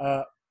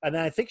 And then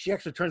I think she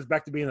actually turns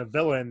back to being a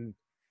villain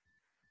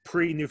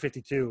pre-New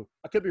 52.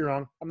 I could be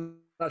wrong. I'm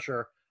not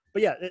sure.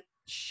 But yeah,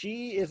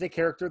 she is a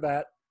character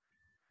that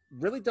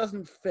really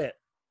doesn't fit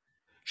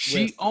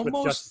with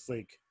Justice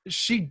League.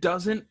 She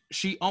doesn't.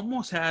 She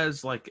almost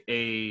has like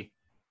a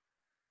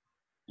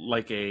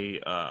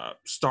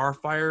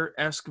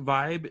Starfire-esque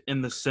vibe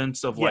in the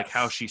sense of like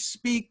how she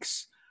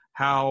speaks,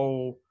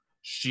 how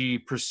she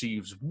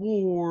perceives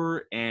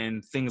war,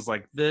 and things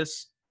like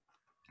this.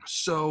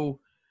 So,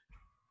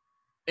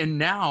 and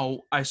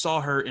now I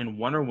saw her in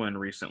Wonder Woman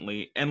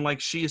recently, and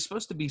like she is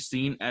supposed to be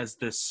seen as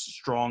this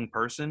strong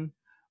person,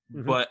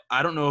 but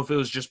I don't know if it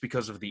was just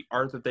because of the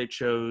art that they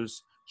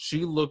chose.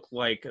 She looked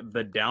like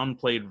the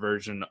downplayed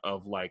version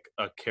of like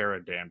a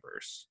Kara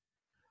Danvers.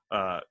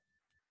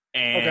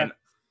 And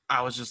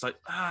I was just like,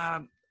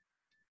 I'm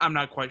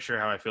not quite sure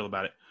how I feel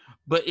about it.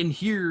 But in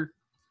here,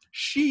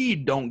 she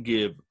don't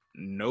give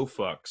no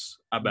fucks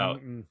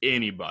about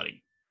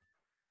anybody.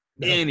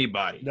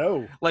 Anybody.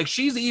 No. Like,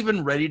 she's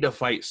even ready to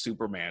fight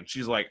Superman.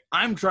 She's like,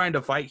 I'm trying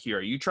to fight here.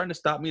 Are you trying to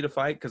stop me to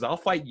fight? Because I'll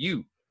fight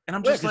you. And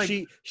I'm just like,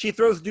 she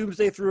throws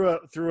Doomsday through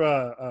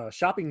a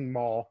shopping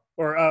mall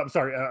or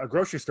a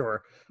grocery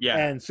store. Yeah.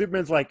 And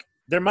Superman's like,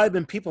 there might have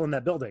been people in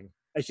that building.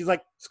 And she's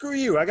like, screw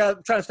you. I got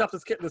to try to stop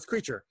this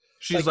creature.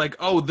 She's like,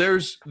 oh,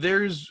 there's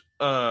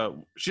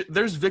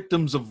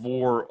victims of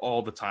war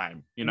all the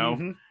time, you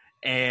know?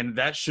 And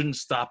that shouldn't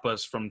stop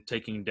us from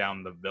taking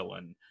down the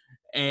villain.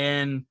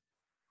 And,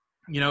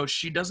 you know,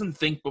 she doesn't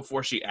think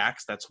before she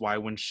acts. That's why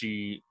when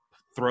she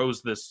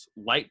throws this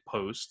light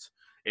post,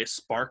 it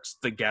sparks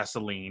the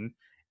gasoline,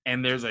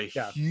 and there's a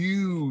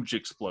huge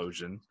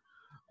explosion.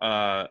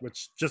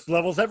 Which just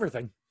levels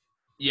everything.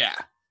 Yeah.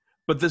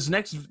 But this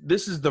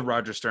is the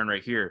Roger Stern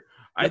right here.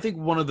 Yep. I think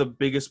one of the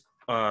biggest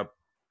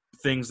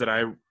things that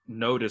I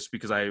noticed,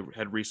 because I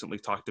had recently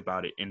talked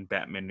about it in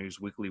Batman News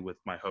Weekly with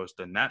my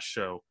host in that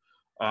show,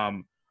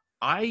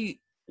 I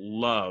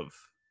love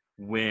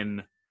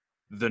when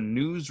the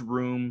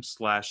newsroom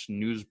 /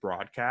 news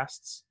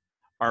broadcasts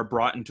are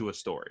brought into a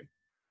story.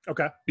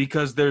 Okay.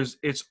 Because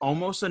it's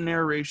almost a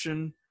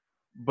narration,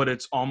 but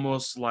it's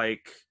almost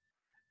like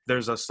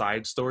there's a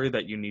side story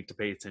that you need to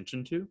pay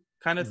attention to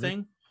kind of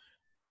thing.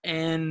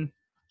 And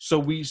so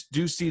we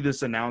do see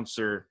this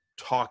announcer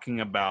talking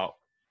about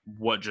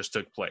what just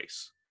took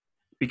place,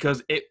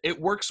 because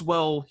it works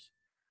well.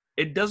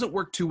 It doesn't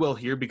work too well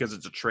here because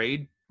it's a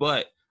trade,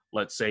 but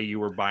let's say you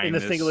were buying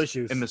this in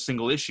the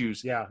single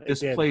issues. Yeah,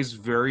 this plays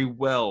very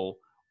well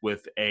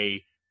with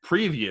a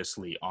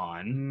previously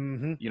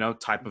on, you know,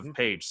 type of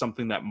page,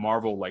 something that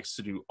Marvel likes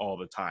to do all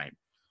the time.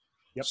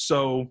 Yep.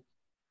 So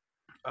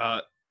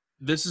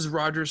this is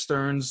Roger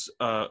Stern's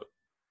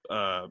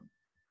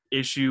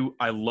issue.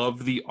 I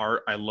love the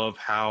art. I love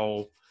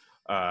how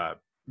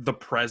the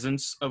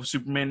presence of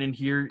Superman in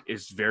here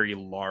is very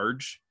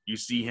large. You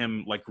see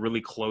him like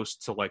really close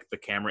to like the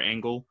camera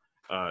angle.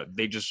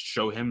 They just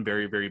show him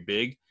very, very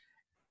big.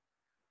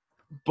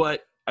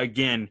 But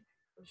again,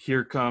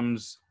 here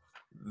comes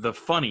the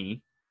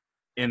funny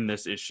in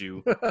this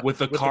issue with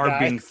the car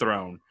being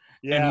thrown.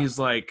 Yeah. And he's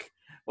like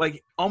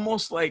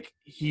almost like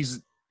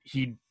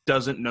he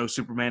doesn't know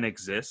Superman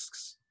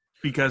exists,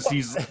 because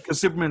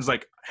Superman's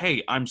like,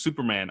 hey, I'm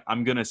Superman,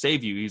 I'm gonna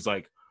save you. He's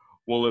like,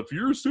 well, if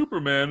you're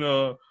Superman,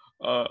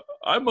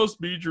 I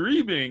must be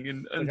dreaming.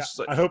 And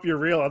like, I hope you're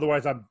real,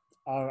 otherwise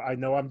I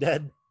know I'm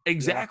dead.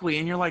 Exactly.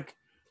 And you're like,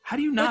 how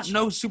do you not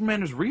know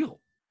Superman is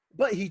real?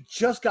 But he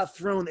just got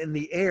thrown in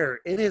the air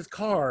in his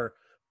car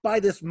by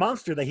this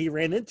monster that he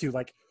ran into.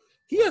 Like,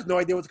 he has no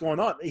idea what's going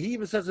on. He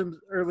even says him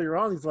earlier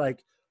on, he's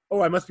like,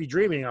 "Oh, I must be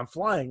dreaming. I'm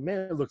flying. Man,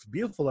 it looks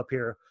beautiful up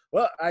here.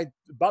 Well,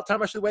 about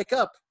time I should wake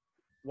up.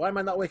 Why am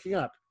I not waking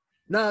up?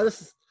 Nah,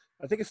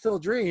 I think it's still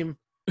a dream.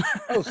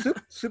 Oh,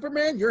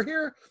 Superman, you're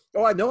here?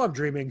 Oh, I know I'm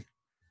dreaming."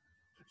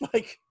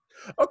 Like,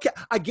 okay,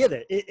 I get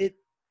it.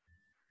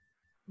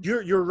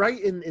 You're right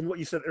in what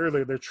you said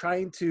earlier. They're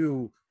trying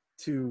to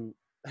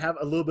have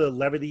a little bit of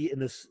levity in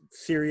this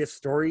serious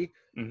story,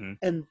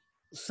 and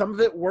some of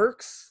it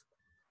works.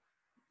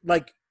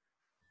 Like,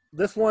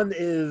 this one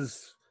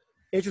is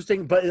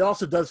interesting, but it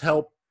also does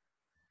help.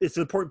 It's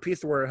an important piece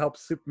to where it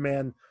helps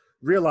Superman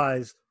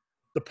realize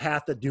the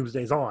path that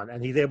Doomsday's on,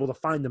 and he's able to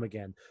find them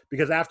again.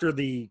 Because after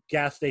the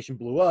gas station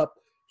blew up,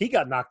 he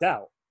got knocked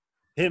out.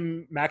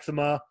 Him,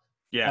 Maxima,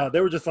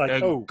 they were just like,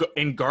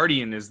 and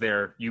Guardian is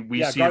there.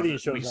 We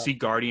see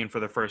Guardian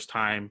for the first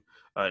time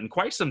in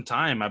quite some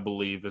time, I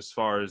believe, as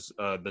far as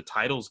the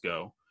titles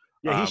go.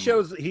 Yeah,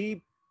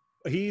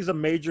 he's a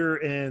major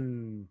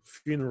in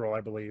Funeral, I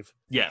believe.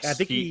 Yes, and I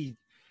think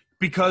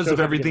because of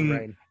everything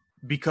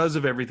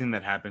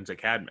that happens at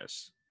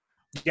Cadmus.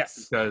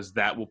 Yes, because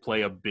that will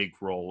play a big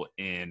role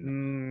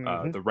in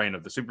the reign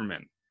of the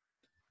Superman.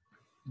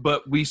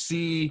 But we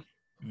see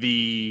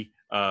the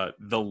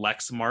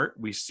Lexmark.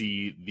 We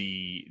see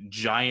the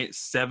giant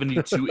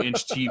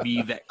 72-inch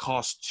TV that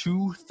costs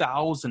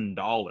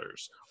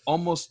 $2,000,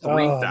 almost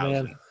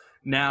 $3,000.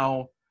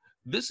 Now,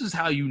 this is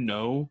how you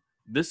know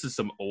this is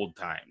some old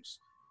times,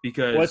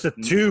 because it's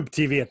a tube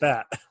TV at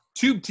that.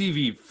 Tube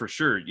TV for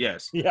sure,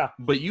 yes. Yeah,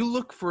 but you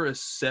look for a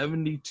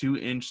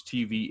 72-inch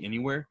TV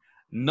anywhere.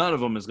 None of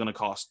them is going to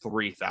cost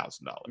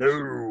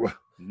 $3,000.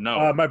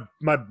 No.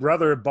 My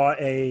brother bought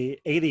a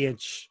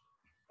 80-inch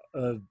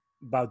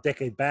about a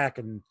decade back,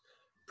 and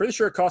pretty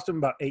sure it cost him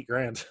about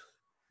 $8,000,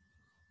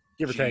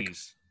 give or take.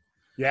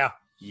 Yeah.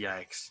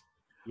 Yikes.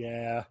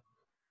 Yeah.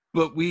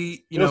 But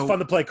it was fun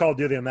to play Call of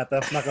Duty on that,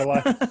 though. Not gonna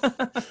lie.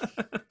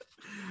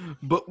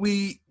 But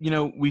we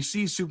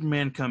see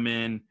Superman come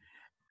in,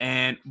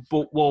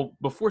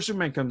 before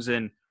Superman comes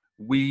in,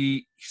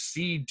 we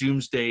see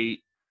Doomsday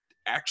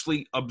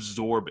actually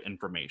absorb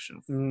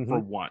information for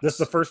once. This is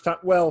the first time.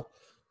 Well,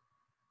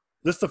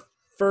 this is the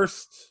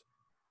first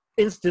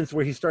instance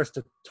where he starts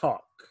to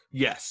talk.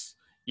 Yes.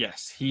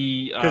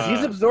 He because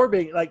he's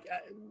absorbing. Like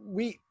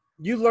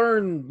you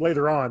learn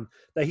later on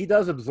that he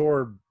does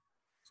absorb.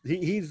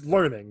 He's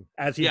learning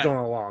as he's going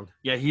along.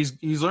 Yeah,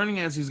 he's learning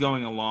as he's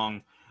going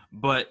along.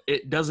 But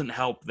it doesn't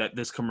help that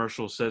this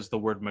commercial says the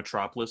word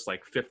Metropolis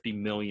like 50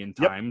 million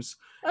times.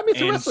 I mean,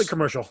 it's a wrestling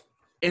commercial.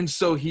 And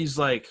so he's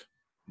like,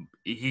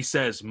 he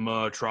says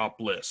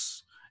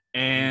Metropolis,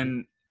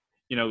 and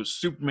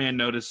Superman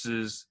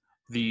notices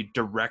the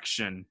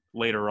direction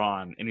later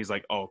on, and he's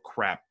like, "Oh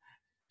crap!"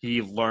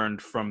 He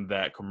learned from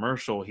that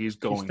commercial. He's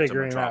going to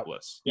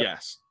Metropolis. Yep.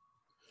 Yes.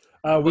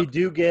 We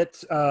do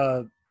get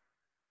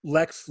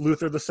Lex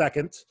Luthor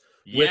II.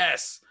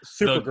 Yes,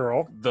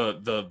 Supergirl.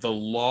 The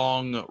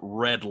long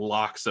red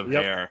locks of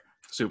hair.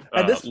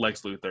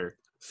 Lex Luthor.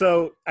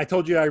 So I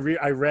told you I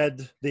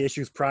read the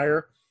issues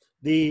prior.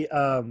 The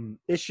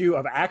issue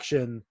of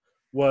Action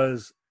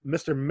was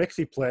Mr.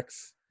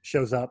 Mixiplex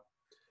shows up,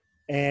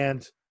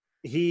 and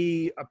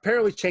he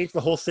apparently changed the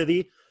whole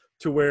city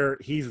to where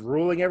he's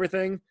ruling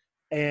everything,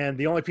 and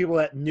the only people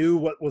that knew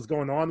what was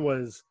going on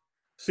was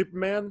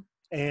Superman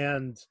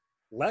and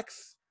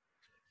Lex,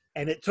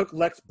 and it took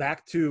Lex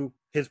back to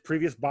his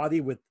previous body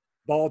with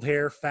bald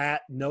hair,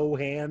 fat, no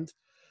hand.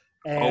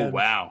 And oh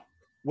wow!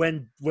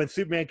 When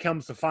Superman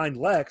comes to find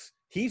Lex,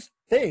 he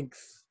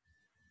thinks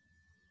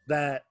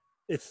that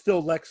it's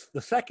still Lex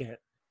the Second,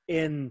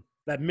 in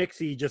that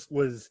Mixie just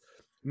was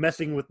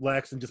messing with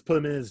Lex and just put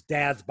him in his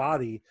dad's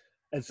body,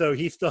 and so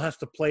he still has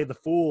to play the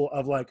fool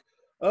of like,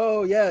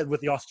 oh yeah,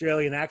 with the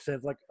Australian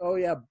accent, like, oh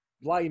yeah,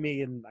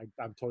 blimey, and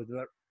I'm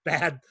totally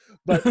bad,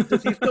 but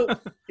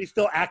he's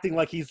still acting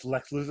like he's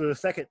Lex Luthor the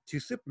Second to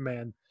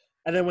Superman.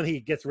 And then when he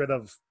gets rid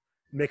of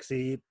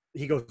Mixie,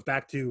 he goes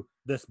back to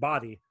this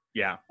body.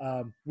 Yeah.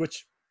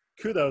 Which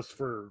kudos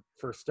for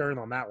Stern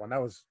on that one.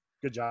 That was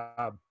good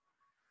job.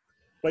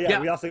 But yeah.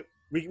 We also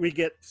we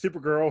get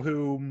Supergirl,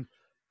 who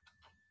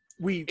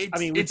we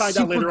find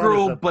out later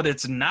on. But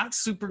it's not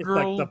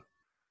Supergirl. It's like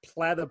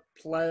the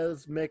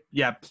plataplasmic.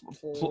 Yeah.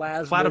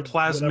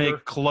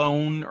 Plataplasmic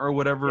clone or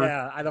whatever.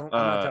 Yeah, I'm not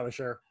entirely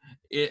sure.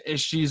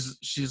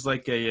 She's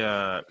like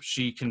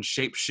she can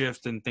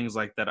shapeshift and things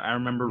like that. I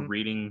remember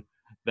reading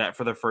that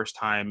for the first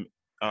time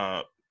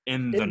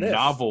in the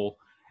novel.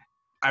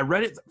 I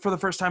read it for the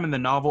first time in the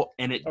novel,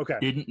 and it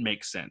didn't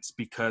make sense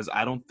because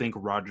I don't think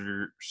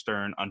Roger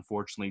Stern,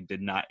 unfortunately,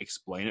 did not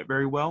explain it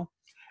very well.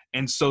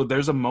 And so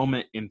there's a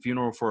moment in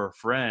Funeral for a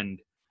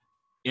Friend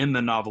in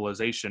the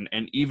novelization,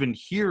 and even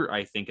here,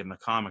 I think in the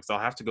comics, I'll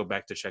have to go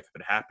back to check if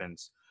it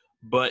happens.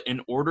 But in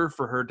order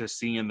for her to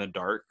see in the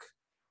dark,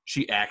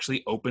 she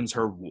actually opens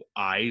her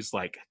eyes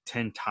like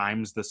 10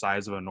 times the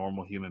size of a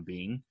normal human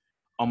being,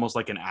 almost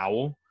like an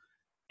owl.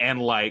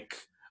 And like,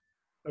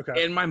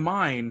 in my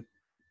mind,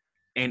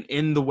 And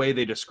in the way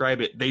they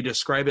describe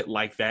it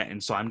like that.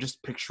 And so I'm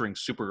just picturing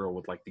Supergirl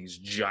with like these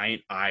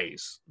giant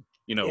eyes,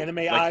 Anime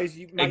like, eyes,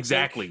 you might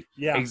exactly. think.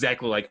 Yeah.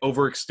 Exactly. Like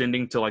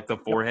overextending to like the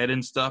forehead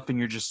and stuff. And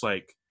you're just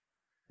like,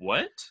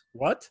 what?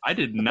 What? I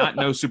did not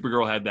know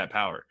Supergirl had that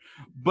power.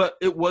 But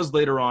it was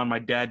later on. My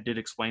dad did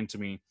explain to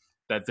me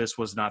that this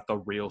was not the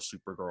real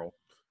Supergirl.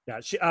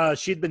 Yeah,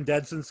 she'd been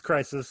dead since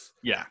Crisis.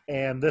 Yeah.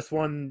 And this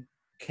one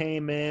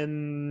came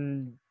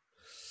in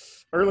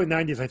early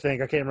 90s, I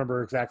think. I can't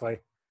remember exactly.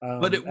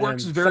 But it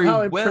works very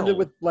somehow well. Imprinted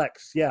with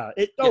Lex. Yeah.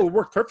 It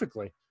worked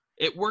perfectly.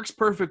 It works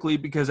perfectly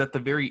because at the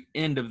very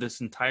end of this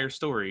entire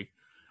story,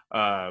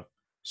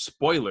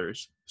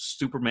 spoilers,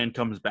 Superman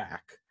comes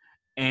back.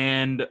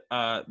 And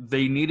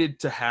they needed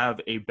to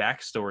have a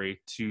backstory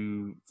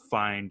to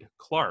find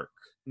Clark,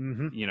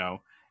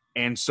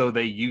 and so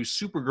they use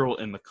Supergirl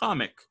in the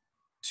comic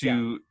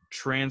to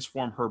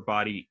transform her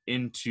body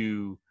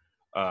into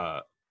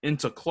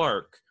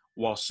Clark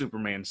while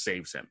Superman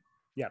saves him.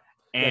 Yeah.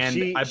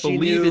 And I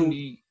believe in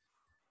the...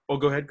 Oh,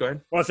 go ahead.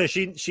 Well, I say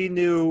she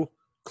knew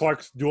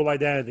Clark's dual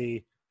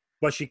identity,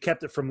 but she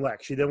kept it from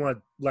Lex. She didn't want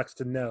Lex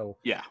to know.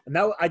 Yeah. And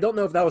now I don't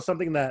know if that was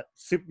something that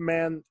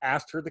Superman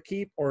asked her to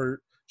keep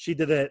or she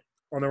did it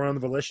on her own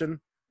volition.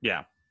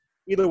 Yeah.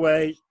 Either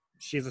way,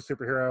 she's a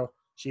superhero.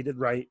 She did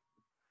right.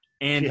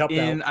 And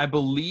in, I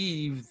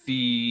believe,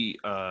 the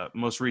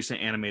most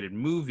recent animated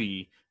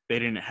movie, they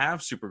didn't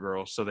have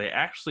Supergirl, so they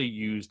actually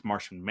used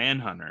Martian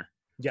Manhunter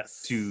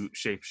to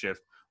shapeshift,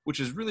 which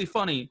is really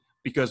funny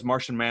because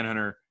Martian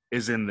Manhunter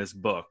is in this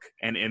book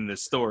and in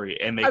this story,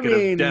 and they could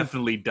have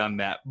definitely done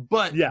that.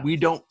 But we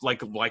don't,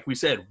 like we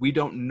said, we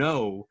don't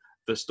know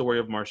the story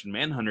of Martian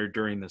Manhunter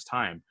during this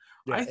time.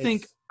 Yeah,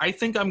 I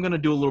think I'm going to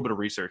do a little bit of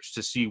research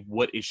to see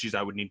what issues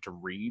I would need to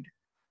read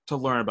to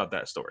learn about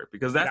that story,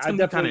 because that's going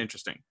to be kind of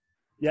interesting.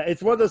 Yeah,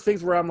 it's one of those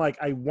things where I'm like,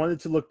 I wanted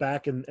to look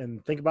back and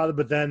think about it,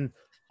 but then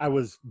I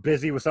was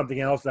busy with something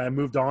else and I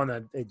moved on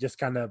and it just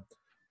kind of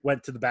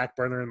went to the back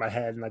burner in my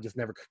head and I just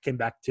never came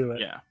back to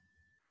it. Yeah.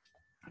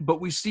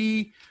 But we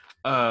see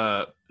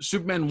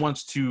Superman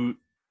wants to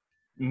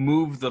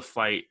move the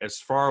fight as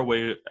far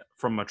away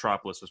from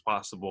Metropolis as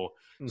possible.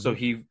 Mm-hmm. So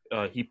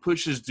he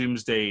pushes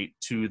Doomsday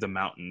to the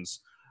mountains,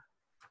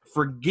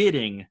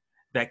 forgetting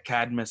that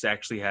Cadmus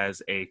actually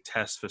has a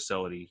test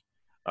facility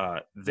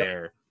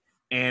there. Yep.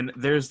 And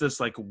there's this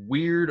like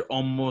weird,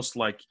 almost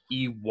like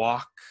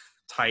Ewok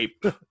type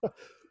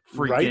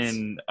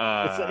freaking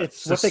it's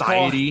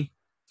society.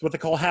 It's what they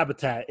call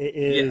habitat. It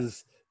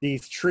is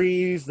these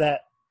trees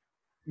that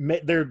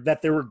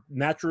they were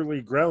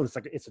naturally grown.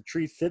 It's a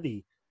tree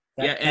city.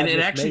 Yeah, and it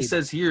actually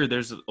says here,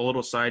 there's a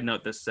little side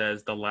note that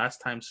says the last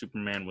time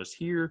Superman was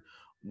here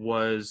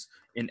was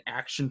in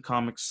Action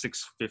Comics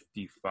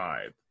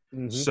 655.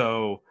 Mm-hmm.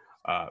 So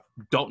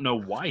don't know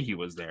why he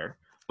was there.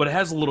 But it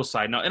has a little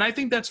side note, and I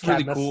think that's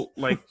really cool.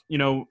 Like,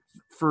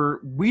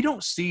 we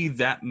don't see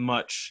that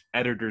much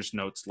editor's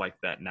notes like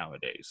that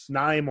nowadays.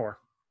 Not anymore.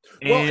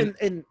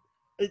 And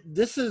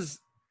this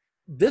is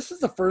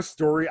the first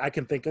story I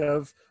can think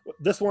of.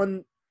 This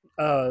one,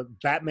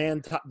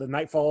 Batman, the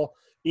Nightfall,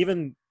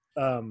 even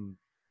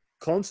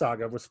Clone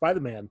Saga with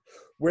Spider-Man,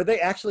 where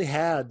they actually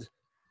had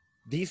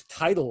these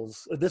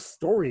titles, this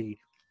story,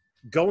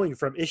 going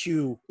from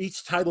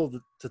each title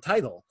to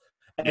title,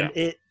 and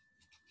it.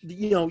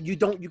 You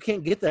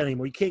can't get that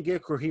anymore. You can't get a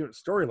coherent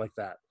story like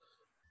that.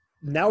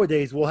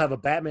 Nowadays, we'll have a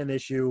Batman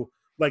issue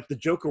like the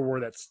Joker War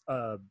that's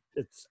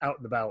it's out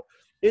and about.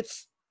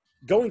 It's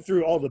going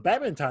through all the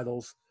Batman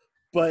titles,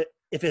 but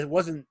if it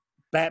wasn't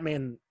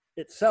Batman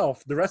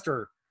itself, the rest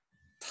are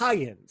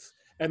tie-ins,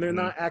 and they're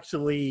not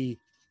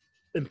actually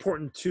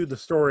important to the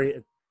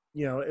story.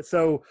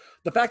 So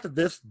the fact that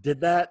this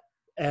did that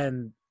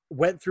and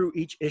went through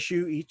each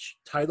issue, each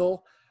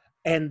title,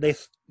 and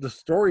the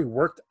story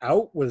worked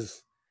out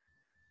was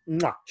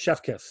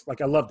chef kiss.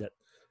 Like, I loved it.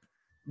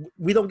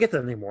 We don't get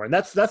that anymore, and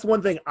that's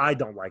one thing I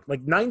don't like.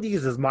 Like,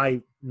 90s is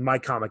my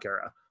comic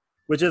era,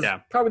 which is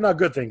probably not a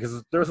good thing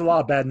because there's a lot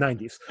of bad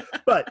 90s.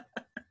 But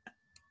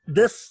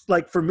this,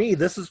 like, for me,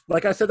 this is,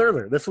 like I said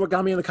earlier, this is what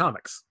got me in the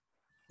comics.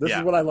 This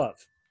is what I love.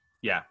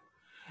 Yeah.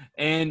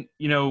 And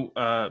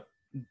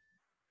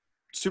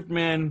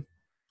Superman,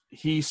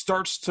 he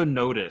starts to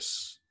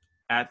notice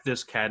at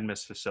this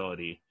Cadmus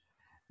facility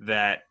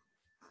that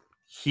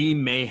he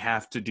may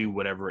have to do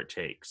whatever it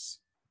takes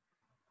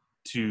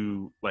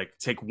to, like,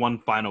 take one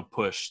final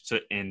push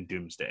to end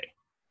Doomsday.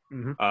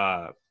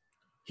 Mm-hmm.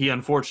 He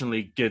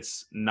unfortunately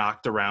gets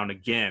knocked around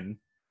again,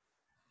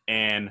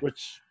 and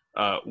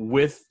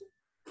with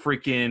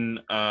freaking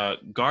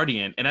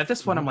Guardian. And at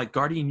this point, I'm like,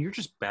 Guardian, you're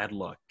just bad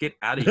luck. Get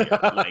out of here.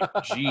 Like,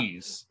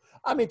 jeez.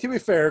 I mean, to be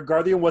fair,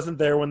 Guardian wasn't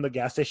there when the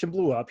gas station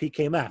blew up. He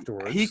came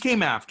afterwards. He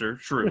came after.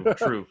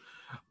 True.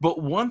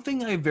 But one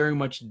thing I very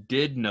much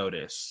did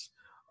notice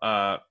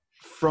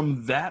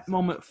from that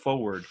moment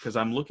forward, because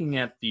I'm looking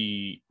at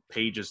the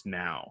pages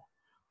now,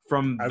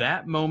 from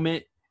that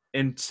moment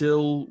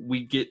until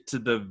we get to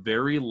the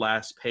very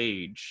last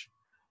page,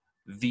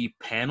 the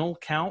panel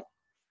count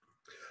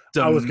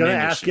diminishes. I was going to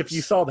ask if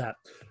you saw that.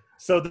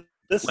 So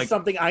This Like, is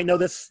something I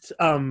noticed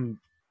a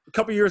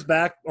couple years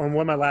back on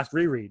one of my last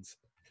rereads.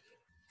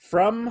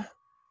 From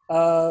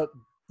the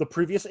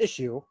previous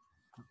issue,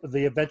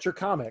 the Adventure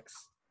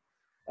Comics,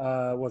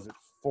 was it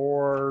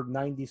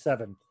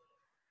 497?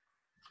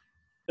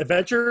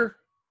 Adventure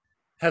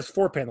has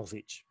 4 panels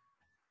each.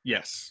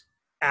 yes.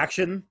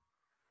 Action,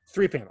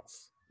 3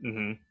 panels.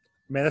 Mm-hmm.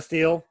 Man of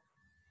Steel,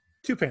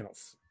 2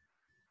 panels.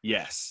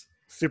 Yes.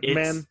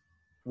 Superman, It's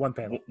 1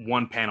 panel.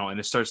 one panel, and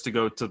it starts to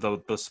go to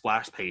the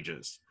splash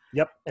pages.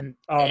 Yep. And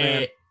oh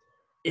man,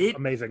 It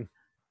amazing.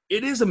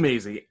 it is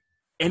amazing,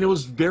 and it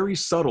was very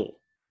subtle.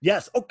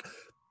 Yes. Oh,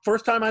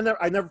 first time I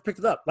never picked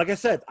it up. Like I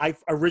said, I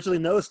originally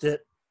noticed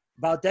it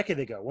about a decade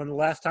ago, one of the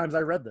last times I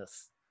read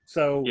this.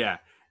 So Yeah,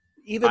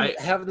 even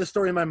having the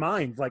story in my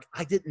mind, like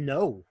I didn't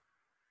know.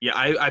 yeah.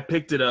 I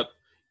picked it up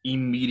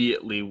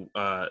immediately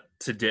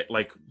today,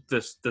 like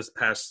this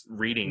past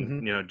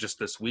reading, Mm-hmm. just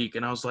this week,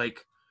 and I was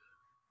like,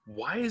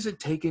 why is it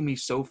taking me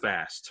so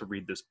fast to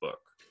read this book?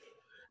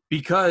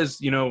 Because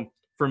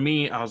for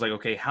me, I was like,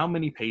 okay, how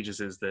many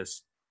pages is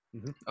this?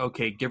 Mm-hmm.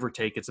 Okay, give or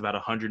take, it's about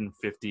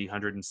 150,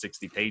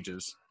 160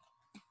 pages.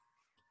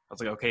 I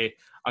was like, okay,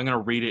 I'm going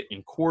to read it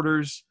in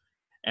quarters.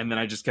 And then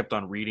I just kept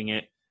on reading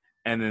it.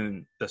 And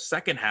then the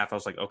second half, I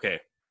was like, okay,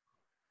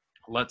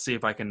 let's see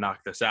if I can knock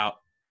this out.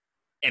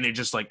 And it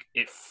just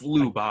it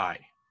flew by.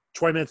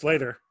 20 minutes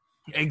later.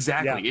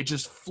 Exactly. Yeah. It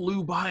just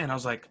flew by. And I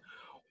was like,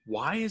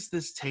 why is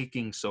this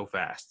taking so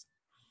fast?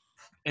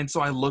 And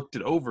so I looked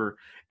it over.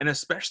 And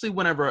especially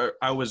whenever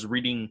I was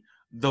reading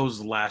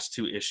those last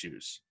 2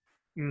 issues,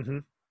 Mm-hmm.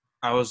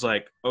 I was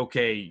like,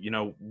 okay,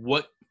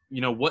 what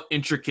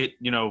intricate,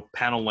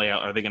 panel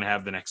layout are they going to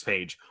have the next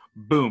page?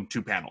 Boom,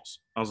 2 panels.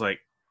 I was like,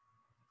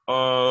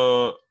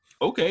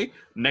 okay.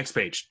 Next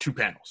page, 2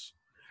 panels.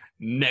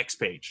 Next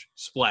page,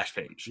 splash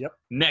page. Yep.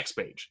 Next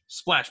page,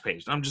 splash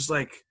page. And I'm just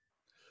like,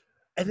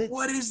 And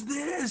what is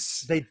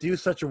this? They do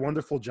such a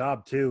wonderful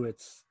job too.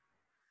 It's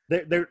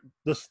they're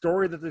the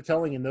story that they're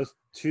telling in those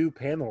 2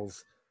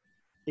 panels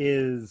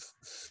is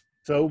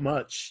so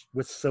much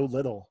with so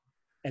little.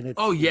 And it's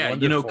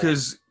wonderful.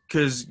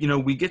 because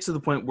we get to the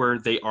point where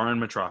they are in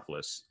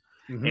Metropolis,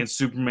 Mm-hmm. and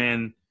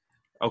Superman,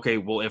 okay,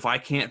 well, if I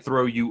can't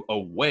throw you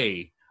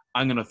away,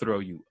 I'm gonna throw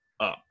you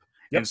up.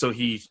 Yep. And so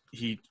he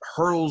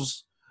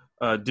hurls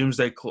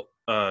Doomsday.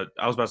 I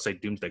was about to say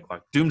Doomsday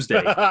Clock,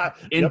 Doomsday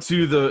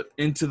into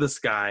the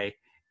sky,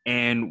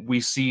 and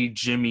we see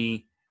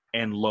Jimmy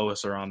and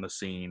Lois are on the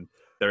scene.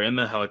 They're in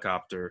the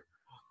helicopter,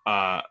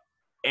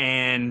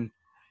 and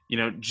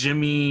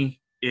Jimmy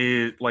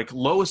is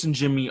Lois and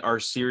Jimmy are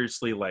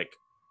seriously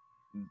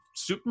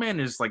Superman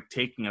is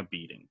taking a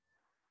beating.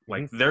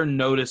 They're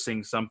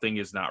noticing something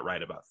is not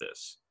right about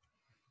this.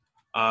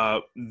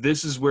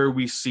 This is where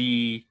we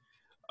see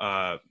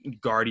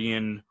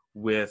Guardian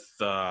with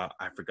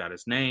I forgot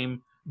his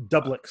name.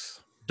 Doublix.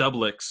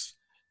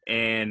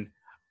 And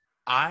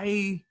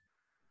I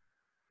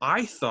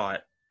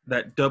thought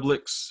that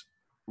Doublix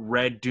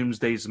read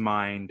Doomsday's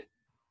mind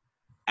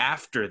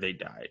after they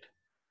died,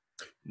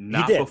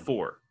 not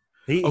before.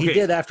 He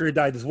did after he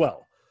died as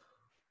well.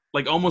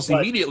 Almost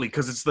immediately,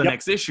 because it's the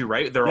next issue,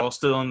 right? They're all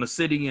still in the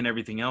city and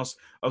everything else.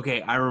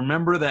 Okay, I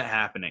remember that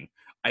happening.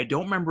 I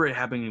don't remember it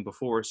happening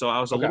before, so I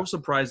was a little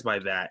surprised by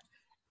that.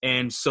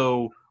 And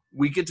so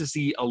we get to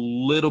see a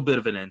little bit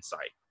of an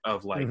insight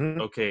of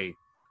okay.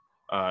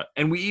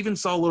 And we even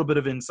saw a little bit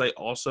of insight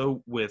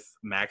also with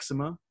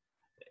Maxima,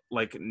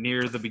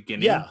 near the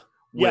beginning.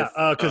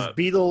 Because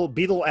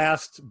Beetle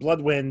asked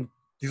Bloodwind,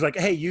 he's like,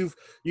 hey, you've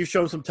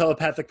shown some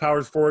telepathic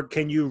powers forward.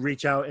 Can you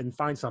reach out and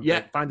find something?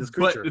 Yeah, find this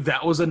creature. But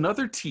that was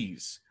another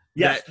tease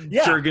that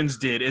Jurgens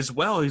did as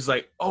well. He's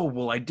like, oh,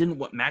 well, I didn't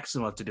want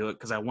Maxima to do it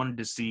because I wanted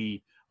to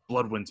see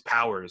Bloodwind's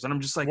powers. And I'm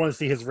just like, I want to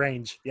see his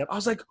range. Yep. I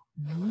was like,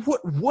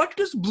 what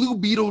does Blue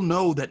Beetle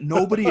know that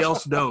nobody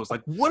else knows?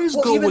 What is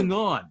going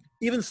on?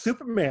 Even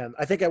Superman,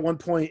 I think at one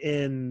point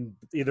in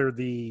either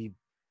the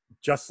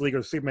Justice League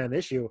or Superman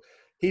issue,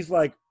 he's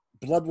like,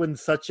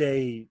 Bloodwind's such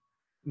a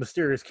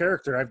mysterious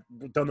character. I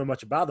don't know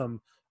much about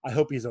him. I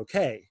hope he's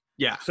okay.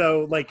 Yeah.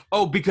 So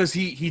because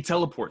he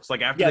teleports.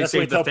 After they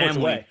save the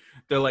family, away.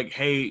 They're like,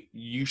 hey,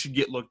 you should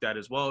get looked at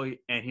as well.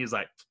 And he's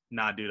like,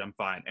 nah, dude, I'm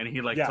fine. And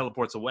he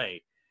teleports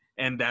away.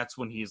 And that's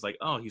when he's like,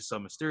 oh, he's so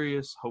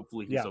mysterious.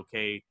 Hopefully he's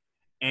okay.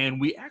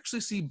 And we actually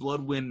see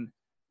Bloodwind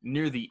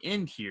near the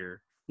end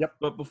here. Yep.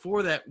 But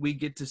before that, we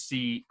get to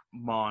see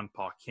Ma and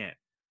Pa Kent.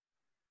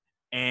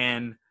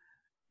 And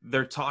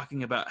they're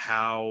talking about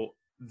how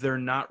they're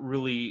not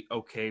really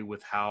okay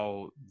with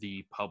how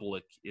the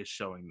public is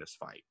showing this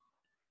fight.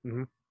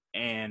 Mm-hmm.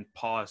 And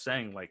Pa is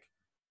saying,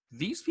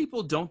 these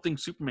people don't think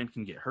Superman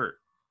can get hurt.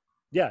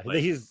 Yeah,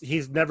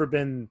 he's never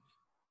been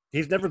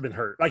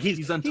hurt.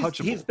 He's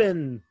untouchable. He's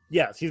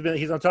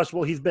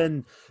untouchable. He's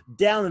been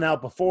down and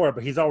out before,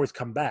 but he's always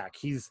come back.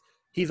 He's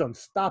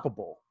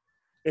unstoppable.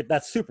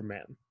 That's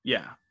Superman.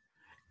 Yeah,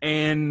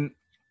 and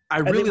I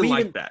really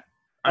like that.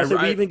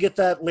 We even get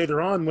that later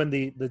on when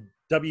the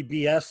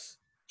WBS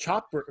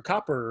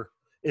copper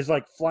is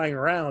flying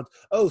around.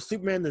 Oh,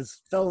 Superman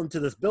fell into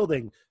this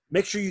building.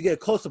 make sure you get a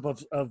close up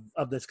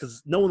of this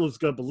because no one was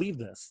going to believe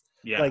this.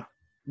 Yeah. Like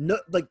no,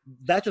 like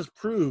that just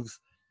proves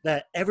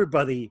that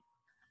everybody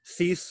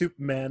sees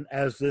Superman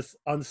as this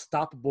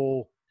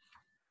unstoppable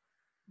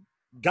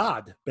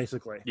god,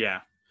 basically. Yeah.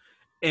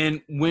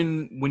 And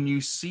when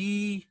you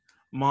see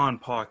Ma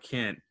and Pa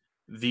Kent,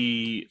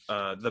 the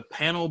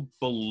panel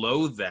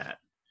below that,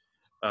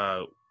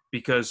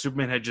 because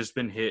Superman had just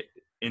been hit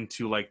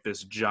into like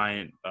this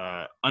giant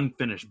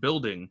unfinished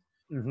building,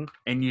 Mm-hmm.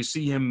 and you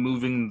see him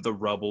moving the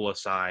rubble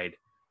aside.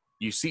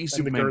 You see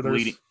Superman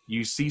bleeding.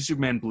 You see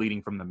Superman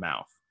bleeding from the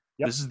mouth.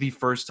 Yep. This is the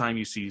first time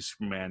you see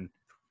Superman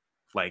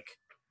like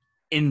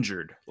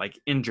injured,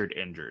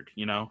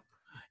 you know?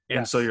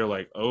 And so you're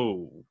like,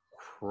 oh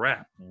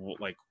crap,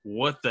 like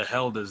what the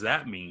hell does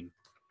that mean?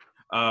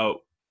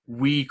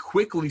 We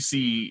quickly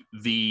see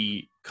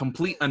the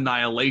complete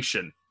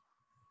annihilation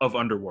of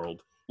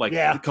Underworld. Like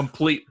the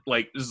complete,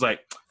 like it's like,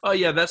 oh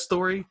yeah, that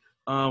story.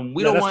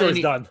 We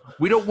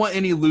don't want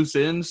any loose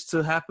ends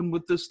to happen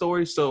with this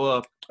story.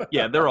 So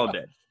yeah, they're all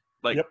dead.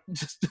 Like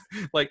just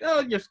like,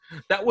 oh yes,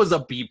 that was a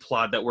B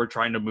plot that we're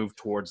trying to move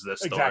towards this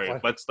story.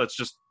 Exactly. Let's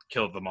just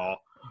kill them all.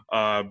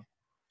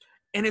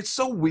 And it's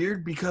so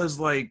weird because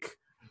like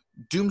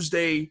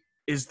Doomsday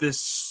is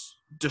this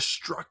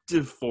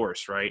destructive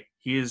force, right?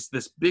 He is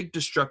this big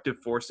destructive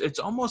force. It's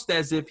almost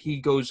as if he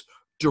goes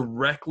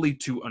directly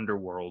to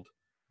Underworld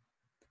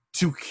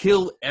to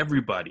kill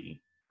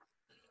everybody.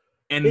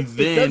 And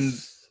then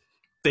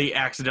they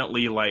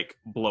accidentally like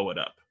blow it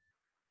up.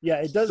 Yeah,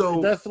 it does.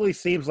 It definitely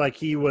seems like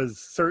he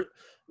was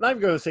not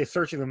even going to say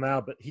searching them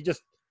out, but he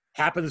just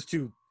happens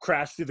to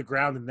crash through the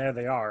ground, and there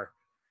they are.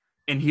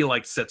 And he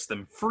like sets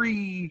them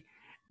free,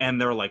 and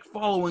they're like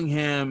following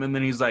him, and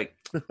then he's like,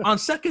 on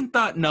second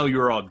thought, no,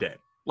 you're all dead.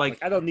 Like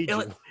I don't need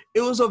you.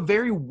 It was a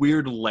very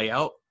weird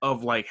layout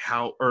of like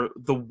how or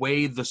the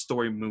way the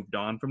story moved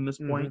on from this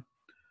point,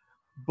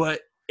 but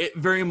it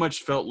very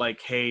much felt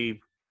like, hey,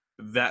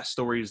 that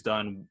story is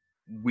done.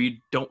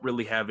 We don't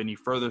really have any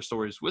further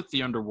stories with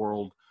the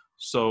Underworld,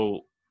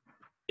 so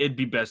it'd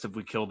be best if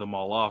we kill them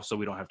all off so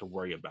we don't have to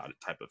worry about it,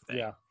 type of thing.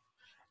 Yeah.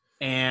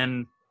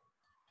 And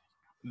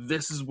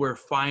this is where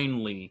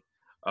finally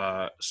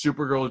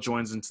Supergirl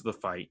joins into the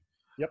fight.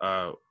 Yep.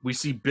 We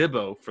see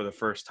Bibbo for the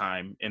first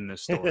time in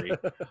this story.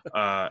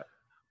 But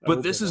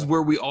this is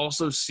where we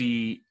also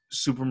see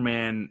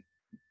Superman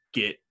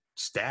get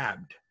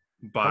stabbed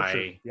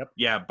by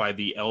by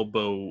the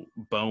elbow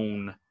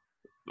bone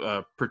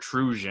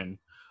protrusion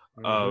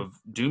of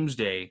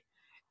Doomsday,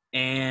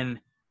 and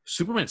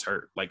Superman's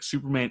hurt. Like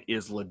Superman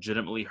is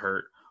legitimately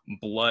hurt.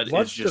 Blood's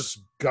is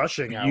just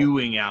gushing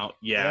spewing out.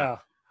 Yeah.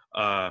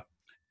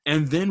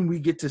 And then we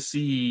get to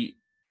see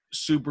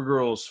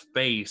Supergirl's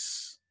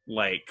face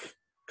like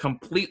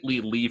completely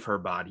leave her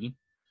body,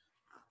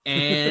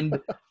 and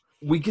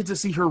we get to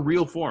see her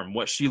real form,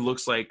 what she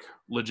looks like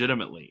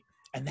legitimately.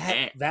 And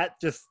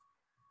that just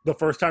the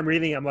first time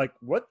reading, I'm like,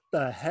 what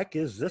the heck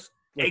is this?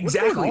 Like,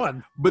 exactly. What's going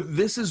on? But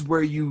this is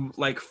where you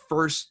like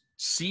first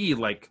see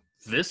like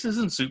this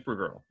isn't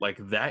Supergirl. Like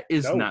that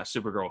is not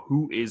Supergirl.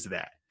 Who is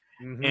that?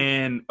 Mm-hmm.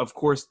 And of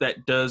course,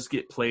 that does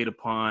get played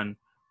upon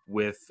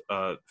with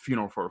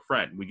Funeral for a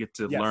Friend. We get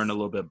to learn a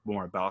little bit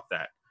more about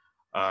that.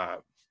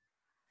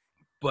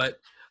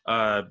 But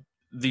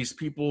these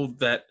people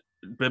that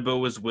Bibbo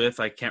was with,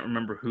 I can't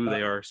remember who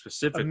they are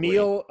specifically.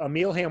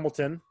 Emil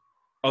Hamilton.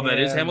 Oh, that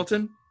is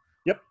Hamilton?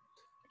 Yep.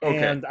 Okay.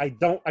 And I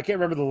can't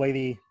remember the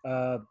lady,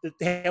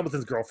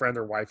 Hamilton's girlfriend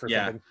or wife or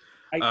something.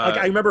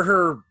 I remember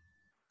her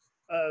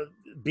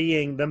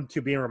being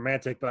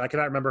romantic, but I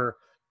cannot remember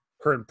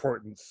her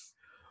importance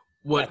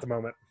at the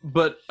moment.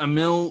 But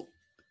Emil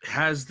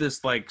has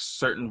this like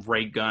certain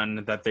ray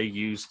gun that they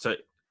use to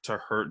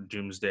hurt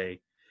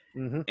Doomsday.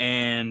 Mm-hmm.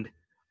 And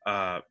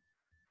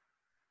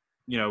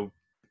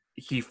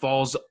he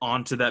falls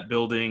onto that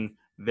building.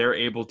 They're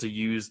able to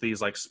use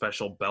these like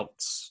special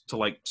belts to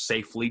like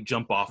safely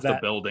jump off the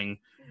building.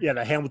 Yeah,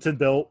 the Hamilton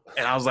belt.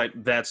 And I was like,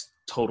 that's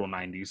total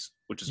 90s,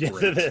 which is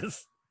great. Yes, it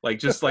is. Like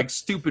just like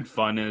stupid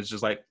fun, and it's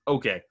just like,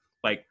 okay,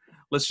 like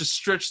let's just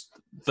stretch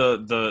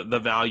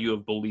the value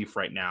of belief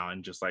right now,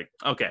 and just like,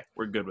 okay,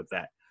 we're good with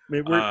that. I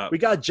mean, we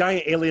got a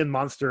giant alien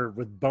monster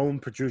with bone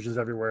protrusions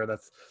everywhere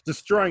that's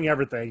destroying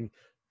everything.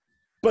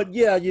 But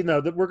yeah,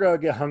 we're gonna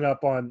get hung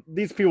up on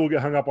these people. Will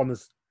get hung up on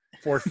this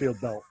force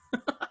field belt.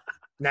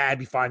 Nah, it'd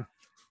be fine.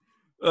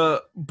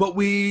 But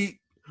we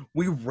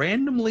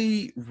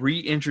randomly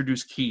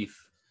reintroduce Keith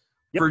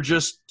for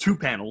just 2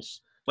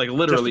 panels, like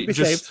literally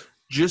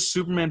just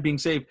Superman being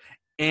saved.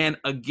 And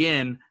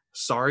again,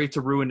 sorry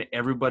to ruin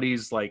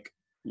everybody's like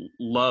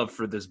love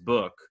for this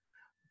book,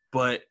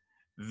 but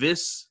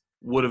this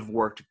would have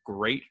worked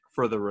great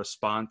for the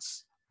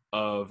response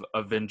of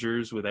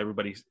Avengers with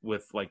everybody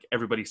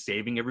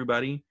saving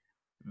everybody.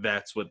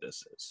 That's what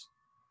this is.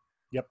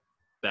 Yep.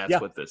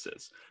 That's what this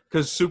is.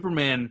 Because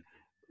Superman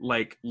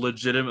like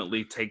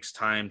legitimately takes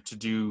time to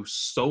do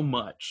so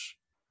much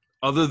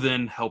other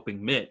than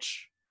helping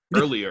Mitch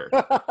earlier.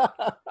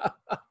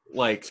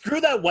 Like, screw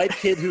that white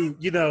kid who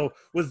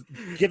was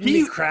giving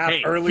me crap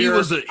earlier. He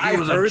was a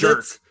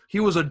jerk. He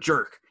was a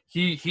jerk.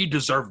 He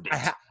deserved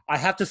it. I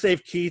have to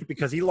save Keith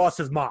because he lost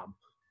his mom.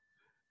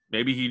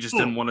 Maybe he just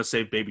didn't want to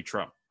save baby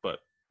Trump, but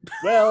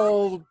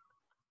well,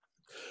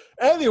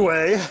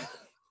 anyway.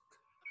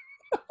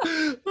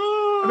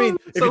 I mean,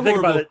 if you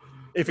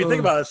think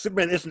about it,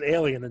 Superman is an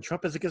alien, and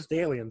Trump is against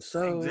aliens.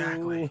 So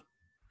exactly.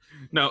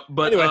 No,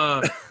 but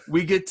anyway.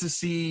 We get to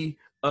see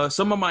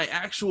some of my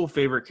actual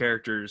favorite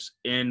characters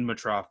in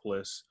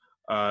Metropolis.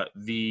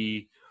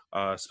 The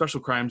Special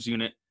Crimes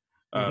Unit.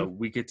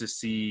 We get to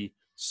see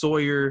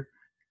Sawyer,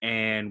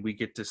 and we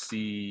get to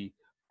see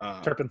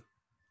Turpin.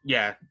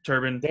 Yeah,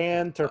 Turpin.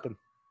 Dan Turpin.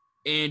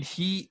 And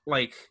he,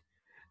 like,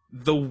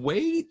 the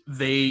way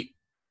they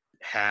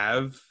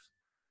have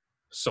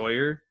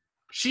Sawyer,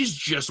 she's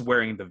just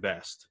wearing the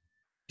vest.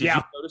 Did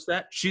you notice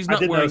that? She's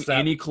not wearing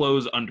any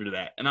clothes under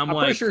that. And I'm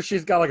like, pretty sure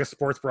she's got like a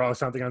sports bra or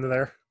something under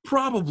there.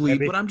 Probably,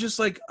 maybe. But I'm just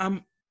like,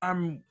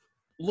 I'm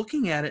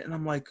looking at it and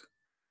I'm like,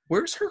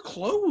 where's her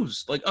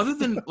clothes? Like, other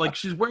than like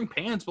she's wearing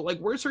pants, but like,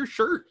 where's her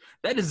shirt?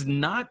 That is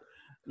not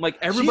like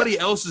everybody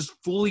else is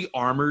fully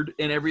armored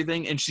and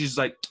everything, and she's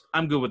like,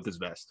 I'm good with this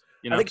vest.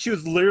 I think she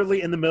was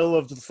literally in the middle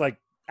of just like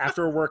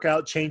after a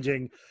workout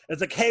changing.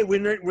 It's like, hey, we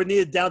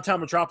need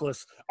downtown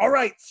Metropolis. All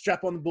right,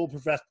 strap on the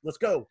bulletproof vest. Let's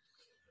go.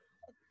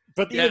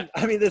 But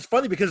I mean, it's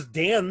funny because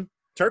Dan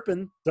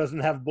Turpin doesn't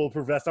have a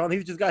bulletproof vest on.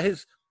 He's just got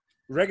his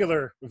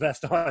regular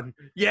vest on.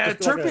 Yeah,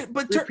 Turpin,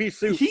 like but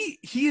suit. He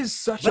is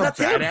such a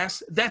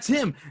badass. That's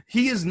him.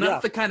 He is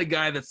not the kind of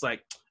guy that's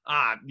like,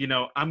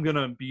 I'm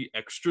gonna be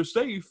extra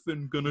safe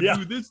and gonna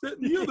do this, that,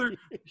 and the other.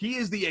 He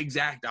is the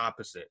exact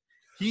opposite.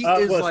 He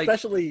is like,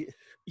 especially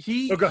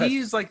he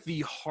is like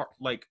the hard,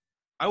 like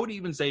I would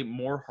even say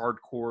more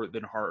hardcore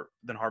than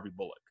Harvey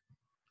Bullock.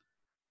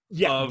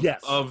 Yeah,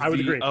 I would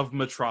agree. Of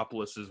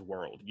Metropolis's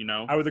world,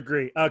 I would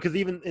agree because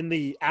even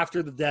in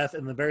after the death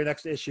in the very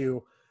next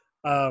issue,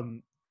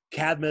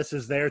 Cadmus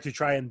is there to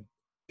try and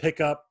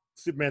pick up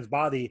Superman's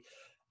body.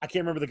 I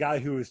can't remember the guy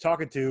who he was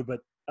talking to,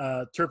 but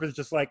Turpin's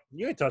just like,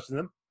 you ain't touching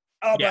them.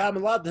 Oh, but I'm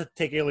allowed to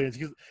take aliens.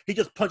 He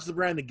just punches him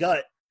right in the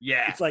gut.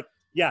 Yeah, it's like,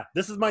 yeah,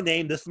 this is my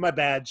name, this is my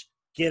badge.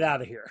 Get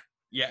out of here.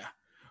 Yeah,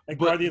 and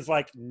Guardian's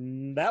like,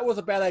 that was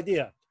a bad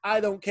idea. I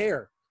don't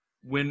care.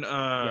 When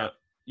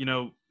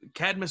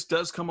Cadmus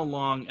does come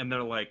along, and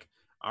they're like,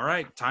 all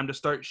right, time to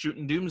start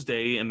shooting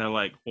Doomsday. And they're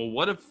like, well,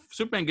 what if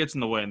Superman gets in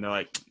the way? And they're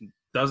like,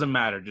 doesn't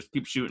matter, just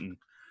keep shooting.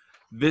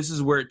 This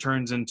is where it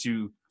turns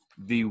into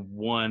the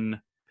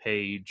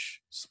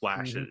one-page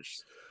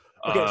splashes.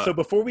 Okay, so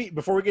before we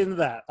get into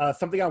that,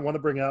 something I want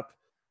to bring up.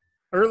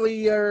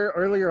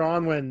 Earlier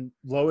on when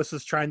Lois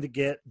is trying to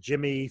get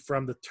Jimmy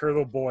from the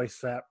Turtle Boy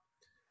set,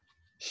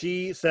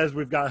 she says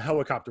we've got a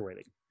helicopter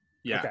waiting.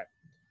 Yeah. Okay.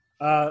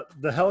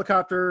 The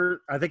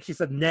helicopter, I think she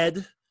said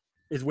Ned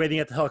is waiting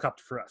at the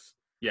helicopter for us.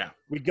 Yeah.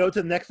 We go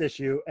to the next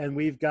issue, and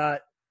we've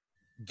got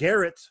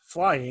Garrett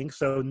flying,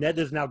 so Ned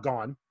is now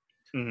gone.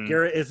 Mm-hmm.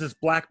 Garrett is this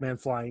black man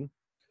flying.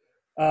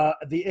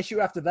 The issue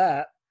after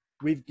that,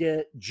 we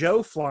get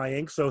Joe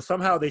flying, so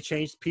somehow they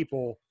changed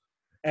people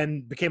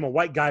and became a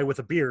white guy with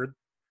a beard.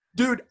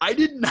 Dude, I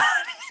did not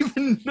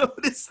even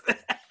notice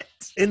that.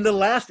 In the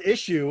last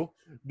issue,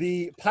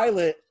 the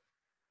pilot,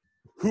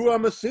 who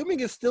I'm assuming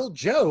is still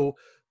Joe,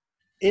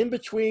 in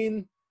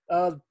between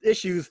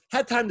issues,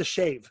 had time to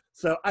shave.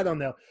 So I don't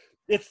know.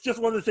 It's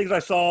just one of the things I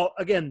saw,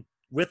 again,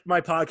 with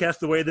my podcast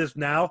the way it is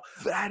now.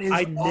 That is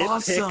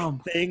awesome.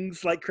 Nitpick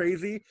things like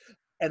crazy.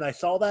 And I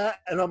saw that,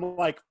 and I'm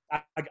like,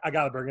 I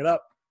got to bring it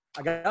up.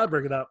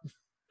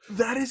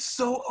 That is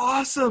so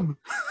awesome.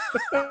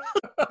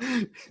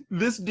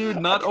 This dude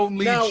not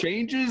only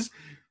changes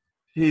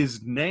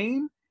his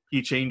name,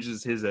 he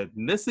changes his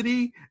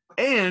ethnicity,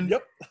 and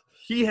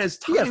he has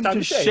time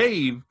to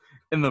shave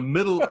in the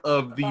middle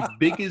of the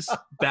biggest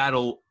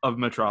battle of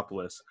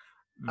Metropolis.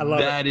 I love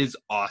that. Is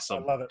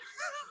awesome. I love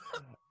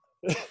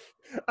it.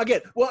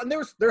 Again, well, and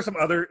there's some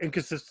other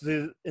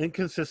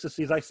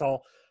inconsistencies I saw.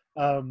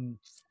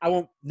 I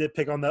won't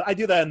nitpick on that. I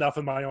do that enough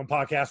in my own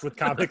podcast with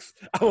comics.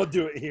 I won't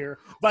do it here,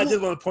 but I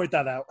did want to point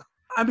that out.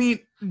 I mean,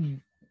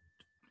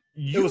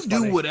 you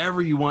do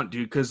whatever you want,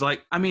 dude. Because,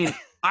 like, I mean,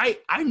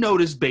 I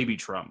noticed Baby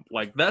Trump.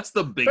 Like, that's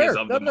the biggest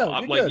of them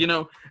all. Like,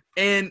 good.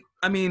 And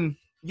I mean,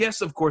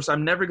 yes, of course,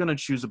 I'm never gonna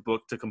choose a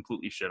book to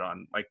completely shit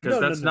on, like,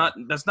 because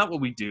that's not what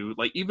we do.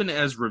 Like, even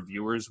as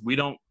reviewers, we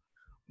don't.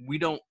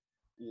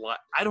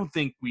 I don't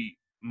think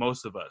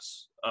most of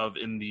us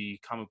in the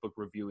comic book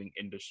reviewing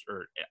industry,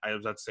 or I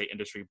was about to say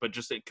industry, but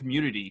just a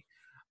community,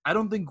 I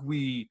don't think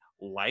we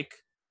like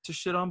to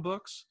shit on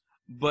books.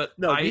 But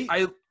no,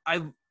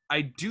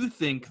 I do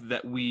think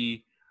that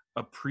we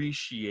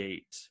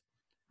appreciate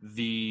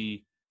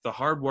the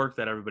hard work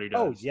that everybody does.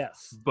 Oh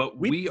yes, but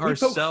we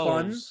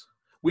ourselves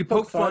we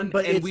poke fun,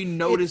 but we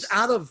notice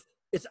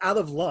it's out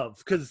of love,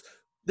 because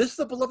this is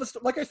a beloved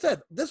story. Like I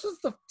said, this is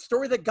the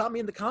story that got me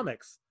into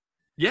comics.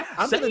 Yeah,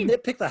 I'm gonna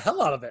nitpick the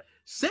hell out of it.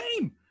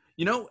 Same,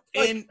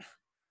 and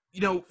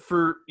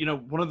for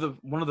one of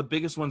the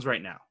biggest ones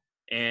right now,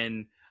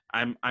 and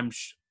I'm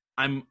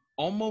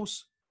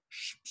almost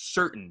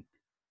certain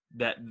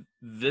that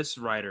this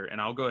writer,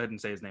 and I'll go ahead and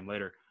say his name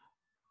later,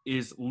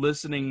 is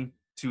listening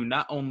to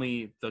not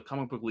only the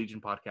Comic Book Legion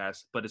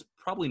podcast, but is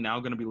probably now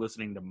going to be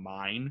listening to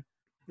mine.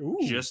 Ooh.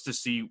 Just to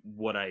see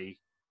what I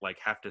like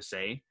have to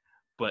say.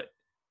 But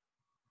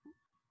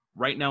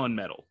right now in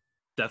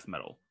death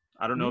metal,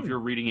 I don't know if you're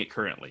reading it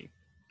currently.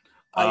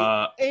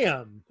 I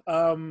am.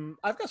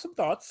 I've got some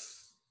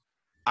thoughts.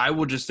 I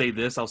will just say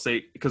this. I'll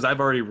say, because I've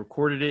already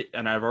recorded it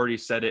and I've already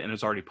said it and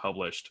it's already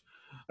published.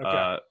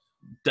 Okay.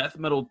 Death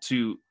Metal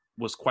 2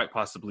 was quite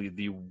possibly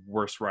the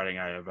worst writing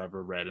I have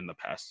ever read in the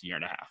past year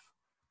and a half.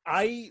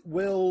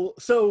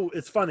 So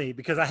it's funny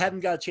because I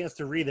hadn't got a chance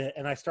to read it,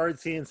 and I started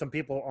seeing some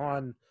people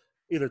on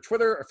either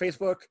Twitter or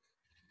Facebook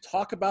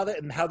talk about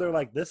it and how they're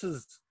like, this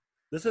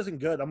isn't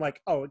good. I'm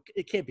like, oh,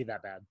 it can't be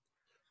that bad.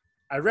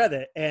 I read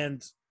it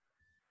and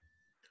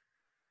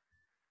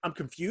I'm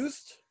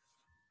confused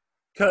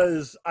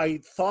because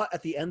I thought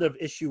at the end of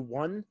issue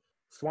 1,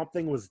 Swamp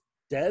Thing was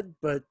dead,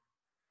 but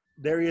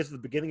there he is at the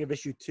beginning of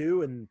issue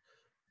 2, and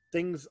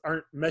things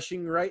aren't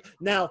meshing right.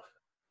 Now,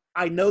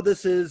 I know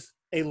this is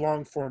a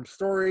long form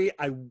story.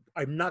 I'm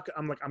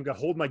gonna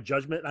hold my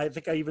judgment. I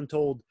think I even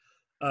told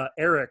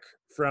Eric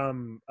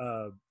from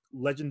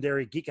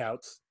Legendary Geek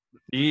Outs,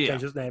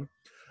 change his name,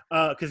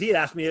 because he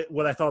asked me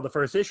what I thought of the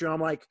first issue.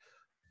 I'm like,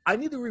 I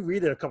need to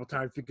reread it a couple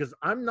times because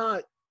I'm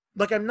not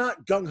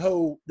gung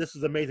ho. This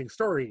is an amazing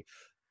story.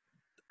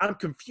 I'm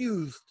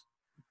confused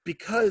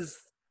because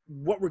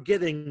what we're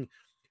getting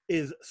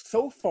is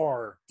so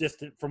far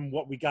distant from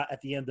what we got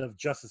at the end of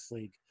Justice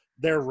League,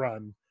 their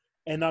run.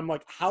 And I'm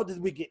like, how did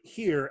we get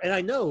here? And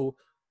I know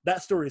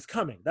that story is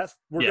coming.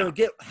 We're going to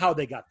get how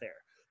they got there.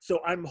 So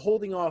I'm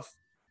holding off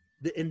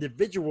the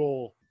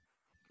individual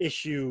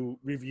issue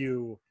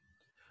review.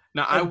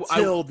 Now, I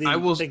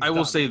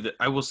will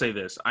say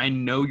this. I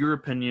know your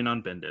opinion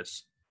on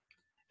Bendis,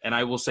 and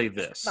I will say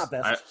this. Not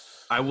best.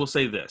 I will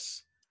say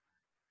this.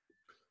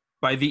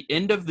 By the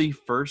end of the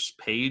first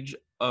page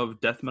of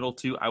Death Metal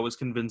 2, I was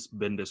convinced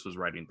Bendis was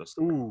writing the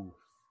story. Ooh.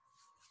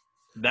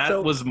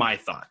 That was my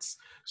thoughts.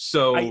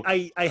 So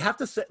I have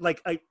to say,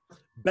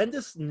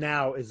 Bendis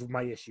now is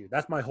my issue.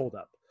 That's my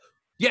holdup.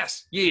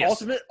 Yes.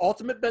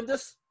 Ultimate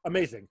Bendis,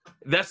 amazing.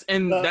 That's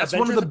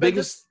one of the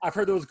biggest. I've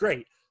heard it was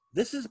great.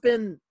 This has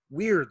been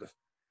weird,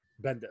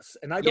 Bendis,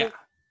 and I don't. Yeah.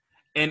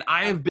 And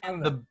I have been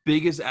the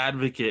biggest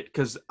advocate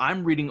because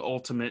I'm reading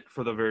Ultimate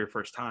for the very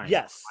first time.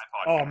 Yes.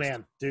 Oh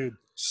man, dude.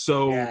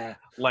 So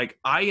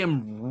I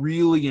am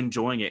really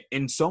enjoying it,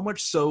 and so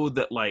much so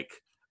that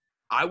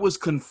I was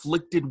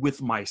conflicted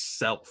with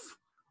myself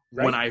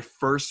when I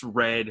first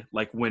read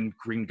when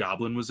Green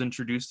Goblin was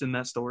introduced in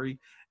that story,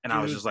 and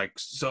I was just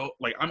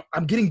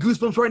I'm getting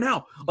goosebumps right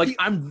now.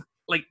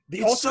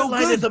 The Ultimate so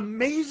line good. Is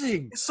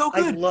amazing. It's so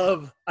good. I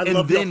love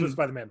the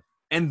Spider-Man.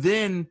 And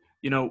then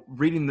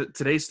reading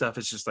today's stuff,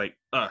 it's just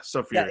so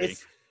infuriating.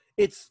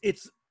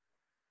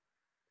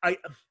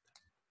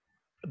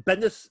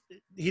 Bendis,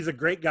 he's a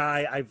great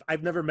guy.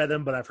 I've never met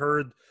him, but I've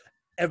heard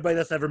everybody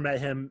that's ever met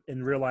him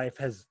in real life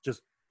has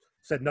just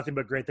said nothing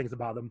but great things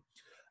about him.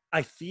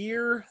 I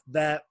fear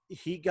that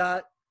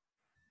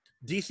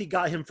DC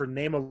got him for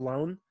name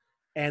alone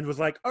and was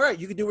like, all right,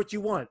 you can do what you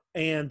want.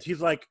 And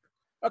he's like,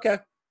 okay,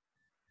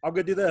 I'll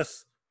go do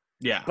this.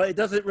 Yeah. But it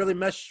doesn't really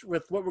mesh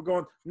with what we're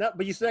going. No,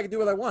 but you said I can do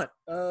what I want.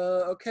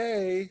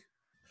 Okay.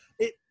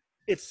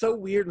 It's so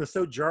weird and it's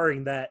so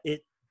jarring that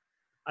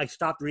I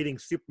stopped reading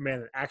Superman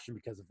in action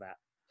because of that.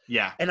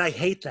 Yeah. And I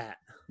hate that.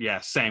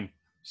 Yeah, same.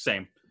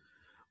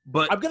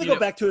 But I'm going to go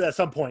back to it at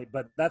some point,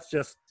 but that's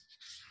just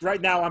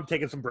right now I'm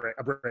taking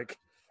a break.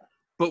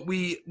 But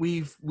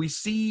we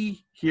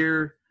see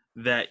here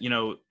that,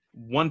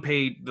 one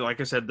page, like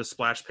I said, the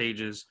splash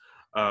pages,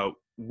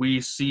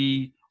 we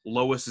see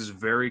Lois is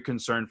very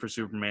concerned for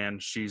Superman.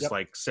 She's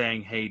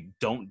saying, hey,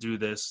 don't do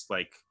this.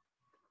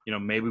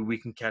 Maybe we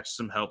can catch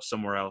some help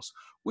somewhere else,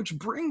 which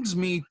brings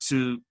me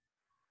to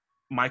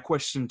my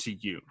question to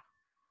you.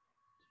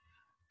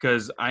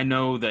 Because I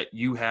know that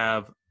you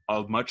have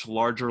a much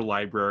larger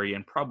library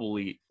and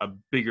probably a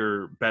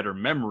bigger, better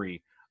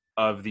memory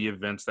of the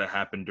events that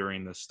happened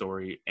during this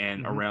story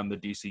and around the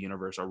DC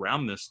universe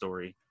around this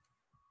story.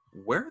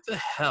 Where the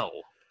hell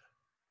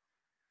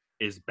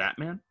is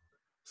Batman?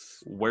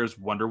 Where's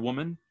Wonder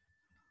Woman?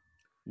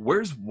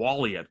 Where's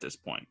Wally at this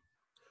point?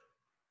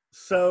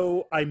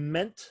 So I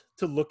meant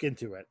to look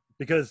into it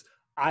because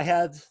I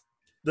had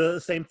the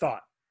same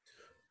thought.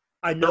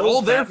 I know they're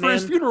all there Batman, for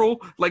his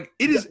funeral.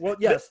 It is. Well,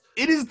 yes,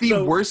 it is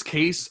the worst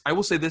case. I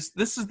will say this.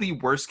 This is the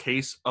worst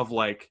case of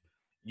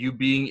you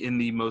being in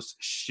the most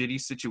shitty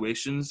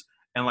situations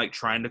and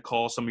trying to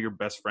call some of your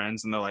best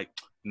friends and they're like,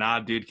 nah,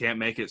 dude, can't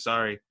make it.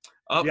 Sorry.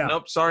 Oh,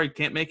 nope. Sorry.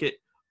 Can't make it.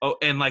 Oh,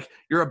 and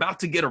you're about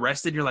to get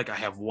arrested. You're like, I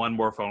have one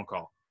more phone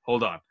call.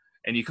 Hold on.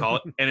 And you call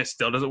it and it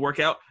still doesn't work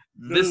out.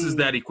 This is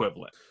that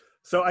equivalent.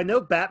 So I know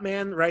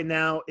Batman right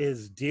now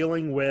is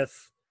dealing with,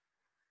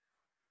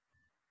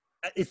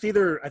 I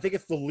think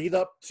it's the lead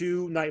up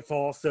to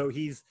Nightfall. So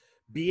he's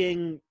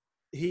being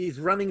he's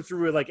running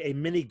through like a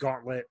mini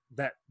gauntlet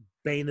that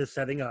Bane is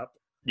setting up.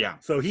 Yeah.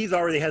 So he's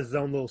already has his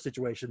own little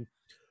situation.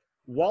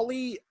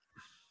 Wally,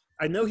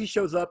 I know he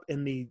shows up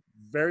in the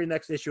very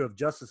next issue of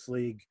Justice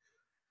League,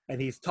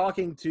 and he's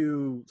talking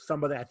to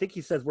somebody. I think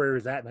he says where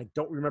he's at, and I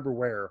don't remember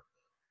where.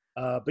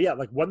 But yeah,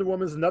 like Wonder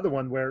Woman's another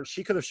one where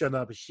she could have shown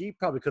up. She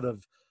probably could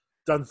have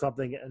done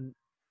something, and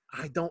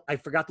I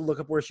forgot to look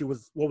up where she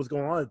was, what was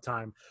going on at the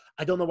time.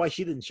 I don't know why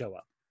she didn't show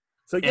up.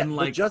 So yeah, And,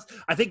 like,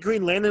 I think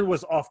Green Lantern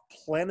was off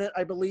planet,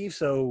 I believe.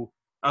 So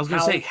I was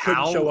gonna say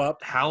couldn't show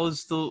up. Hal is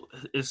still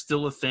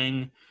a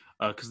thing,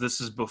 because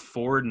this is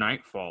before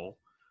Nightfall.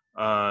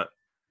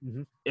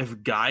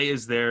 If Guy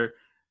is there,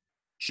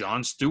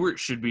 John Stewart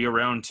should be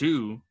around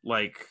too.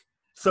 Like,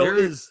 so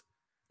is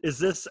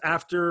this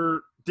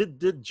after?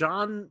 Did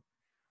John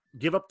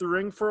give up the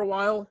ring for a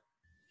while?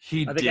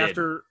 I think did.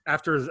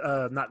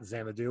 after not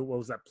Xanadu. What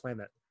was that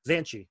planet?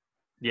 Xanchi.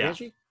 Yeah.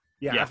 Xanchi?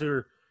 Yeah.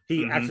 After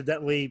he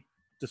accidentally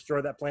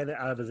destroyed that planet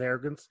out of his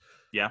arrogance.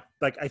 Yeah.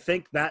 Like I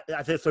think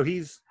so.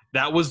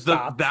 That was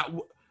stopped.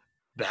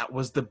 that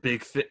was the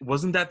big thing.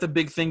 Wasn't that the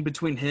big thing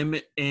between him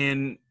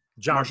and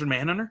Martian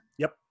Manhunter?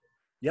 Yep.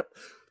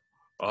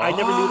 Oh, I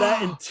never knew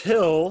that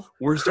until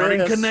we're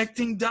starting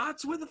connecting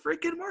dots with a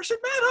freaking Martian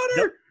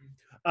Manhunter.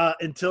 Yep.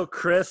 Until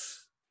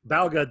Chris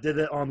Balga did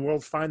it on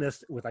World's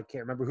Finest with, I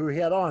can't remember who he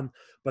had on,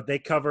 but they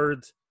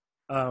covered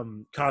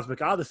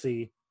Cosmic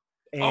Odyssey.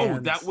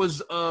 And that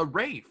was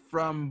Ray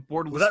from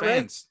Borderless was that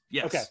Fans. Ray?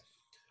 Yes. Okay.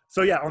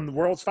 So yeah, on the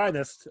World's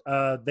Finest,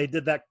 they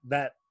did that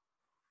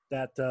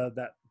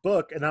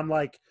book, and I'm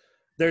like,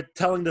 they're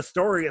telling the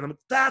story, and I'm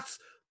like,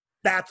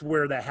 that's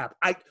where that happened.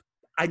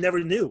 I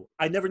never knew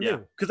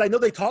because I know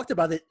they talked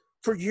about it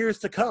for years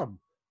to come.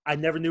 I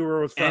never knew where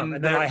it was from,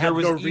 and then I had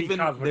to go read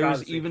Cosmic There was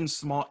Odyssey. even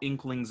small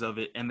inklings of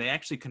it, and they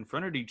actually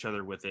confronted each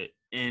other with it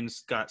in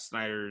Scott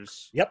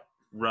Snyder's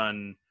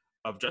run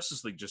of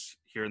Justice League just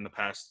here in the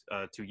past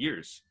 2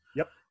 years.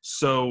 Yep.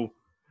 So,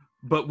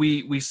 but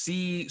we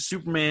see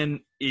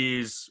Superman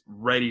is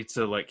ready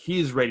to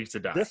he's ready to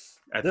die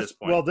at this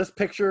point. Well, this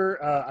picture,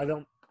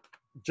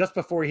 just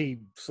before he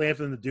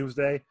slams into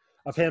Doomsday,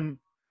 of him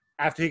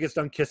after he gets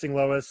done kissing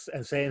Lois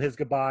and saying his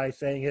goodbye,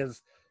 saying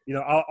his,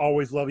 I'll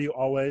always love you,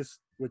 always,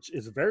 which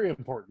is very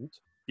important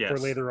for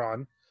later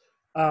on.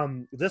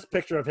 This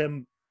picture of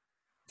him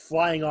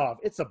flying off,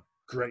 it's a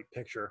great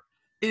picture.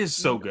 It is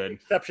so With good. the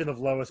exception of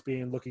Lois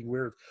looking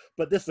weird,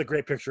 but this is a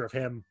great picture of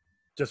him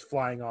just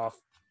flying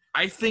off.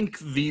 I think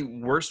the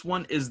worst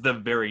one is the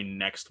very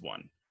next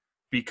one,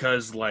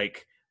 because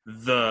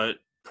the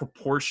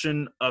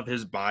proportion of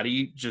his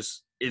body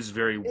just is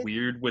very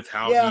weird with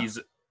how he's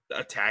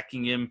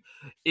attacking him.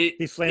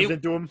 He slams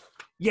into him.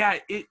 Yeah,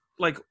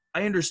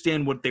 I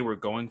understand what they were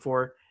going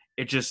for.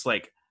 It just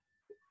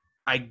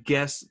I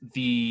guess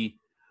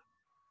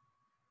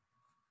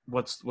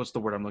what's the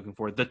word I'm looking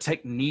for? The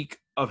technique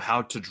of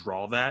how to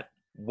draw that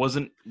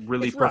wasn't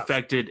really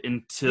perfected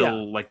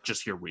until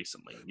just here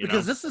recently.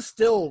 Because this is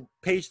still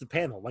page to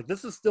panel.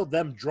 This is still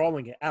them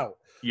drawing it out.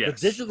 Yes.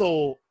 The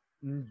digital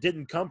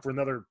didn't come for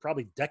another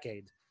probably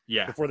decade.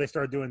 Yeah. Before they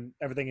started doing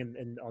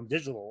everything on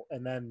digital,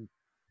 and then,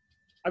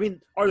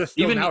 artists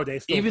still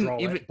nowadays still draw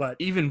it, but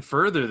even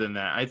further than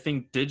that, I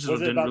think digital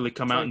didn't really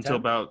come out until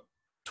about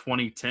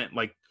 2010,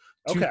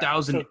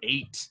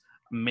 2008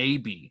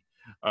 maybe.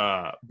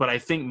 But I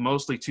think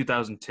mostly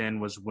 2010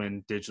 was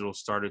when digital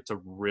started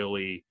to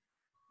really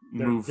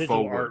move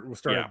forward. Art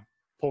started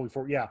pulling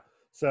forward. Yeah.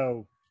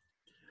 So,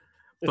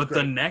 but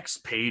great. The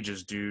next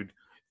pages, dude,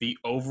 the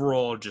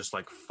overall just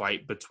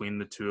fight between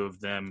the two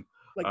of them.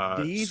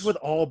 These would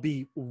all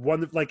be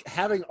wonderful.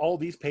 Having all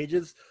these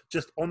pages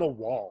just on the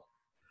wall.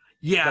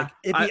 Yeah,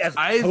 it'd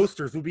be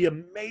posters would be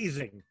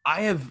amazing.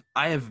 I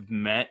have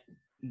met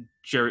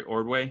Jerry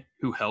Ordway,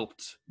 who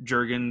helped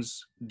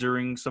Jurgens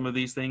during some of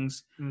these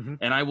things,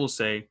 and I will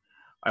say,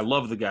 I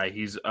love the guy.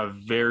 He's a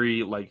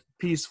very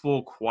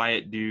peaceful,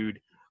 quiet dude.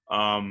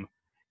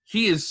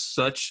 He is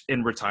such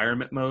in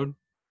retirement mode.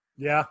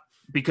 Yeah,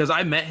 because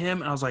I met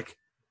him and I was like,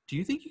 "Do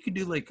you think you could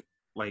do like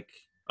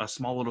a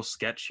small little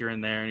sketch here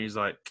and there?" And he's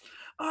like,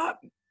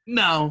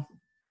 "No,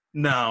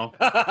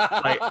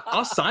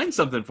 I'll sign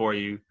something for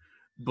you."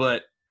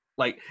 But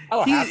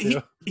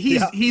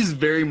he's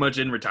very much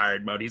in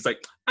retired mode. He's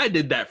like, I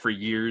did that for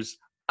years.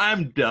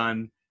 I'm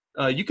done.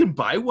 You can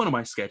buy one of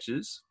my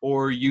sketches,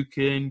 or you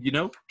can,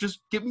 just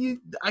give me.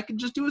 I can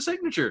just do a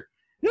signature.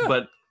 Yeah,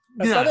 but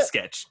not a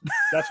sketch.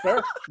 That's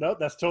fair. No,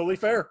 that's totally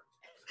fair.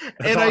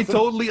 That's awesome. I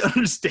totally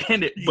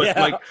understand it,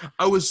 but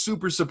I was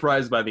super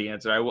surprised by the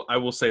answer. I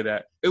will say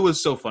that it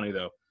was so funny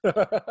though.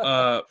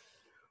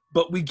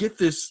 But we get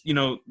this,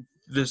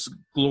 this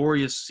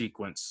glorious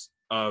sequence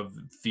of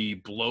the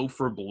blow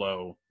for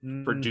blow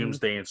for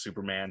Doomsday and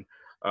Superman.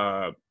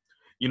 The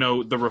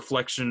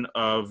reflection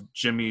of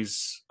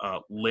Jimmy's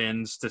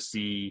lens to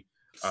see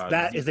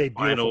that is a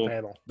beautiful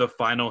panel. The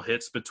final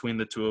hits between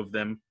the two of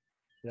them.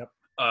 Yep.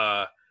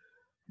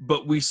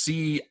 But we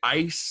see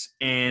Ice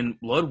and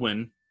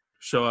Bloodwind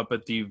show up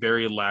at the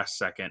very last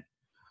second,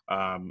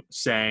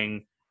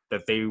 saying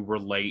that they were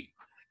late.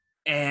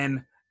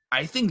 And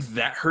I think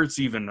that hurts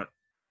even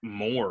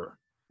more.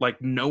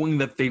 Like knowing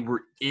that they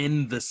were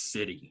in the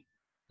city.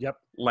 Yep.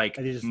 Like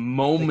They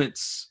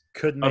moments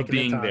couldn't of make it in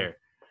being time. there.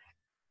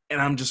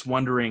 And I'm just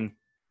wondering,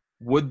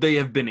 would they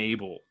have been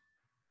able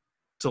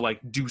to like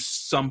do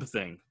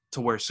something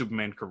to where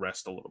Superman could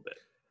rest a little bit?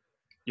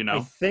 You I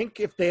know? think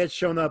if they had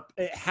shown up,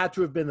 it had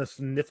to have been a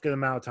significant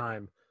amount of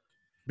time,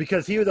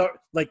 because he was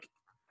like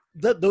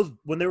those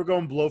when they were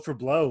going blow for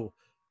blow,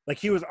 like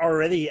he was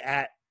already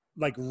at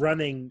like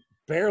running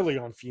barely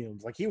on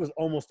fumes. Like he was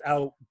almost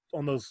out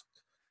on those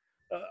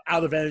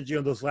out of energy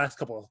on those last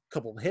couple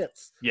of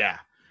hits. Yeah.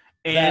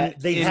 And that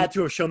they had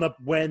to have shown up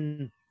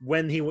when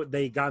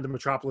they got into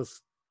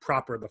Metropolis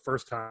proper the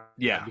first time.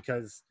 Yeah.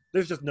 Because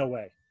there's just no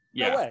way.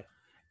 Yeah. No way.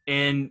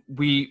 And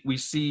we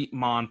see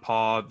Ma and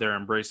Pa, they're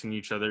embracing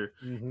each other.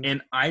 Mm-hmm.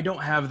 And I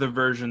don't have the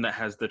version that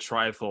has the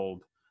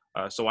trifold.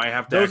 So I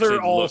have to those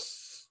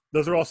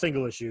are all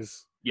single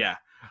issues. Yeah.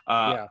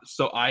 Yeah.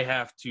 So I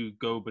have to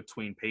go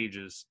between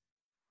pages.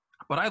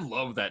 But I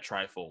love that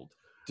trifold.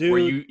 Dude.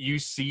 Where you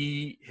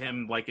see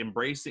him like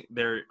embracing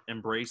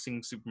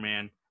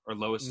Superman, or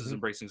Lois is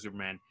embracing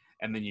Superman,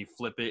 and then you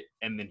flip it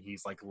and then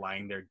he's like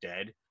lying there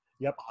dead.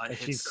 Yep. It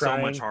she's hits crying.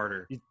 so much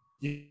harder.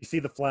 You see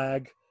the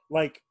flag.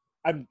 Like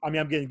I'm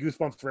getting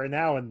goosebumps right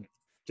now, and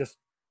just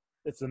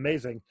it's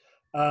amazing.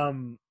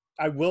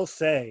 I will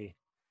say,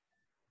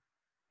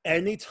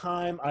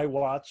 anytime I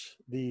watch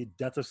the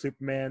Death of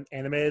Superman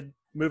animated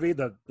movie,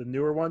 the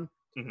newer one,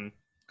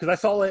 because I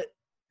saw it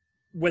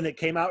when it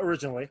came out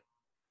originally,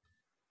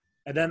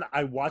 and then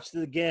I watched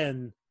it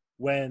again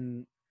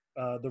when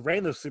the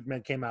Reign of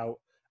Superman came out.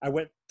 I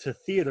went to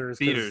theaters.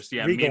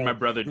 Yeah. Regal, me and my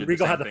brother did.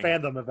 Regal the same had the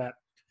thing. fandom event.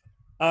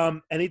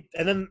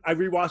 And then I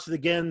rewatched it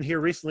again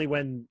here recently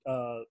when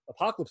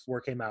Apocalypse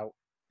War came out.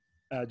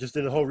 Just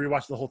did a whole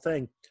rewatch of the whole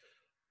thing.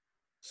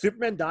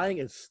 Superman dying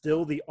is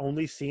still the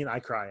only scene I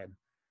cry in.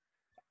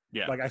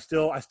 Yeah. Like I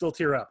still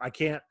tear up. I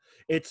can't.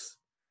 It's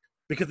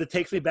because it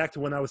takes me back to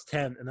when I was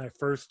 10 and I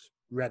first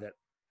read it.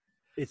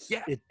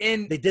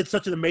 And they did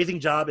such an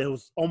amazing job. It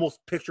was almost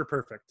picture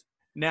perfect.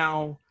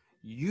 Now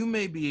you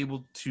may be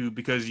able to,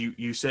 because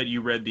you said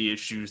you read the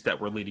issues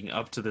that were leading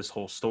up to this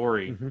whole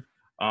story.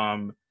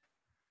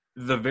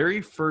 The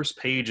very first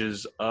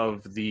pages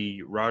of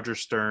the Roger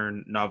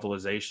Stern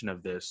novelization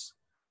of this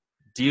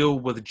deal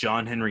with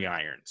John Henry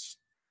Irons.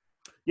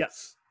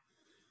 Yes.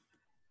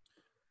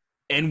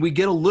 And we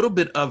get a little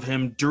bit of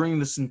him during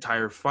this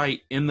entire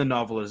fight in the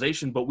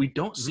novelization, but we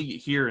don't see it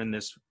here in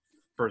this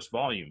first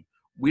volume.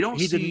 We don't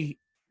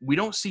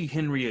see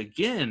Henry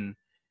again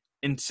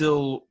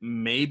until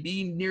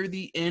maybe near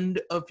the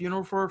end of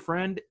Funeral for a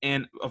Friend,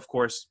 and of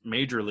course,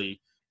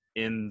 majorly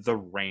in the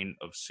Reign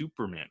of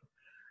Superman.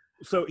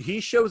 So he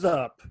shows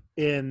up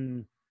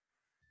in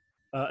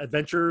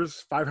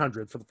Adventures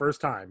 500 for the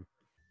first time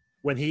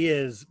when he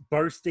is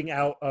bursting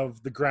out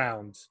of the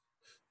ground,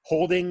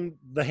 holding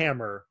the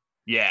hammer.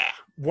 Yeah.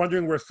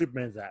 Wondering where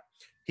Superman's at.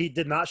 He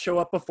did not show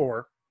up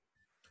before.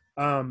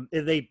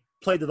 They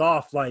played it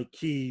off like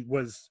he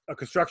was a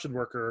construction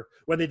worker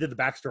when they did the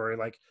backstory,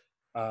 like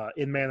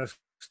in Man of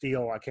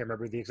Steel. I can't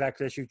remember the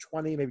exact issue,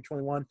 20, maybe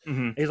 21.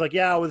 He's like,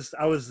 yeah, I was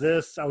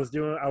a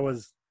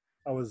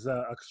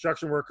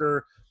construction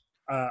worker.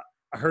 I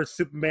heard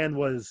Superman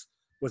was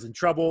in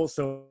trouble,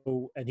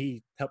 and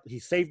he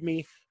saved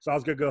me, so I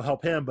was gonna go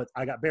help him, but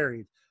I got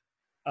buried.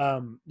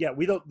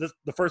 We don't.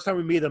 The first time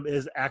we meet him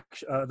is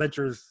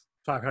Adventures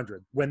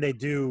 500 when they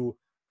do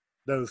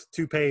those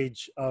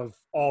 2-page of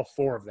all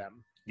 4 of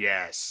them.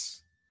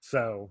 Yes.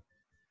 So.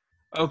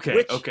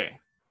 Okay.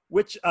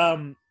 Which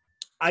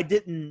I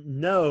didn't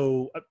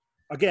know.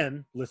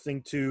 Again,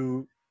 listening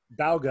to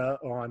Balga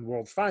on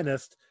World's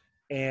Finest,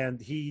 and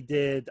he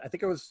did. I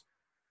think it was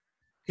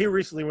here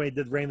recently when he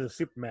did Reign of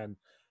Superman,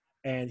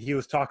 and he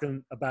was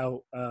talking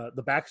about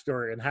the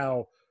backstory and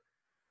how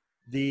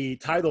the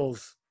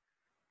titles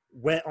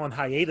went on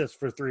hiatus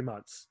for 3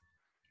 months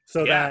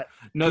so that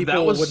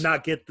people would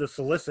not get the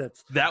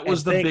solicits. That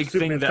was the big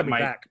thing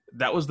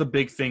that was the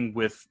big thing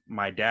with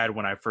my dad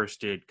when I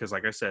first did, because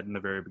like I said in the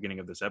very beginning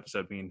of this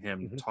episode, me and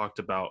him talked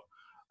about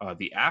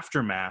the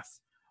aftermath.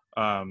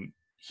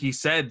 He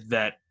said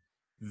that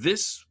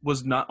this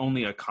was not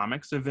only a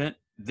comics event,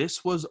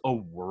 this was a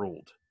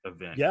world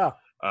event. Yeah.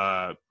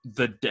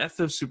 The death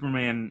of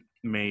Superman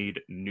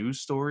made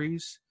news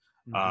stories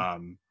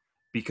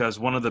because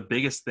one of the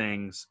biggest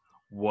things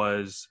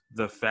was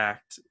the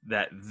fact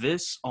that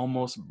this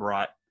almost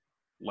brought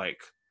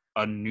like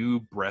a new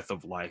breath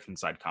of life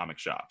inside comic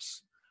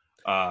shops.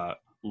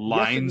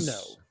 Lines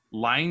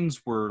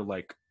were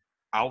like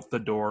out the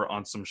door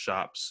on some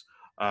shops.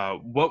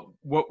 What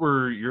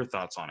were your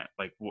thoughts on it?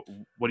 Like, what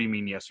do you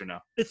mean, yes or no?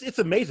 It's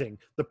amazing.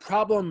 The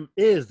problem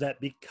is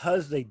that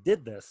because they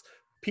did this,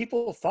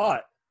 people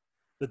thought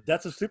the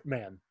Death of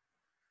Superman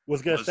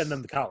was going to send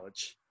them to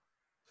college.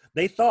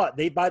 They thought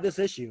they'd buy this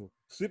issue.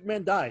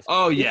 Superman dies.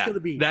 Oh, yeah. It's going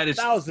to be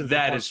thousands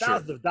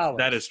of dollars.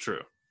 That is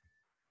true.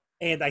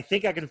 And I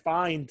think I can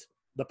find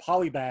the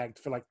polybagged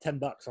for like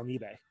 $10 on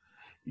eBay.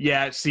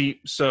 Yeah,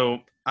 see, so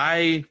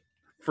I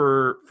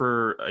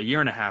for a year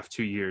and a half,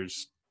 2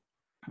 years,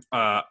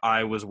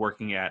 I was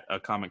working at a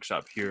comic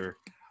shop here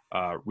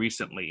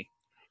recently,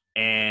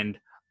 and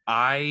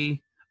I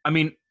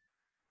mean,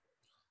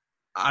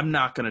 I'm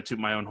not going to toot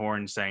my own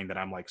horn saying that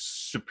I'm like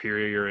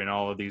superior in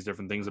all of these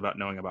different things about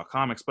knowing about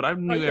comics, but I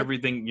knew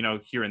everything,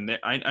 here and there.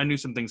 I knew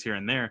some things here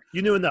and there.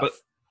 You knew enough.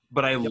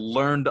 But I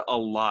learned a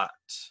lot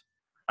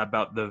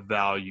about the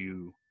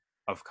value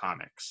of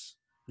comics.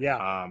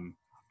 Yeah.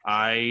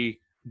 I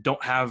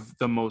don't have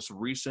the most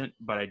recent,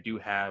 but I do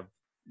have,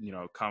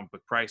 comic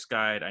book price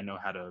guide. I know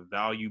how to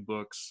value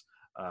books.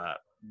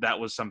 That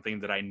was something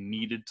that I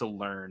needed to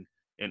learn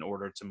in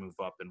order to move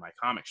up in my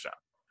comic shop.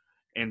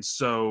 And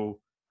so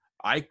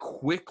I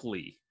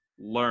quickly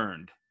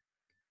learned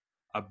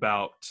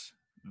about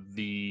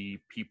the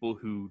people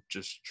who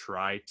just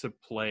try to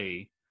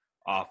play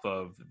off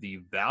of the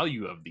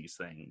value of these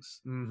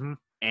things. Mm-hmm.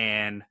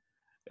 And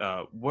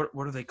what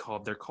are they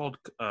called? They're called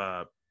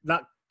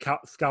not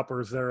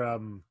scalpers. They're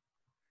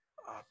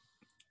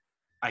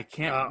I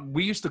can't.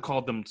 We used to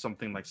call them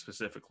something like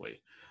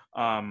specifically,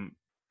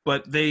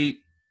 but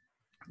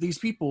these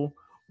people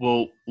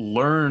will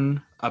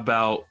learn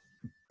about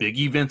big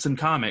events in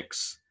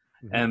comics.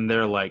 Mm-hmm. And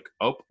they're like,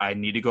 oh, I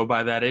need to go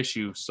buy that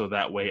issue so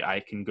that way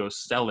I can go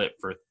sell it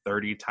for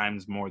 30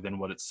 times more than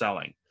what it's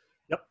selling.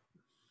 Yep.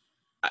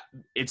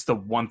 It's the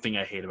one thing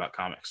I hate about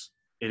comics.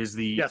 It is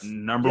the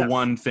number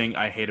one thing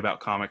I hate about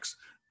comics,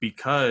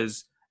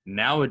 because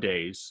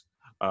nowadays,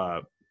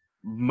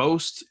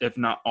 most, if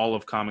not all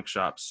of comic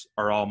shops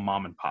are all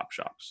mom and pop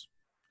shops.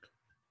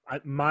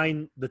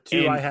 The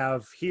two I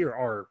have here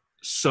are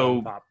so mom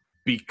and pop.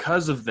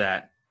 Because of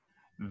that,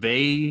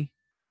 they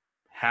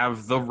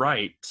have the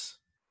right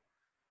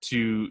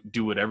to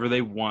do whatever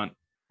they want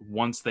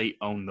once they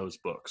own those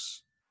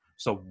books.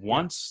 So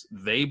once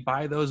they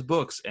buy those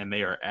books and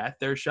they are at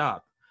their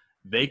shop,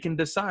 they can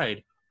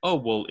decide, oh,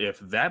 well, if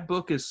that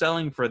book is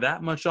selling for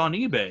that much on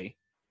eBay,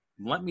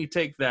 let me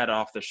take that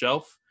off the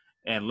shelf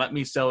and let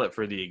me sell it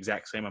for the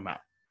exact same amount.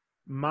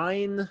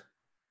 Mine,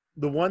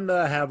 the one that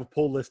I have a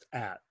pull list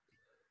at,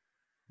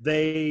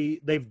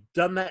 they've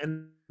done that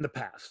in the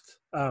past.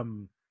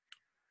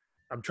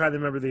 I'm trying to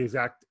remember the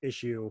exact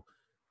issue.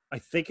 I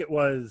think it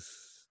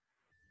was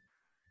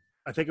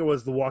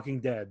The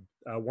Walking Dead,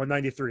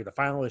 193, the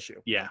final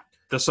issue. Yeah,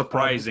 the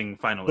surprising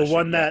final issue. The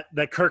one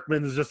that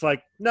Kirkman is just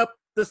like, nope,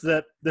 this is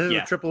it. This is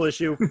a triple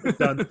issue. It's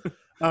done.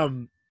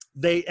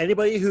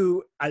 Anybody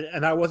who,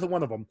 and I wasn't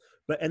one of them,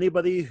 but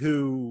anybody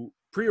who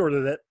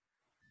pre-ordered it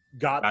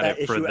got that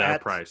issue for that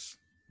at price,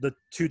 the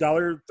 $2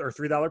 or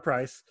 $3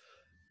 price.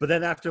 But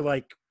then after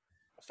like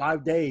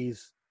 5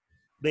 days,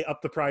 they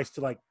upped the price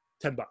to like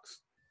 $10,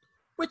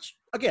 which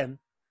again,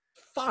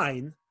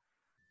 fine.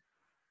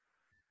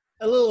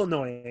 A little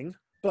annoying,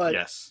 but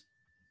yes,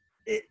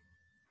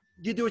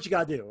 you do what you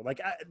gotta do. Like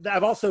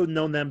I've also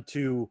known them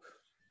to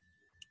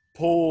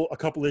pull a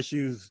couple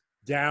issues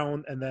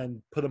down and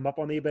then put them up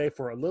on eBay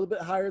for a little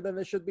bit higher than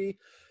they should be.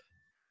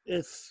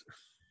 It's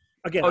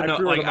again, I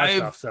pre-order my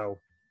stuff, so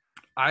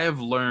I have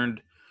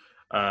learned.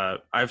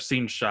 I've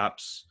seen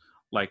shops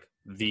like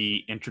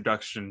the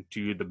introduction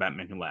to The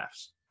Batman Who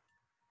Laughs,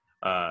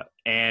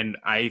 and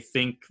I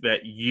think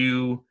that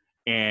you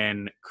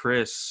and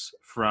Chris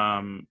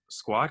from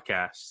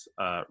Squadcast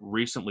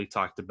recently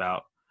talked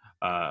about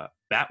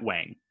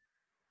Batwang.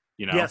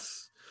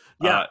 Yes,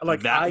 yeah,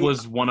 that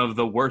was one of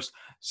the worst.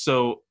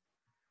 So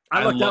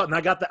I lucked out, and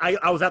I got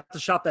I was at the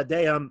shop that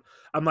day. I'm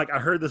like, I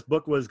heard this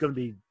book was going to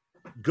be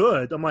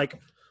good. I'm like,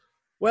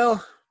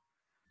 well,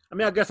 I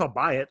mean, I guess I'll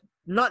buy it,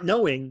 not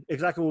knowing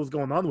exactly what was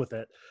going on with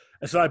it.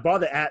 And so I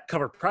bought it at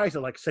cover price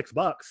at like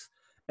 $6.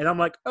 And I'm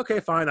like,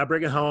 okay, fine. I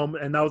bring it home.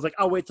 And I was like,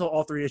 I'll wait till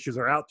all 3 issues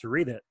are out to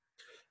read it.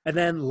 And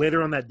then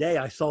later on that day,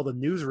 I saw the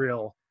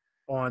newsreel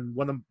on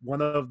one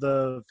of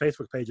the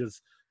Facebook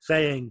pages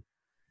saying,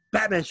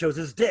 Batman shows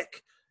his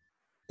dick.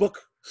 Book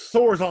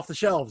soars off the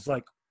shelves.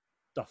 Like,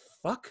 the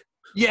fuck?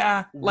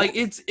 Yeah, like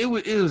it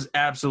was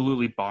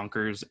absolutely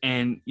bonkers.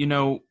 And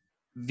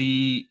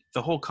the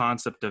whole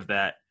concept of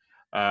that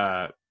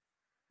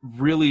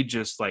really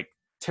just like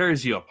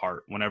tears you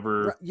apart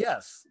whenever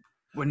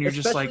when you're especially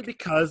just like,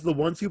 because the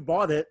ones who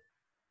bought it,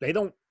 they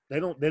didn't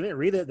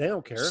read it, they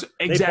don't care.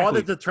 Exactly. They bought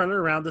it to turn it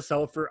around to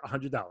sell it for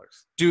 $100.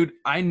 Dude,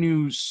 I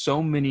knew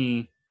so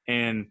many,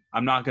 and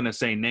I'm not gonna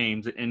say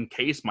names in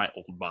case my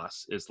old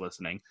boss is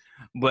listening,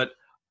 but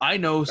I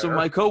know some of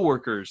my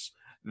coworkers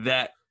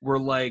that were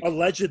like,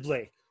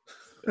 allegedly.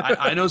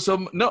 I know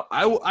some. No,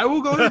 I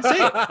will go ahead and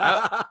say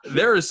it.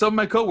 There are some of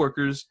my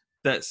coworkers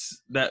that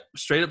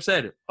straight up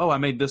said, "Oh, I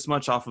made this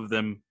much off of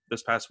them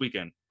this past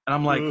weekend," and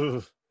I'm like,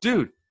 Ugh.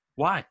 "Dude,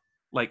 why?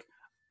 Like,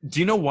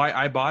 do you know why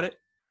I bought it?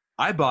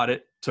 I bought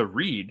it to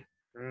read,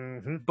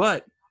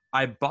 but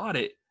I bought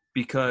it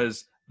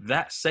because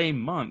that same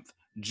month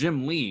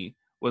Jim Lee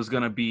was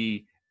gonna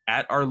be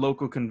at our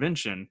local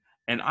convention,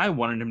 and I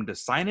wanted him to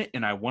sign it,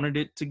 and I wanted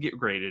it to get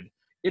graded."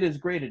 It is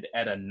graded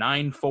at a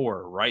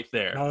 9.4 right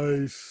there.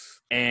 Nice.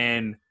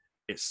 And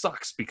it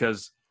sucks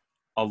because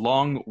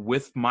along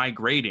with my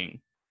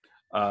grading,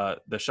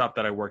 the shop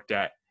that I worked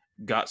at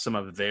got some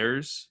of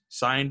theirs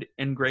signed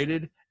and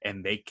graded,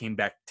 and they came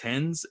back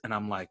 10s, and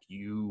I'm like,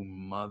 you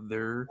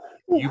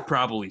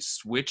probably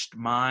switched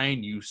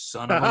mine, you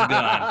son of a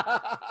gun.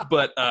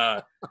 But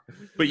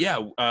yeah,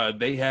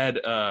 they had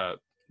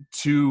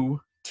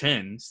 2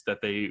 10s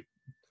that they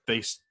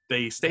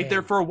stayed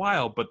there for a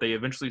while, but they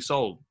eventually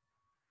sold.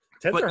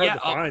 10s but are hard to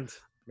find,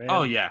 man.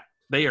 Oh yeah,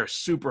 they are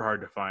super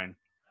hard to find.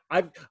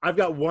 I've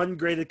got one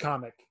graded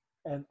comic,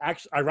 and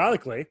actually,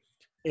 ironically,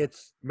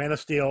 it's Man of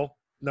Steel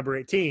number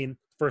 18,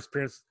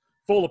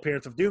 full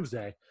appearance of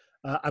Doomsday.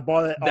 I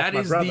bought it off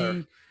my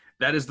brother.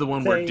 That is the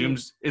one where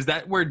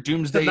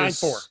Doomsday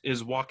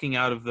is walking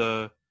out of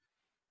the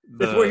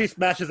it's where he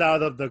smashes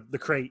out of the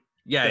crate.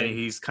 Yeah, thing. And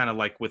he's kind of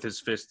like with his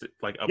fist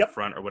like up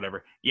front or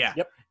whatever. Yeah.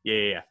 Yep.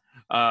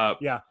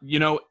 Yeah. You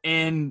know,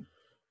 and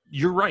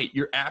you're right.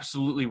 You're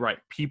absolutely right.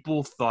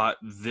 People thought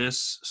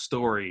this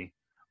story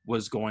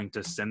was going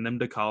to send them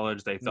to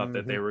college. They thought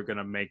that they were going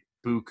to make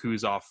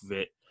bukus off of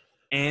it.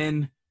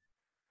 And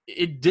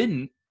it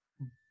didn't.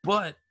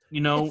 But,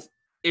 you know,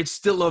 it's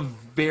still a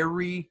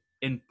very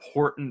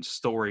important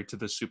story to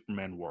the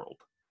Superman world.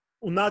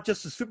 Well, not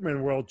just the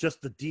Superman world,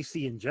 just the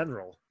DC in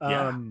general.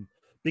 Yeah.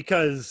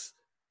 Because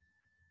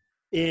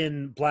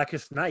in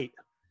Blackest Night,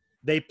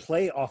 they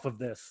play off of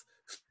this.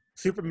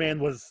 Superman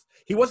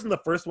wasn't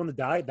the first one to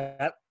die.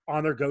 That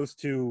honor goes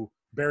to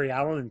Barry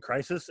Allen in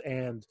Crisis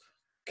and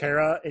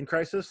Kara in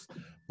Crisis.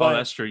 But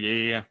that's true.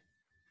 Yeah.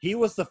 He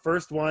was the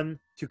first one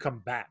to come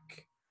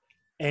back.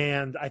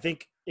 And I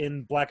think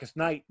in Blackest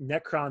Night,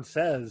 Necron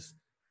says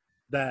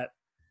that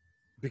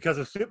because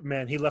of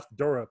Superman, he left the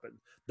door open.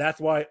 That's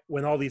why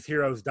when all these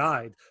heroes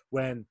died,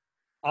 when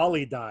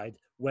Ollie died,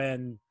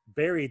 when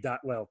Barry died,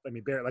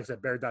 Barry, like I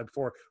said, Barry died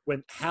before,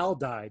 when Hal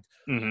died,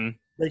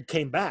 they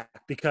came back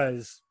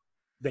because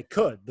they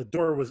could. The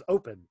door was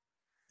open.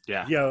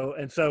 Yeah. You know,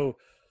 and so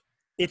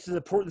it's an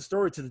important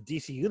story to the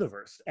DC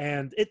universe,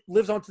 and it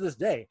lives on to this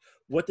day.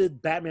 What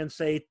did Batman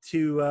say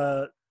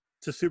to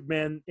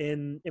Superman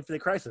in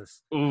Infinite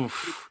Crisis?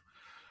 Oof.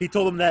 He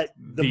told him that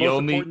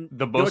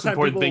the most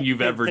important thing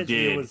you've ever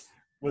did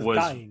was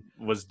dying.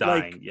 Was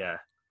dying, yeah.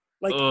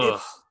 Like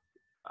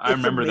I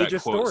remember that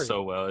quote story.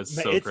 So well. It's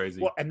so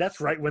crazy. Well, and that's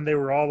right when they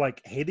were all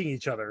like hating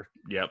each other.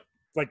 Yep.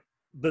 Like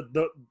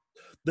the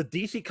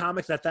DC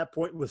comics at that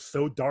point was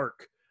so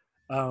dark,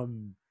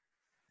 and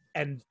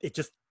it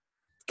just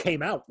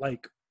came out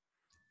like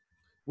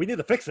we need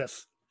to fix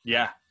this.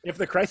 Yeah. If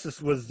the Crisis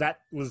was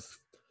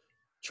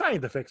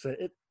trying to fix it,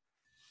 it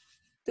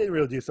didn't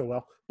really do so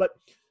well, but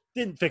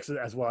didn't fix it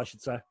as well, I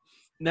should say.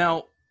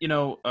 Now, you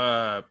know,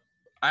 I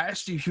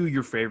asked you who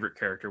your favorite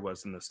character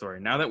was in the story.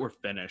 Now that we're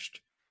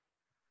finished,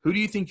 who do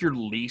you think your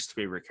least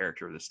favorite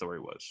character of the story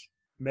was?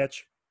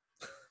 Mitch.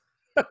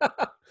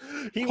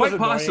 Quite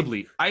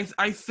possibly.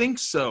 I think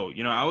so.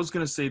 You know, I was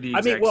going to say the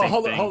exact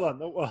same thing.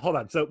 Hold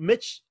on. So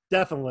Mitch,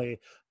 definitely.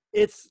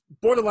 It's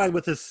borderline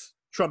with his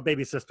Trump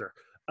baby sister.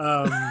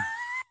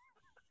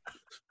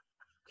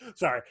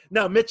 Sorry.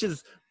 No, Mitch,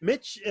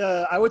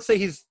 I would say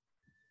he's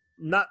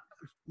not –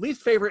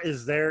 least favorite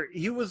is there.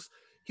 He was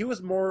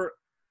more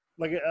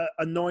like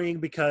annoying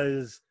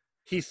because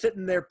he's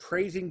sitting there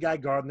praising Guy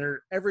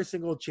Gardner every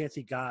single chance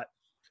he got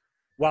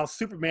while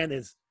Superman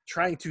is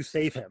trying to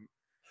save him.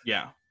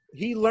 Yeah.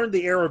 He learned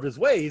the error of his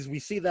ways. We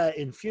see that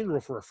in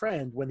Funeral for a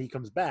Friend when he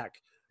comes back.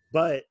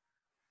 But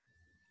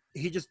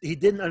he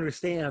didn't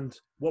understand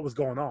what was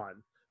going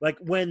on. Like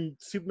when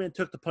Superman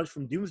took the punch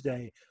from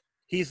Doomsday,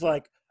 he's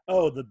like,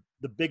 oh, the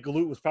big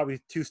galoot was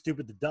probably too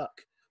stupid to duck.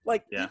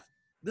 Like, yeah.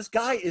 This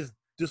guy is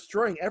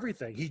destroying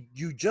everything.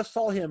 You just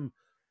saw him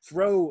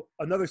throw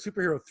another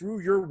superhero through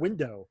your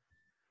window.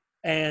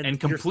 And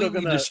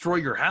completely destroy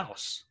your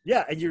house.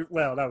 Yeah, and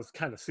that was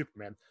kind of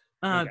Superman.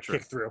 Got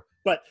kicked through.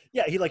 But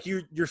yeah,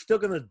 you're still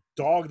gonna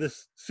dog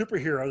this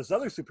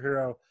other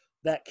superhero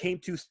that came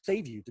to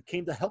save you, that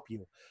came to help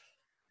you.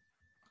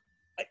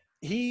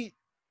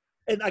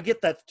 And I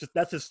get that.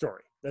 That's his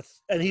story.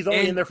 And he's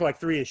only in there for like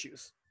 3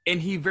 issues. And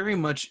he very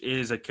much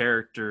is a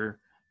character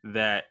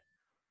that,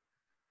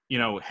 you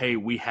know, hey,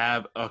 we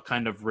have a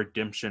kind of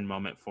redemption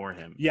moment for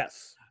him.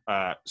 Yes.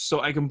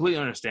 So I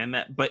completely understand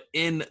that. But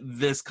in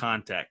this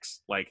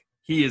context, like,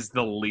 he is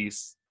the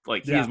least,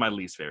 like, he is my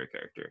least favorite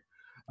character.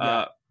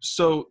 Yeah.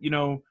 So, you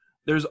know,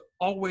 there's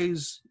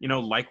always, you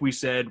know, like we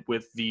said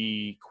with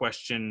the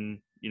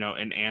question, you know,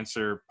 and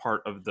answer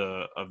part of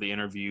the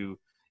interview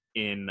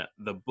in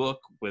the book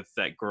with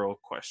that girl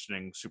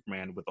questioning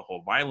Superman with the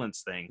whole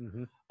violence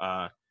thing.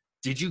 Mm-hmm.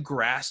 Did you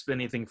grasp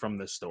anything from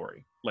this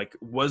story? Like,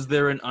 was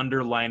there an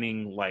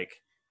underlining, like,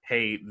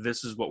 hey,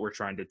 this is what we're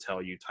trying to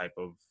tell you type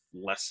of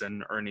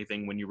lesson or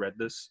anything when you read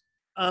this?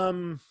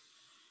 Nothing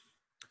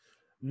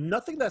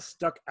that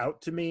stuck out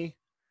to me.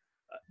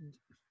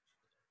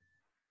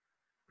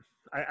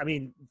 I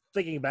mean,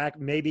 thinking back,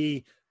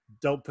 maybe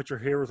don't put your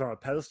heroes on a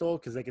pedestal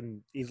because they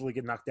can easily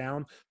get knocked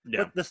down.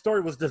 Yeah. But the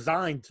story was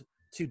designed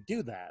to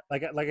do that.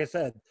 Like I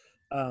said,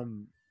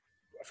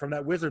 from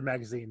that Wizard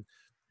magazine,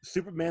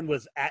 Superman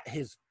was at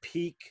his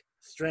peak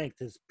strength,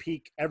 his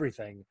peak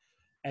everything,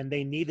 and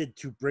they needed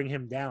to bring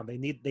him down. They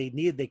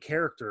needed a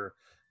character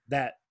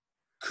that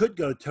could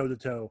go toe to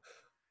toe,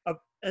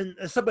 and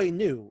somebody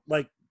new.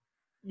 Like,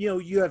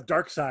 you have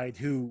Darkseid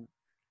who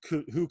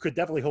could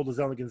definitely hold his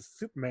own against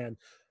Superman,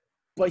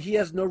 but he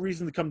has no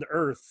reason to come to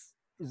Earth,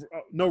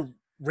 no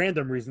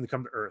random reason to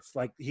come to Earth.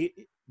 Like,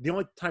 the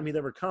only time he'd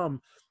ever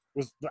come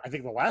was, I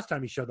think, the last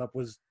time he showed up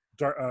was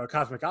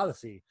Cosmic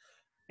Odyssey,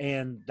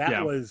 and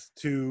that was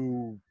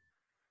to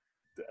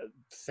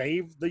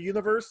save the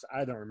universe.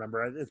 I don't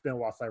remember. It's been a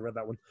while since I read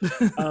that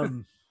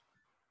one.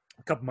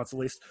 A couple months at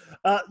least.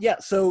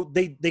 So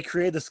they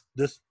created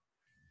this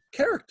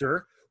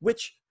character,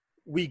 which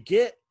we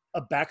get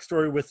a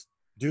backstory with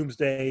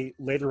Doomsday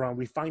later on.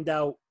 We find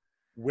out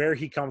where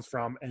he comes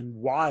from and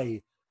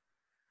why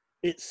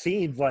it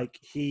seemed like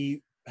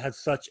he had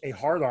such a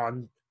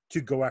hard-on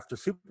to go after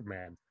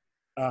Superman.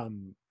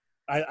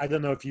 I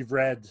don't know if you've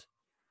read,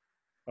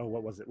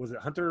 what was it? Was it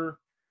Hunter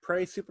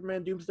Prey,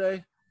 Superman,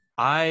 Doomsday?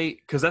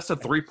 Because that's a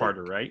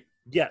 3-parter, right?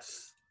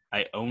 Yes.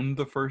 I own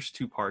the first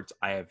 2 parts.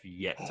 I have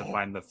yet to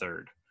find the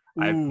third.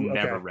 I've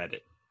never read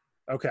it.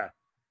 Okay.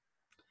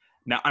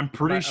 Now I'm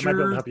pretty sure. I might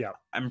be able to help you out.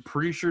 I'm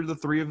pretty sure the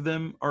 3 of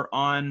them are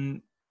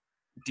on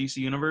DC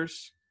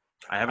Universe.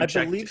 I haven't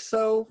checked. I believe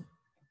so.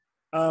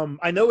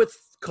 I know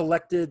it's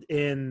collected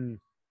in.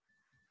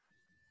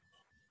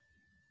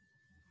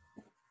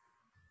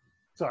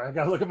 Sorry, I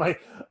gotta look at my.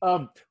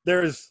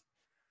 There's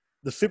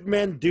the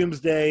Superman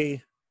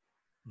Doomsday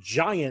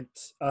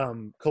Giant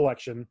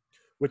collection,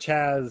 which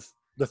has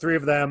the 3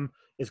 of them.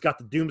 It's got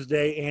the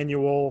Doomsday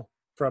Annual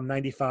from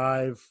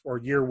 95 or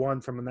year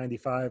 1 from the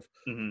 95.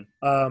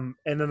 Mm-hmm.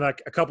 And then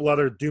like a couple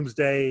other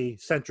Doomsday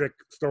centric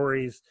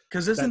stories.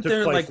 Because isn't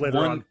there like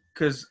one?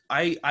 Because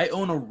I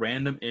own a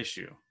random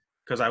issue.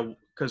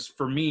 Because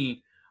for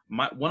me,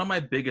 one of my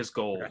biggest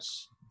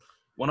goals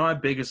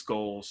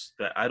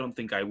that I don't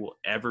think I will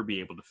ever be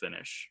able to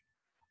finish.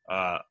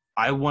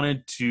 I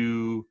wanted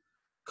to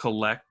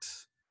collect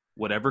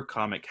whatever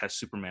comic has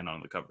Superman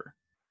on the cover.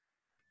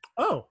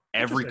 Oh,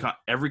 every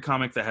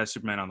comic that has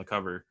Superman on the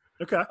cover.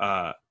 Okay.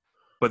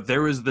 But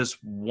there was this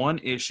one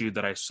issue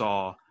that I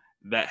saw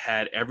that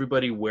had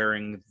everybody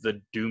wearing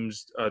the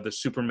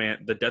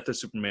the Death of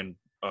Superman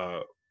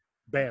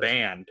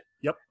band.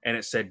 Yep. And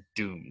it said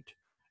Doomed.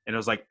 And it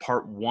was like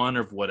part 1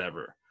 of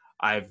whatever.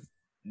 I've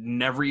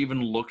never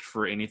even looked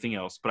for anything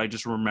else, but I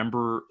just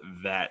remember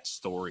that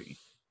story.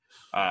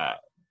 I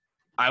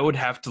would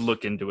have to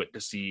look into it to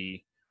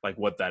see like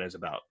what that is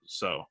about.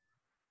 So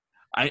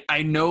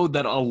I know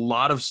that a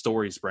lot of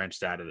stories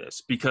branched out of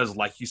this because,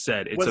 like you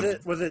said,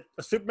 was it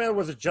a Superman or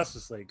was it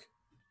Justice League?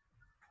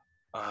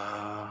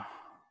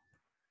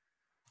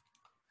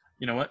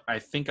 You know what? I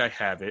think I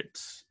have it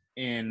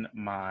in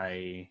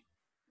my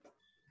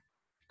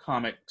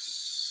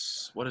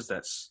comics. What is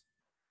that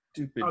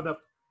stupid? Oh no,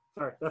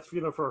 sorry, that's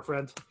Funeral for a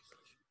Friend.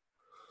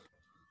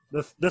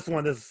 This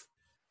one is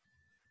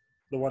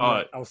the one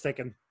that I was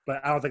thinking,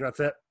 but I don't think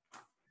that's it.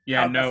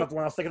 Yeah, no, that's not the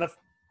one I was thinking of.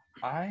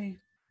 I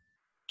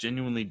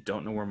genuinely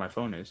don't know where my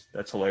phone is.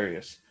 That's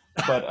hilarious.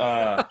 But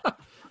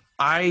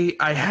I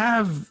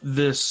have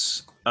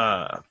this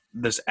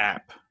this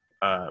app.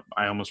 I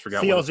almost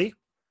forgot. CLZ?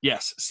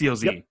 Yes,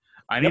 CLZ. Yep.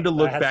 I need to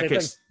look back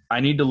at.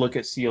 I need to look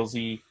at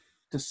CLZ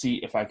to see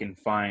if I can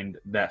find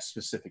that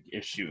specific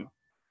issue.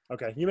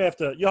 Okay, you'll have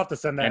to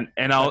send that.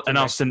 And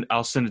I'll send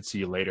it to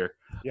you later.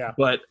 Yeah.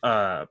 But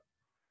because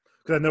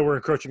I know we're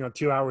encroaching on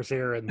 2 hours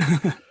here, and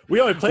we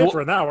only played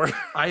for an hour.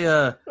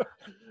 I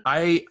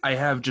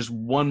have just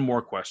one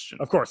more question.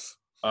 Of course.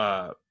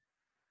 And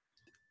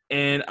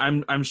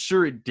I'm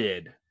sure it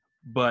did,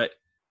 but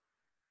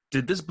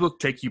did this book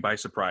take you by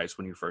surprise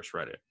when you first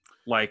read it?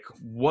 Like,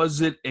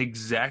 was it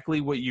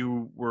exactly what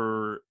you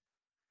were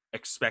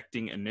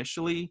expecting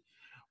initially?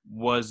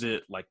 Was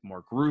it like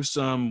more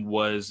gruesome?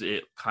 Was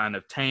it kind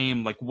of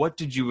tame? Like, what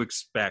did you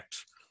expect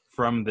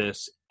from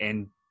this?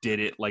 And did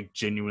it like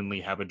genuinely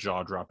have a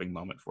jaw-dropping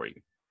moment for you?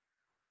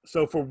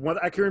 So for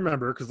what I can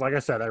remember, because like I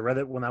said, I read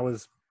it when I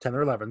was 10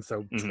 or 11,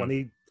 so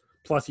 20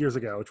 plus years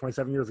ago,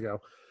 27 years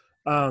ago.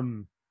 I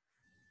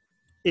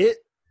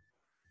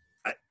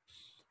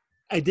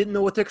didn't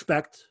know what to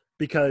expect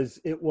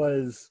because it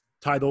was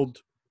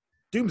titled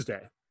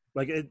Doomsday.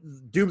 Like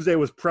Doomsday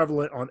was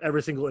prevalent on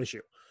every single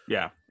issue.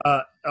 Yeah.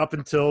 Up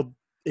until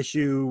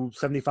issue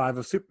 75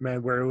 of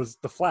Superman, where it was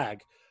the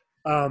Flag.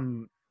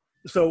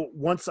 So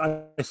once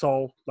I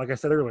saw, like I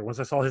said earlier, once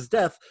I saw his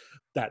death,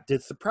 that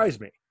did surprise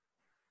me.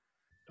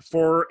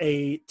 For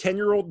a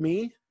 10-year-old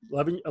me,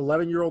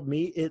 11-year-old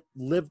me, it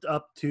lived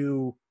up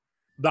to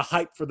the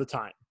hype for the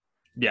time.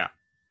 Yeah.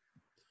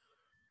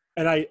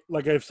 And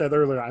like I've said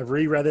earlier, I've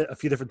reread it a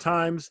few different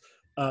times.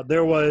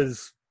 There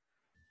was,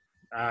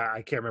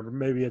 I can't remember,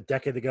 maybe a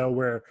decade ago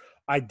where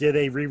I did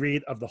a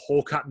reread of the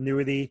whole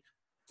continuity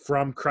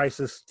from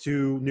Crisis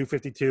to New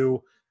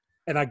 52.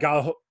 And I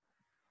didn't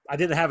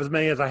have as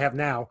many as I have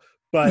now,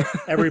 but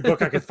every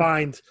book I could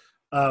find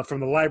from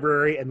the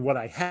library and what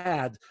I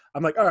had,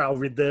 I'm like, all right, I'll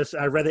read this.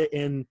 I read it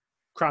in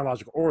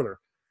chronological order.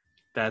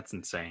 That's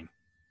insane.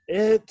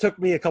 It took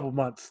me a couple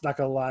months, not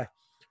gonna lie.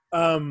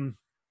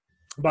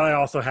 but I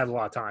also had a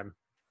lot of time.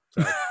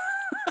 So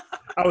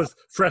I was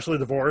freshly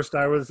divorced.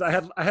 I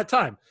had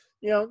time.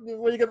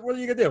 What are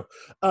you gonna do?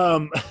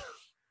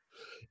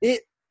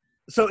 It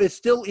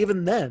still,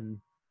 even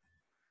then,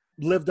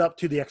 lived up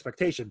to the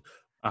expectation.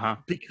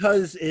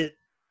 Because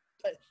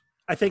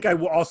I think I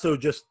will also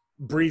just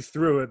breeze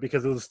through it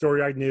because it was a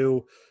story I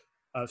knew,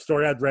 a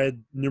story I'd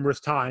read numerous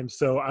times.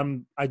 So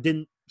I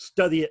didn't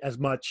study it as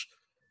much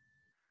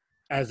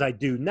as I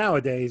do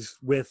nowadays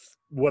with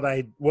what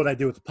I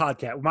do with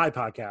my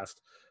podcast,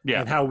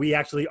 and how we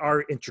actually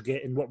are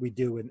intricate in what we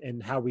do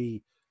and how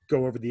we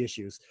go over the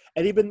issues.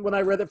 And even when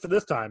I read it for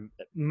this time,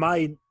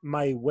 my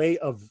way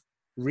of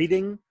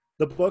reading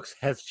the books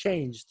has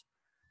changed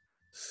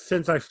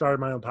since I started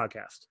my own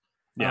podcast.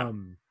 Yeah.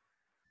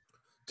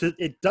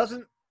 It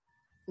doesn't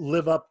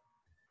live up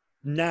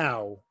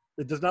now.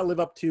 It does not live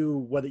up to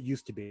what it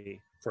used to be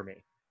for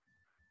me.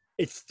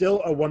 It's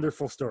still a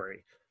wonderful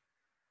story.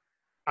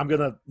 I'm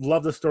going to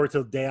love the story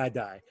till the day I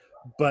die.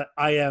 But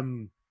I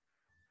am,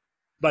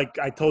 like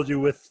I told you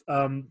with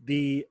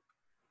the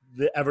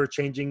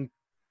ever-changing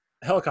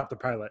helicopter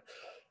pilot,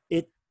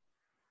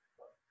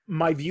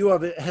 my view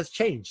of it has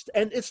changed.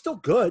 And it's still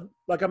good.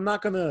 Like, I'm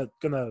not gonna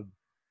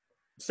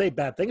say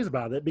bad things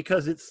about it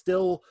because it's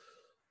still,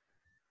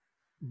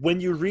 when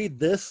you read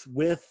this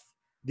with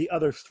the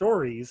other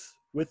stories,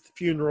 with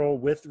Funeral,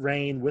 with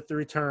Rain, with The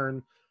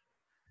Return,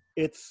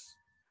 it's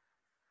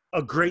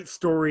a great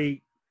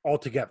story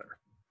altogether.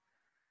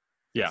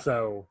 Yeah.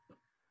 So,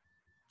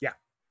 yeah,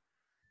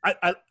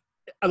 I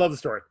love the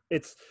story.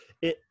 It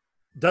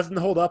doesn't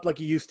hold up like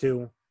it used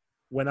to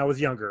when I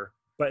was younger,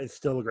 but it's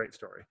still a great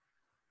story.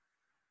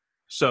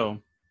 So,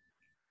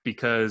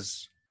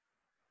 because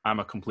I'm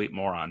a complete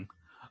moron,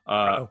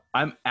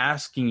 I'm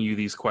asking you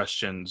these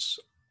questions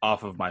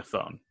off of my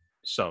phone.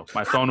 So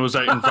my phone was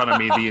right in front of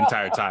me the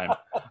entire time.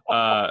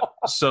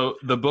 So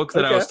the book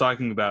that I was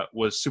talking about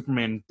was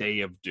Superman Day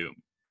of Doom.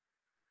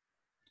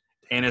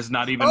 And it's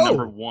not even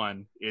number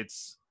 1.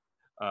 It's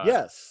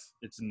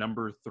it's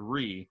number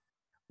 3.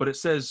 But it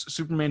says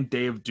Superman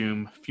Day of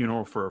Doom,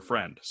 Funeral for a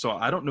Friend. So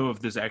I don't know if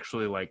this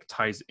actually like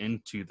ties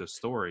into the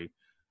story.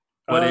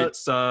 But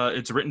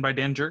it's written by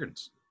Dan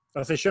Jurgens.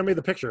 I'll say, show me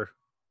the picture,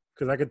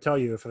 because I could tell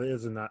you if it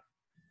is or not.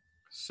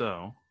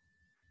 So,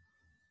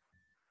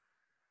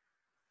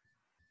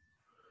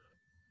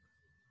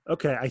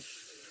 okay, I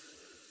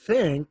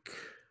think,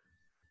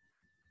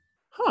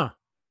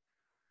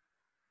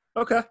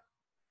 okay,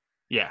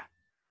 yeah,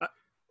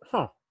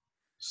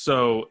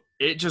 So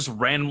it just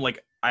ran,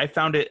 like, I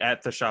found it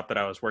at the shop that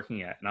I was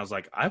working at, and I was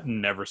like, I've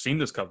never seen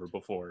this cover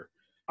before.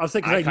 I was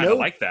thinking, I know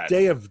like that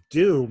Day of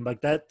Doom,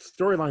 like that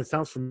storyline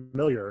sounds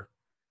familiar.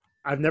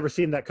 I've never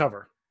seen that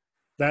cover.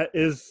 That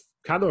is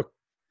kind of a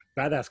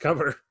badass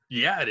cover.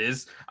 Yeah, it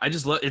is. I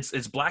just love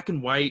it's black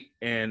and white,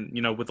 and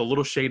with a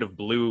little shade of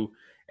blue,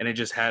 and it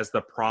just has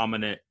the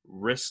prominent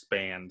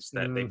wristbands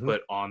that they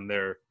put on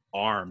their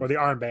arm, or the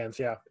armbands,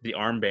 the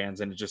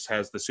armbands, and it just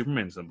has the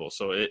Superman symbol.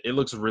 So it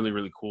looks really,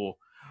 really cool.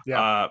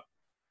 Yeah,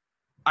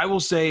 I will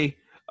say,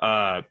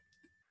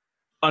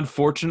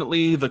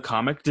 unfortunately, the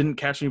comic didn't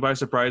catch me by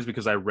surprise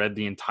because I read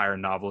the entire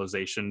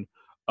novelization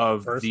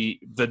of the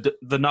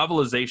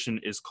novelization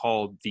is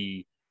called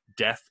The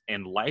Death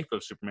and Life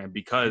of Superman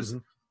because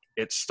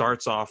it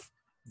starts off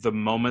the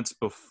moments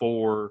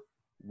before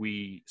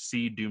we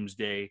see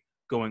Doomsday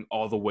going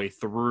all the way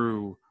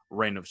through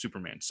Reign of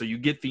Superman. So you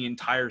get the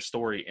entire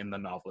story in the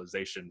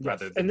novelization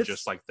rather than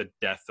just like the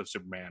death of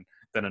Superman,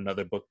 then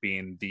another book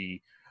being the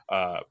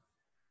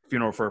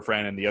Funeral for a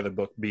Friend and the other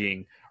book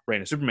being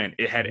Reign of Superman.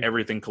 It had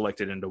everything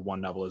collected into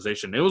one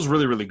novelization. It was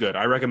really, really good.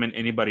 I recommend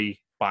anybody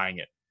buying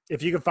it.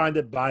 If you can find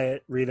it, buy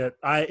it, read it.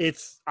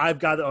 I've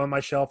got it on my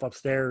shelf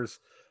upstairs.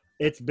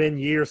 It's been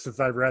years since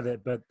I've read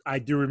it, but I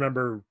do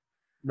remember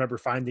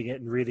finding it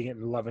and reading it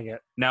and loving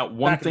it. Now,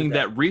 one thing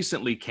that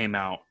recently came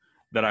out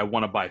that I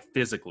want to buy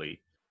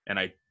physically, and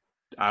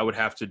I would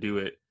have to do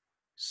it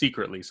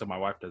secretly so my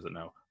wife doesn't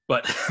know.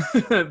 But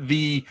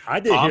I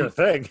did hear a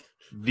thing.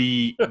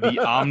 The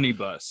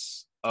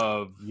omnibus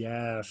of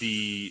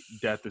the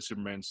Death of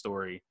Superman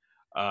story.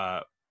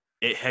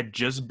 It had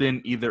just been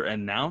either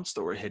announced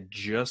or it had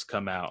just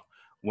come out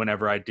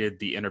whenever I did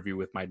the interview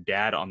with my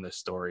dad on this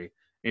story.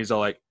 And he's all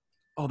like,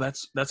 "Oh,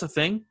 that's a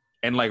thing?"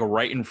 And like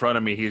right in front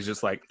of me, he's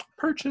just like,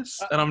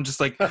 "Purchase." And I'm just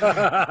like,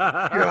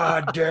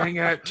 God dang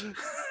it.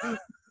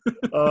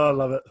 Oh, I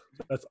love it.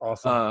 That's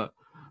awesome.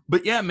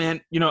 But yeah, man,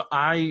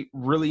 I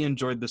really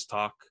enjoyed this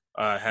talk.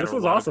 Had a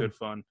lot of good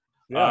fun.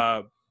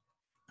 Yeah.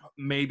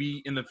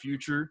 Maybe in the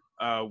future,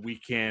 we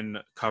can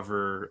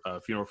cover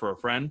Funeral for a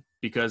Friend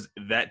because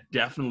that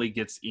definitely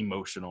gets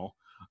emotional.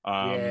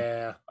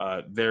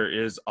 There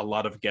is a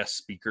lot of guest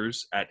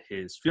speakers at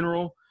his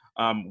funeral.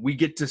 We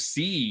get to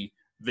see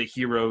the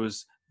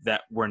heroes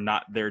that were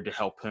not there to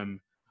help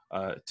him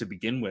to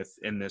begin with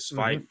in this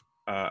fight.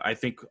 I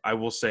think I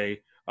will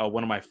say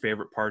one of my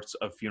favorite parts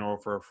of Funeral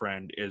for a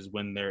Friend is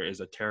when there is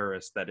a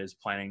terrorist that is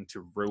planning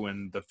to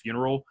ruin the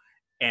funeral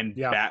and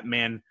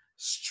Batman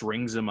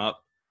strings him up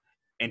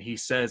and he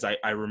says,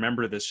 I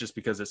remember this just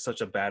because it's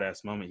such a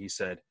badass moment. He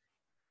said,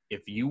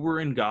 if you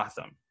were in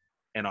Gotham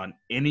and on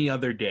any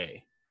other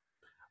day,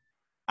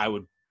 I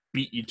would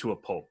beat you to a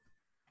pulp.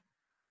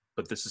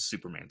 But this is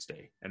Superman's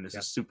day, and this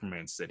is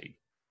Superman's city.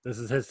 This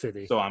is his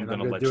city. So I'm going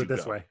to let you do it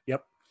this way.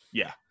 Yep.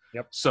 Yeah.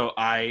 Yep. So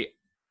that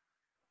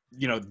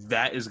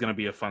is going to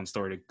be a fun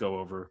story to go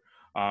over.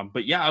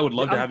 But yeah, I would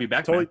love to have you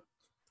back. I'm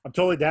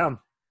totally down.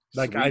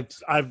 Like Sweet.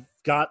 I've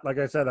got, like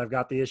I said, I've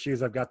got the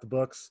issues, I've got the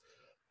books.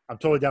 I'm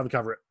totally down to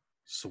cover it.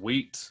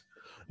 Sweet.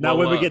 Now,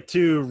 when we get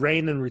to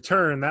Reign and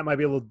Return, that might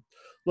be a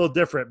little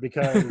different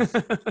because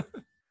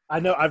I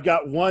know I've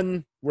got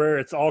one where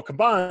it's all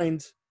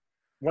combined,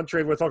 one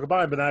trade where it's all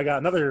combined, but then I got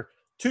another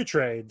 2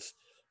 trades.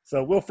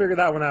 So we'll figure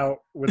that one out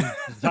when the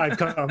time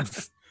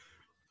comes.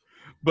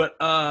 But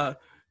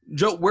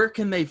Joe, where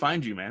can they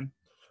find you, man?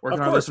 Where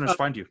can our listeners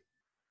find you?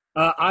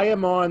 I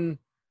am on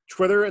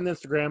Twitter and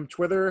Instagram.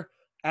 Twitter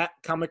at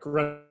Comic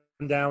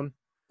Rundown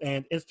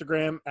and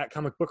Instagram at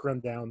Comic Book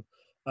Rundown.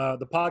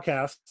 The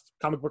podcast,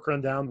 Comic Book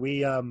Rundown,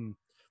 we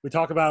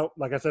talk about,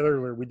 like I said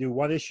earlier, we do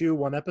 1 issue,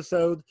 1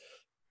 episode,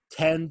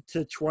 10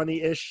 to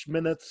 20-ish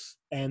minutes,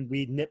 and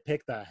we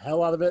nitpick the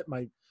hell out of it,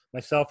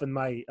 myself and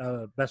my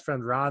best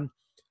friend Ron.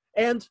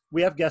 And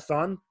we have guests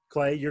on.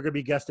 Clay, you're going to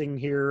be guesting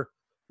here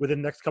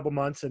within the next couple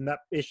months, and that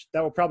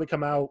will probably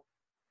come out,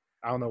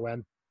 I don't know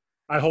when.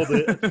 I hold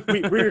it.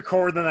 we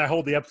record, and then I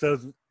hold the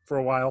episodes for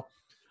a while.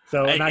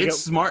 So it's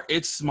smart.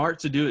 It's smart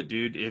to do it,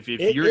 dude. If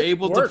you're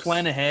able to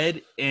plan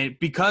ahead, and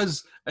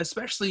because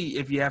especially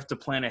if you have to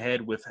plan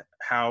ahead with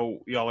how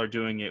y'all are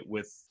doing it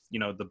with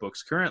the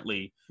books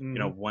currently,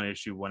 1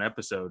 issue, 1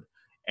 episode,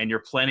 and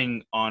you're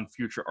planning on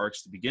future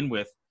arcs to begin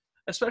with,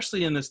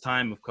 especially in this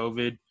time of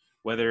COVID,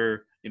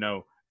 whether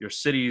your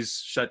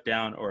city's shut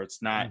down or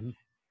it's not.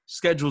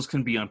 Schedules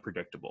can be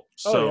unpredictable.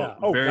 So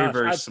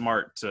very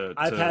smart to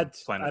I've had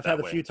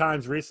a few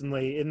times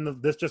recently in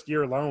this just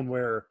year alone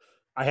where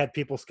I had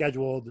people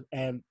scheduled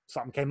and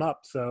something came up,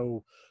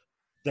 so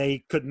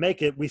they couldn't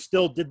make it. We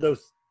still did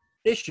those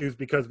issues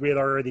because we had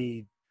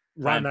already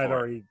Ron had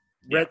already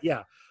read.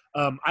 Yeah.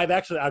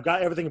 I've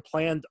got everything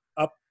planned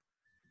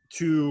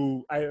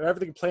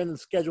everything planned and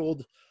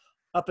scheduled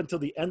up until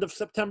the end of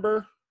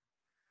September.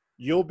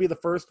 You'll be the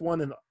first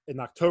one in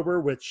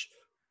October, which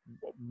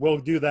we'll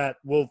do that.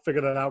 We'll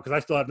figure that out because I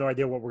still have no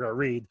idea what we're going to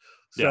read.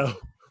 So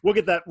we'll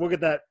get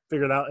that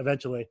figured out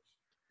eventually.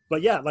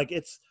 But yeah, like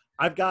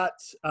I've got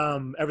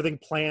everything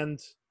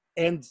planned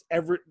and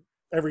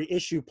every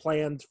issue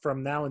planned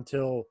from now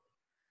to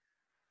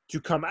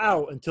come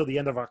out until the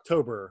end of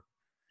October.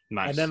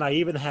 Nice. And then I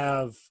even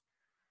have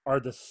our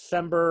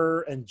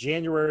December and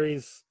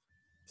January's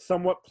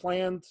somewhat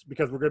planned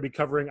because we're going to be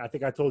covering, I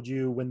think I told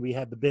you when we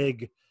had the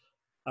big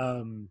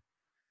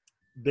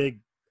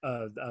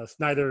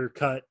Snyder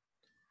cut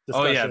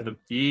discussion.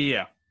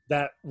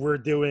 That we're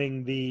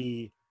doing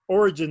the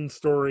origin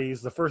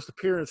stories, the first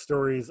appearance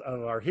stories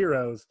of our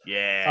heroes.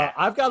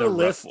 I've got a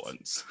list.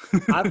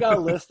 I've got a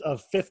list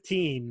of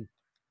 15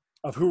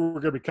 of who we're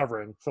going to be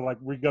covering. So like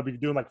we're going to be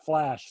doing like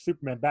Flash,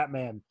 Superman,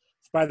 Batman,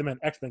 Spider-Man,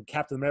 X-Men,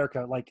 Captain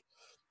America. Like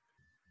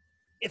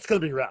it's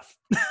going to be rough.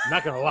 I'm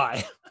not going to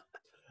lie.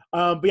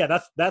 But yeah,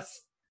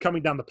 that's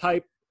coming down the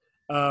pipe.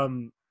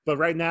 But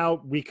right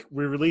now we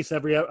release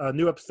every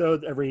new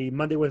episode every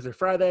Monday, Wednesday,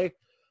 Friday.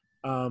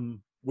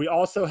 We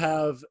also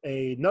have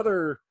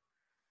another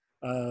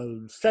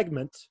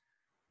segment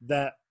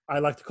that I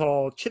like to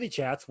call Chitty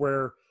Chats,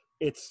 where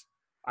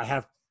I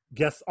have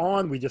guests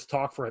on. We just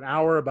talk for an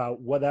hour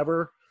about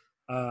whatever.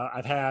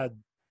 I've had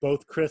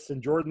both Chris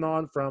and Jordan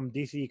on from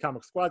DC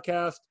Comics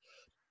Squadcast.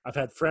 I've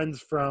had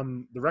friends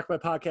from the Wreck My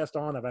Podcast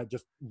on. I've had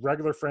just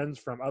regular friends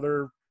from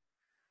other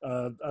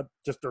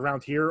just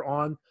around here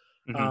on.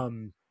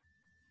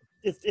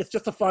 It's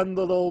just a fun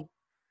little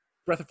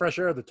breath of fresh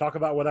air to talk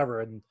about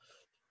whatever, and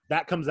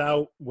that comes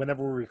out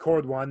whenever we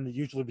record one,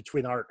 usually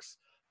between arcs.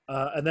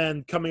 And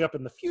then coming up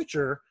in the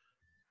future,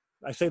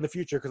 I say in the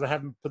future because I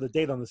haven't put a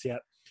date on this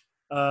yet,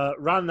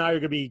 Ron and I are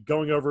going to be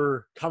going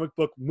over comic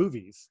book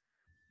movies.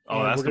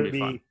 Oh, that's going to be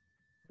fun.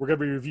 We're going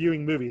to be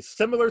reviewing movies,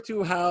 similar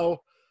to how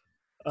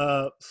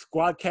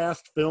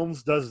Squadcast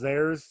Films does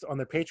theirs on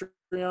their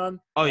Patreon.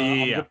 Oh,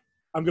 yeah.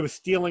 I'm going to be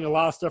stealing a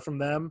lot of stuff from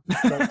them.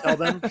 Don't tell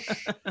them.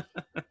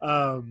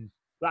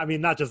 I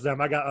mean, not just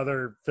them. I got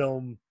other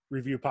film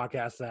review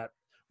podcasts that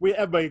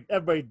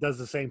everybody does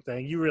the same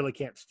thing. You really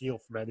can't steal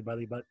from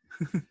anybody, but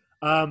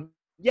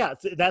yeah,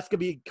 that's gonna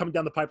be coming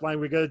down the pipeline.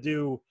 We're gonna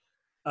do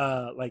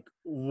like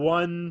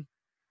one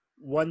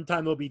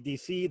time it'll be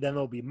DC, then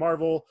it'll be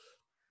Marvel,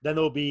 then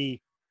it'll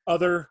be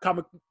other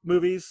comic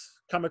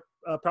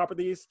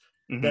properties.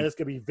 Then it's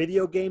gonna be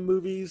video game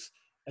movies,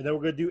 and then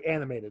we're gonna do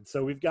animated.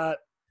 So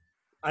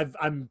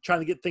I'm trying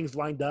to get things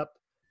lined up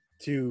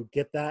to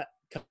get that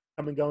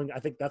coming going. I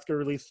think that's gonna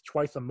release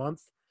twice a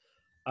month.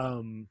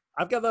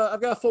 I've got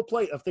a full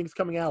plate of things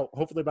coming out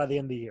hopefully by the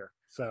end of the year.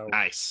 So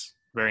nice,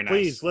 very nice.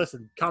 Please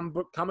listen,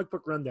 comic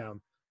book rundown.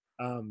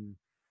 We'll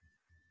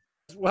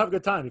have a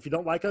good time. If you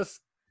don't like us,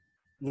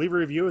 leave a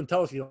review and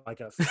tell us you don't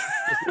like us. Just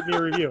give me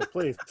a review,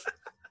 please.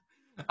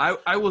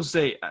 I will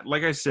say,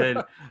 like I said,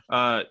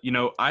 I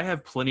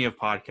have plenty of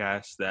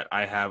podcasts that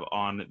I have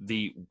on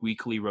the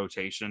weekly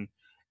rotation,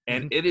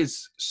 and it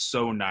is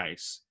so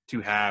nice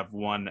to have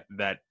one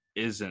that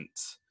isn't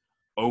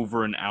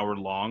over an hour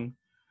long,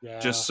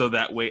 just so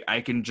that way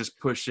I can just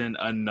push in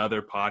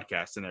another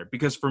podcast in there.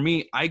 Because for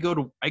me, I go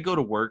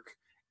to work,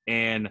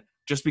 and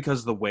just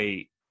because the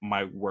way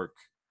my work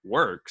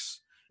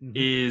works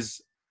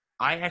is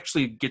I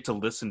actually get to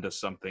listen to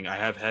something. I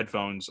have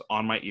headphones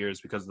on my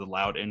ears because of the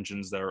loud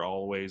engines that are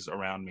always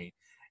around me.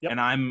 Yep.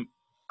 And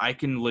I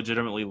can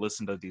legitimately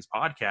listen to these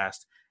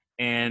podcasts,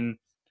 and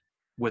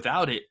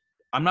without it,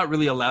 I'm not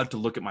really allowed to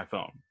look at my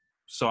phone.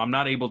 So I'm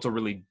not able to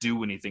really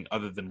do anything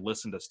other than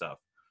listen to stuff.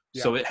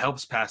 Yeah. So it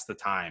helps pass the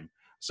time.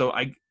 So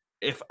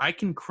if I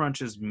can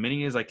crunch as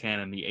many as I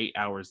can in the 8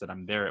 hours that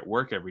I'm there at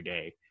work every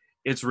day,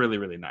 it's really,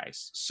 really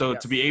nice. So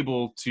to be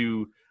able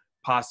to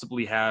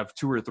possibly have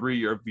 2 or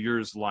 3 of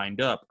yours lined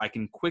up, I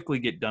can quickly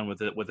get done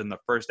with it within the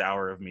first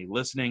hour of me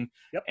listening.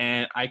 Yep.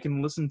 And I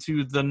can listen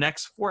to the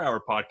next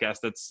 4-hour podcast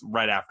that's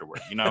right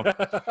afterward,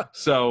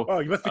 So oh,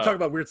 you must be talking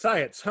about weird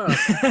science, huh?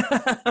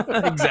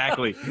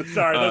 Exactly.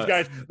 Sorry, those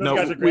guys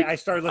are great. I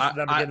started listening to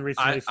them again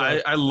recently.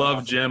 I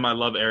love Jim. I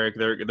love Eric.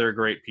 They're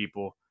great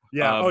people.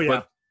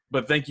 Yeah.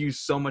 But thank you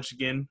so much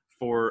again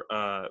for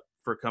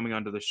coming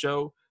onto the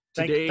show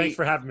today. Thanks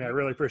for having me. I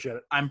really appreciate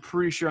it. I'm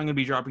pretty sure I'm going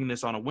to be dropping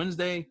this on a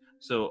Wednesday.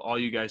 So all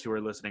you guys who are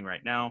listening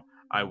right now,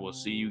 I will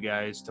see you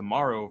guys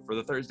tomorrow for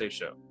the Thursday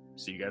show.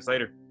 See you guys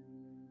later.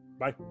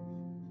 Bye.